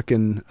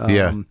American,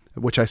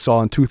 which I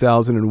saw in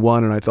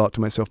 2001, and I thought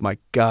to myself, my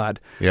God,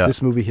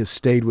 this movie has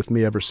stayed with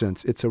me ever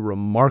since. It's a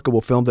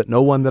remarkable film that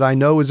no one that I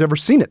know has ever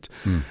seen it.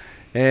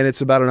 And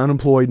it's about an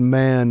unemployed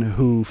man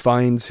who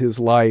finds his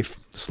life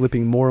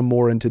slipping more and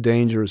more into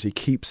danger as he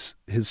keeps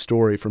his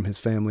story from his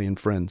family and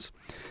friends.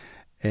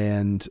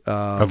 And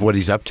of what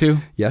he's up to?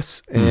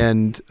 Yes.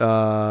 And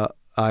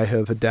I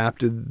have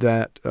adapted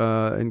that,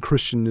 and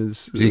Christian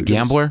is he a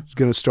gambler?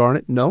 Going to star in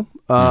it. No.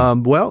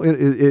 Well,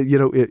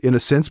 in a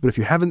sense, but if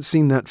you haven't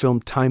seen that film,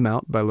 Time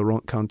Out by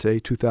Laurent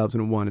Cantet,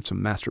 2001, it's a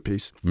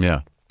masterpiece.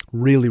 Yeah.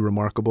 Really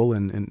remarkable,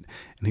 and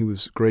he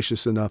was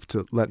gracious enough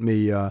to let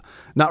me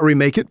not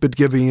remake it, but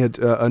giving it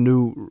a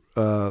new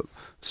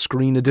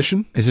screen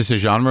edition. Is this a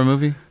genre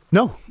movie?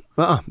 No.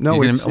 No.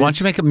 Why don't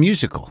you make a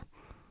musical?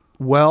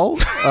 Well,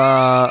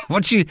 why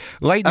don't you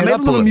lighten it up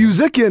a little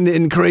music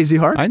in Crazy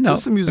Heart. I know.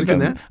 There's some music in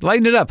that.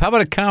 Lighten it up. How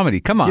about a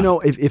comedy? Come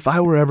on. If I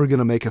were ever going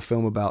to make a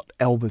film about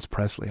Elvis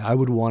Presley, I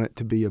would want it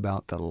to be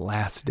about the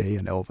last day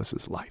in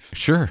Elvis's life.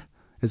 Sure.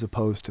 As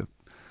opposed to...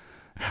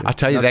 I'll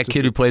tell you, that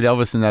kid who played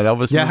Elvis in that Elvis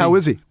movie. Yeah, how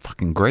is he?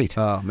 Fucking great.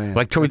 Oh, man.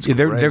 Like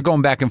they're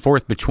going back and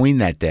forth between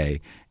that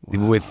day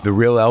with the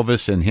real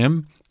Elvis and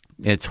him.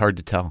 It's hard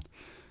to tell.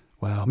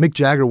 Wow. Mick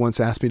Jagger once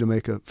asked me to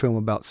make a film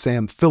about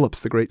Sam Phillips,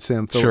 the great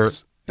Sam Phillips.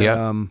 Sure.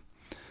 Yeah.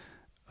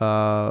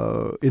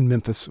 In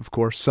Memphis, of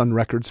course, Sun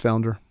Records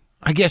founder.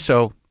 I guess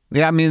so.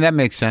 Yeah, I mean, that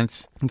makes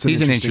sense.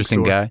 He's an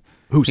interesting guy.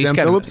 Who, Sam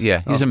Phillips?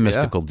 Yeah, he's a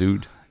mystical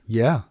dude.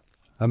 Yeah.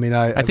 I mean,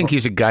 I think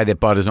he's a guy that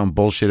bought his own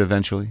bullshit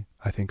eventually.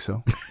 I think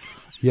so.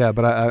 Yeah,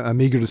 but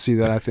I'm eager to see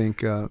that. I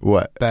think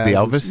what Baz the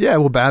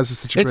Elvis? Baz is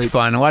such a great... It's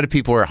fun. A lot of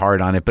people are hard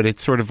on it, but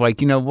it's sort of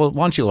like, well, why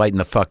don't you lighten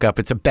the fuck up?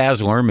 It's a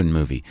Baz Luhrmann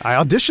movie.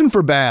 I auditioned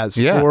for Baz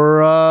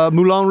for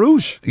Moulin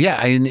Rouge.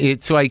 Yeah, and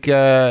it's like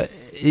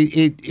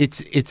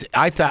it's.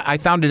 I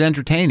found it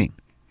entertaining,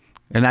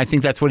 and I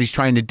think that's what he's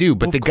trying to do.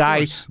 But the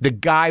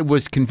guy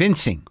was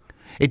convincing.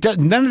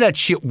 None of that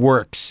shit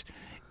works.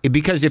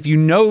 Because if you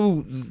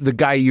know the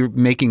guy you're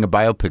making a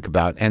biopic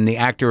about and the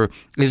actor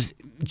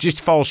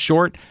just falls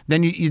short,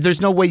 then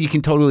there's no way you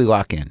can totally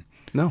lock in.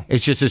 No.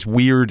 It's just this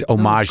weird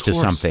homage to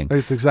something.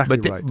 That's exactly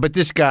right. But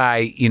this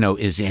guy,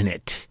 is in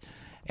it.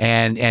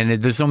 And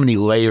there's so many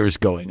layers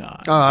going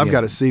on. Oh, I've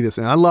got to see this.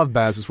 And I love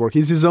Baz's work.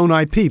 He's his own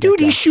IP. Dude,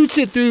 he shoots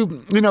it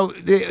through,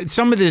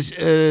 some of this,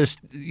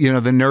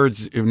 the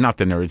nerds, not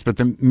the nerds, but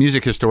the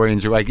music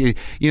historians are like, it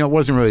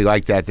wasn't really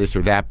like that, this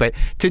or that. But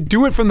to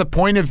do it from the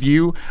point of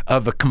view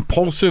of a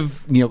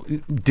compulsive,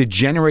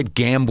 degenerate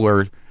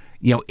gambler,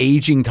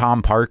 aging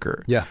Tom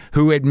Parker,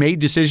 who had made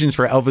decisions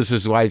for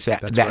Elvis's life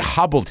that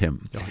hobbled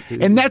him.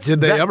 And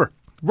Did they ever?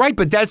 Right,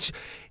 but that's,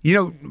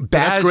 Baz...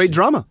 That's great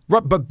drama.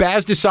 Right, but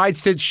Baz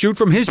decides to shoot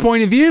from his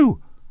point of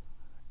view.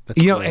 That's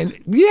great. And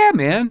yeah,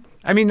 man.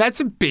 I mean,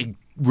 that's a big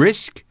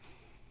risk.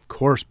 Of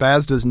course,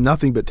 Baz does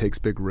nothing but takes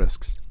big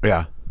risks.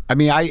 Yeah. I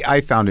mean,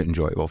 I found it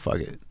enjoyable. Fuck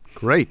it.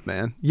 Great,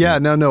 man. Yeah,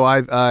 no.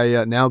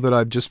 I now that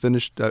I've just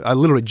finished, I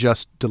literally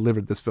just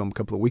delivered this film a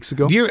couple of weeks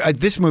ago.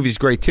 This movie's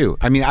great too.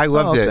 I mean, I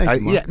loved it.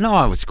 Thank you,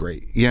 Marc. It was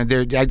great.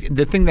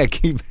 The thing that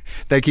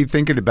I keep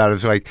thinking about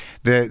is like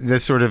the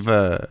sort of.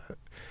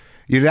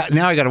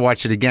 Now I got to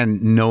watch it again,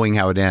 knowing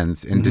how it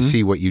ends, and to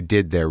see what you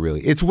did there.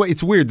 Really, it's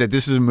weird that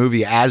this is a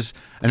movie as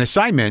an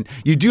assignment.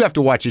 You do have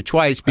to watch it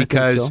twice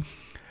because,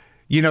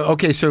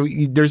 so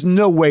there's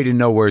no way to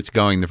know where it's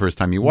going the first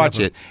time you watch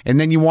it, and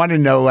then you want to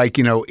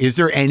know, is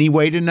there any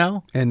way to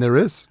know? And there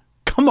is.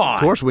 Come on.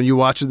 Of course, when you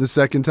watch it the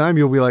second time,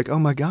 you'll be like, oh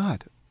my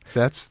God,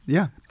 that's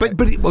But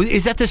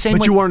is that the same?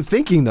 But you weren't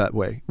thinking that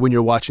way when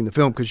you're watching the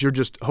film because you're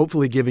just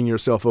hopefully giving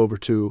yourself over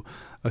to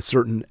a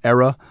certain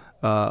era.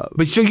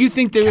 But so you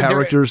think there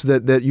characters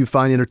that you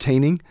find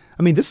entertaining?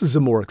 I mean, this is a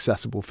more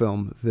accessible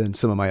film than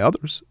some of my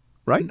others,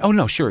 right? Oh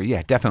no, sure,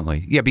 yeah,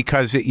 definitely, yeah,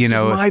 because this is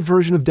my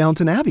version of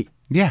Downton Abbey.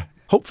 Yeah.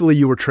 Hopefully,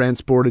 you were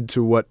transported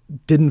to what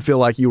didn't feel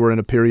like you were in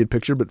a period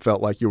picture, but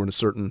felt like you were in a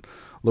certain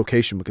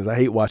location. Because I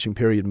hate watching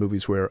period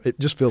movies where it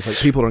just feels like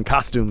people are in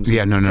costumes.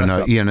 Yeah, no.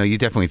 Yeah, no, you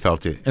definitely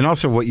felt it. And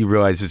also, what you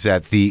realize is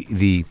that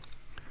the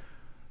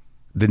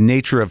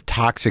nature of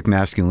toxic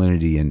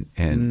masculinity and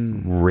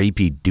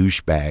rapey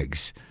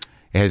douchebags.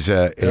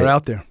 They're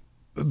out there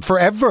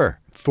forever.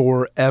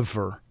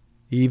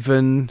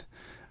 Even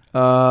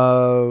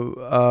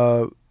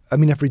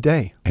every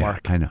day,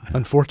 Marc. I know.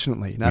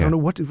 Unfortunately, and I don't know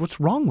what's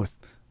wrong with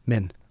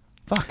men.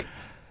 Fuck.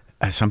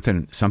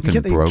 Something They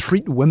broke.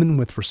 treat women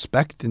with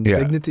respect and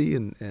dignity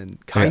and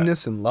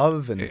kindness and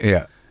love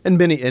and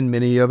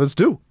many of us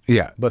do.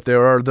 Yeah. But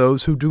there are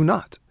those who do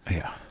not.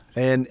 Yeah.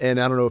 And I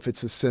don't know if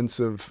it's a sense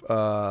of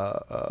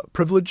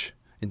privilege,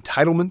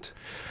 entitlement.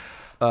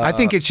 I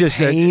think it's just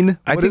pain.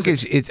 I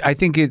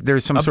think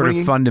there's some sort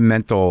of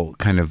fundamental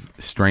kind of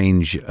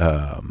strange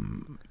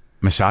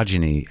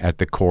misogyny at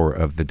the core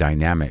of the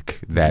dynamic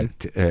that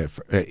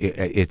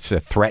it's a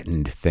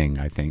threatened thing.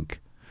 I think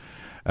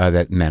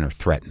that men are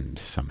threatened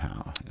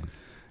somehow.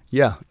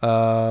 Yeah.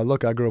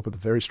 Look, I grew up with a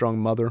very strong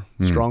mother,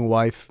 strong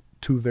wife,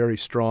 two very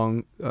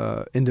strong,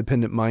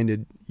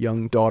 independent-minded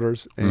young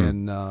daughters,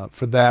 and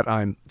for that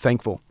I'm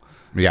thankful.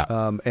 Yeah.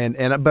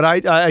 But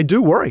I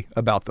do worry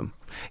about them.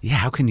 Yeah,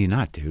 how can you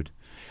not, dude?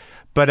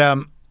 But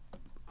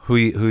who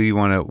you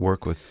want to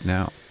work with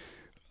now?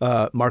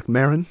 Marc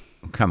Maron.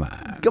 Come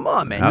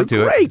on, man. You're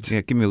do great. It.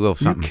 Yeah, give me a little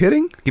something. You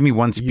kidding? Give me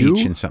one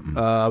speech and something.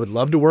 I would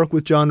love to work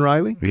with John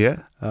Riley.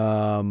 Yeah.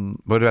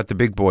 What about the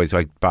big boys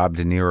like Bob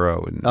De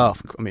Niro?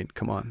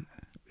 Come on.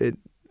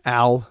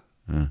 Al.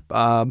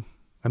 Bob.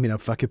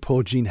 If I could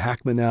pull Gene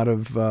Hackman out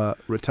of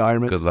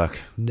retirement. Good luck.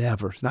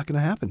 Never. It's not going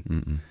to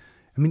happen.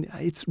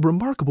 It's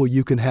remarkable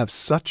you can have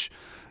such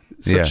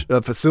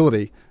a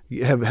facility,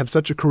 have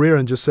such a career,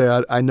 and just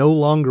say, I no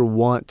longer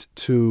want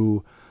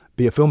to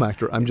be a film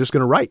actor. I'm just going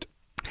to write.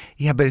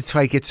 Yeah, but it's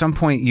like at some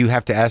point you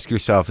have to ask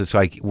yourself, it's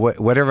like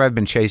whatever I've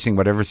been chasing,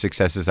 whatever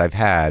successes I've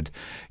had,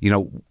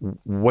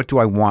 what do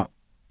I want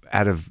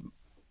out of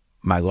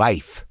my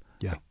life?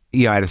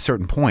 Yeah. At a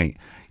certain point,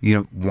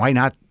 why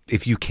not,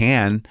 if you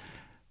can,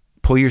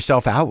 pull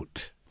yourself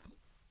out?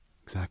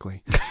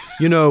 Exactly.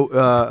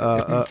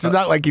 It's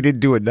not like you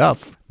didn't do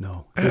enough.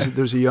 No.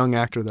 There's a young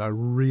actor that I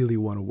really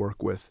want to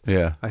work with.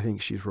 Yeah. I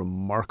think she's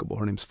remarkable.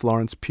 Her name's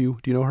Florence Pugh.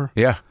 Do you know her?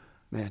 Yeah.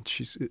 Man,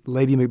 she's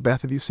Lady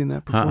Macbeth. Have you seen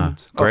that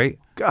performance? Great.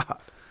 Oh, God.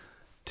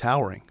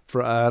 Towering.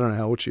 I don't know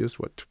how old she is.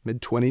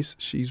 Mid-20s?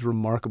 She's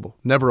remarkable.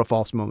 Never a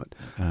false moment.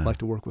 I'd like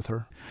to work with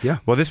her. Yeah.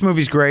 Well, this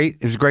movie's great.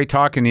 It was great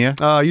talking to you.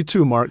 You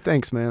too, Marc.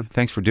 Thanks, man.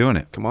 Thanks for doing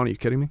it. Come on, are you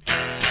kidding me?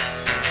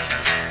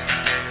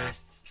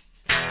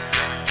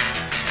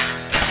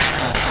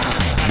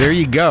 There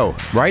you go,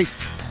 right?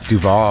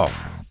 Duvall.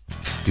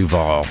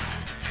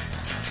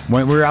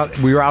 When we were out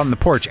on the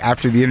porch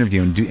after the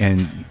interview,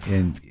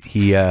 and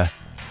he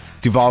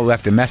Duvall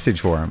left a message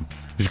for him.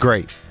 It was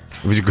great.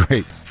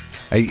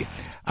 I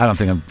don't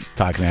think I'm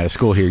talking out of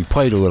school here. He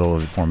played a little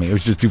of it for me. It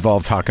was just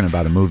Duvall talking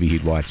about a movie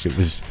he'd watched. It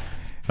was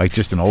like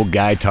just an old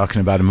guy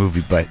talking about a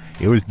movie, but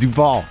it was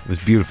Duvall. It was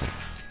beautiful.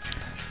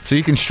 So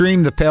you can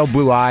stream The Pale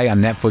Blue Eye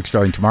on Netflix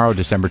starting tomorrow,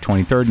 December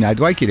 23rd, and I'd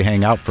like you to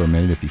hang out for a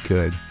minute if you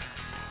could.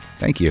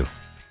 Thank you.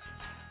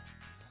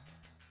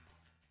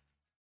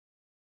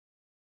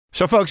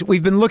 So, folks,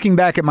 we've been looking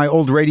back at my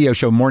old radio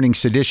show, Morning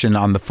Sedition,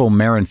 on the full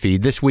Maron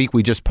feed. This week,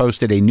 we just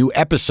posted a new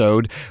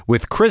episode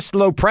with Chris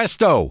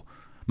Lopresto,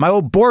 my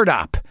old board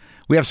op.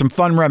 We have some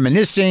fun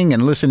reminiscing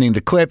and listening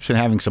to clips and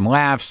having some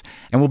laughs,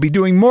 and we'll be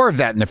doing more of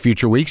that in the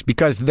future weeks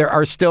because there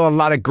are still a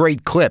lot of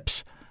great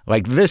clips,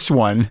 like this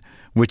one,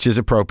 which is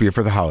appropriate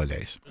for the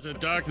holidays. There's a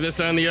darkness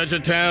on the edge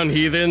of town,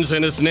 heathens,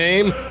 and its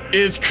name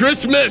is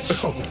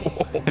Christmas!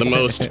 The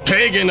most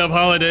pagan of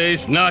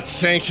holidays, not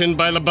sanctioned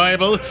by the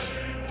Bible.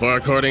 For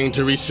according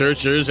to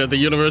researchers at the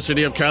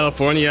University of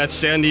California at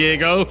San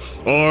Diego,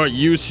 or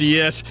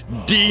UCS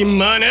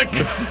demonic,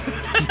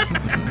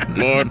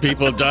 more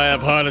people die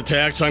of heart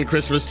attacks on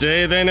Christmas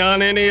Day than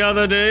on any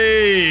other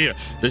day.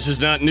 This is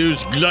not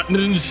news,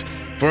 gluttons,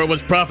 for it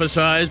was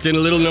prophesied in a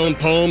little-known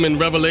poem in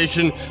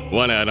Revelation,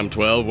 1 Adam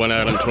 12, 1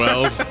 Adam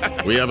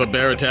 12, we have a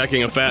bear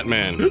attacking a fat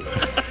man.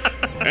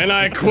 And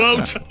I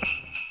quote,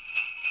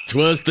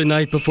 "'Twas the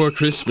night before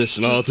Christmas,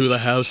 and all through the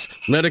house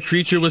not a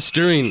creature was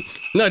stirring,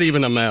 not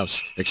even a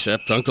mouse,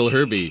 except Uncle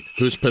Herbie,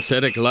 whose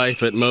pathetic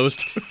life at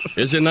most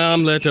is an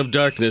omelet of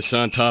darkness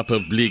on top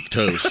of bleak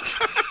toast."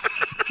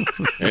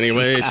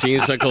 Anyway, it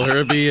seems Uncle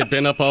Herbie had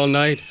been up all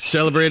night,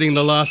 celebrating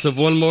the loss of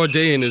one more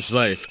day in his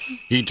life.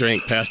 He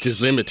drank past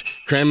his limit,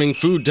 cramming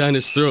food down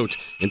his throat,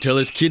 until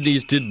his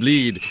kidneys did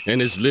bleed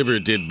and his liver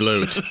did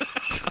bloat.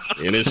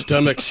 In his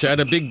stomach sat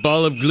a big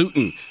ball of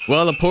gluten,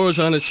 while the pores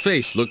on his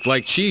face looked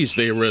like cheese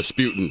they were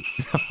a-sputin'.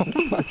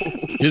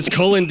 His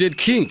colon did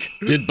kink,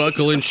 did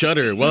buckle and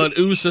shudder, while it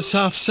oozed a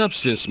soft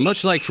substance,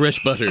 much like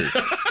fresh butter.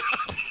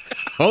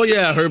 Oh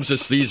yeah, Herb's a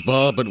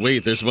sleazeball, but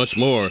wait, there's much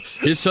more.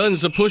 His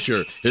son's a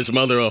pusher, his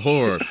mother a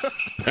whore.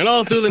 And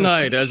all through the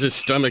night, as his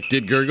stomach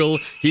did gurgle,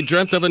 he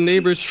dreamt of a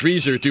neighbor's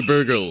freezer to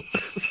burgle.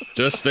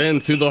 Just then,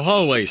 through the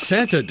hallway,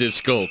 Santa did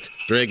skulk,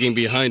 dragging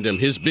behind him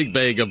his big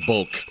bag of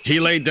bulk. He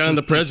laid down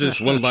the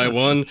presents one by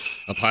one,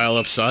 a pile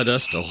of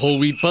sawdust, a whole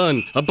wheat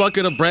bun, a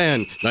bucket of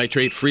bran,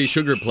 nitrate-free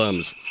sugar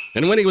plums.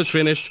 And when he was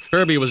finished,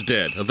 Herbie was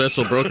dead. A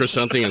vessel broke or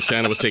something, and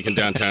Santa was taken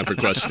downtown for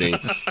questioning.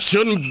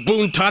 Shouldn't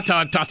boon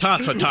ta-ta ta-ta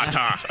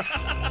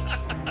sa-ta-ta.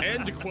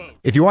 End quote.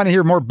 If you want to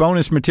hear more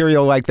bonus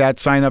material like that,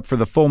 sign up for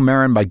the full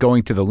Marin by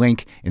going to the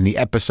link in the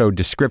episode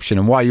description.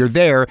 And while you're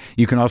there,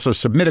 you can also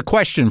submit a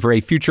question for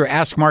a future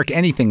Ask Mark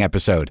Anything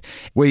episode.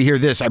 Wait to hear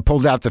this. I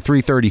pulled out the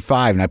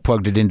 335 and I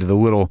plugged it into the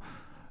little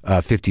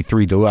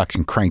 53 Deluxe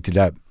and cranked it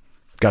up.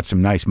 Got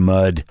some nice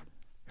mud.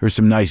 Here's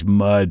some nice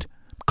mud.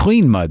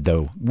 Clean mud,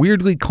 though.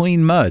 Weirdly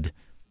clean mud.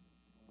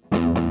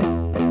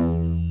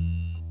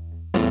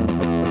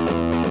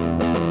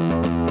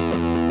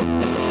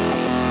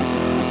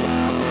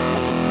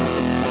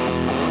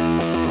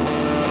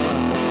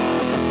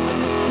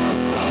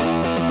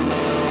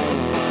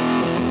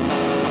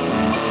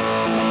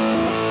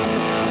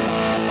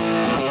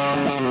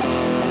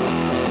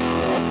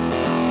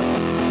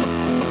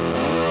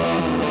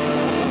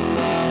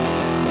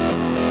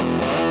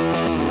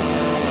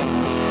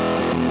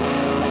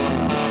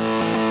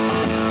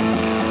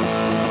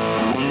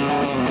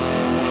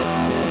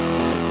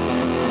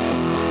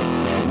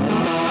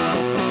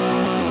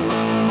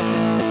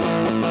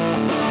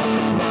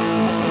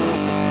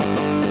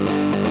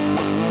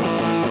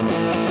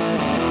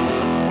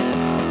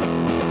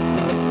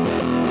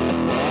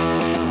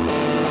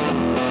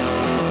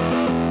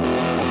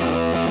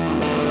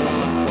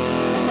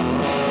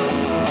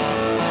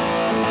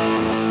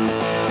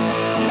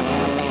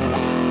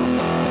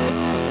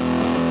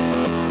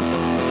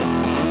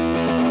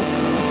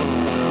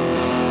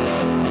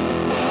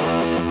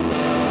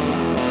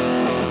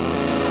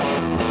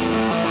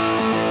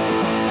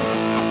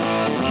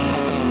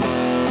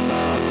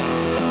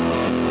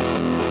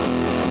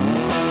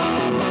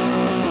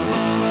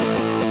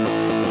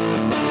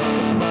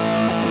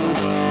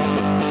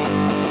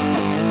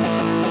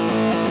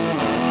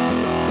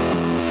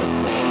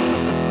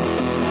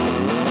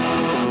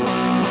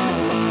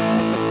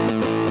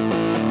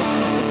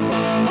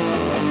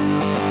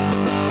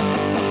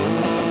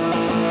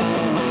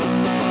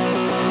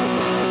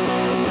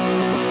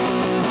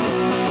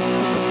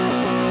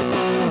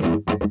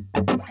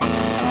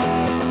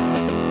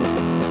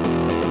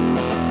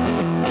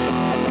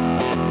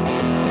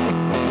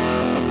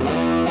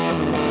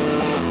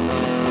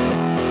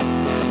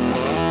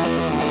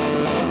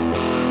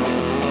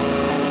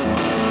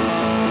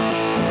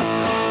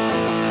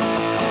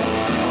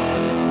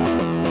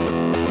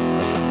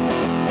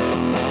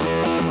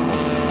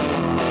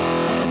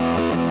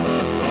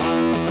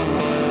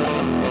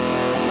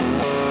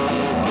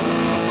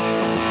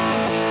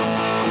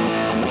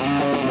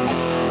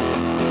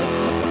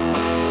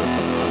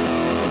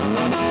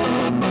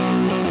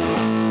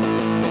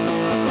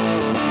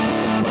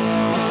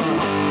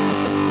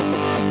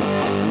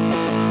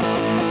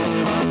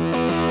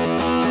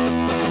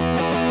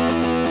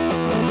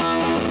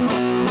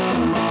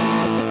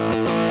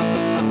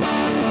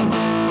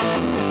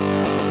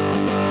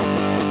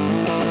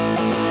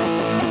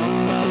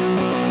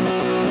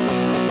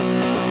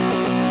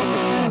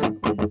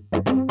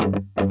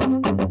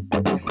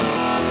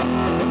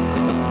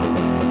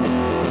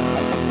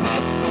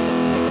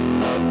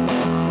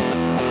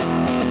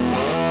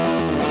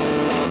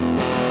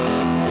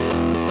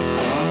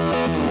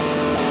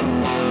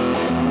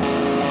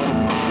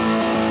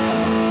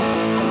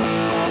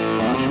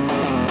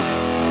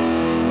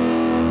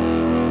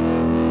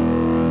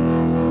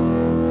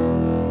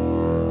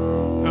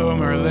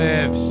 Eleanor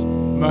lives.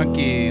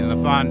 Monkey and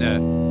LaFonda.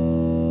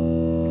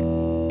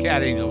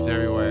 Cat angels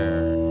everywhere.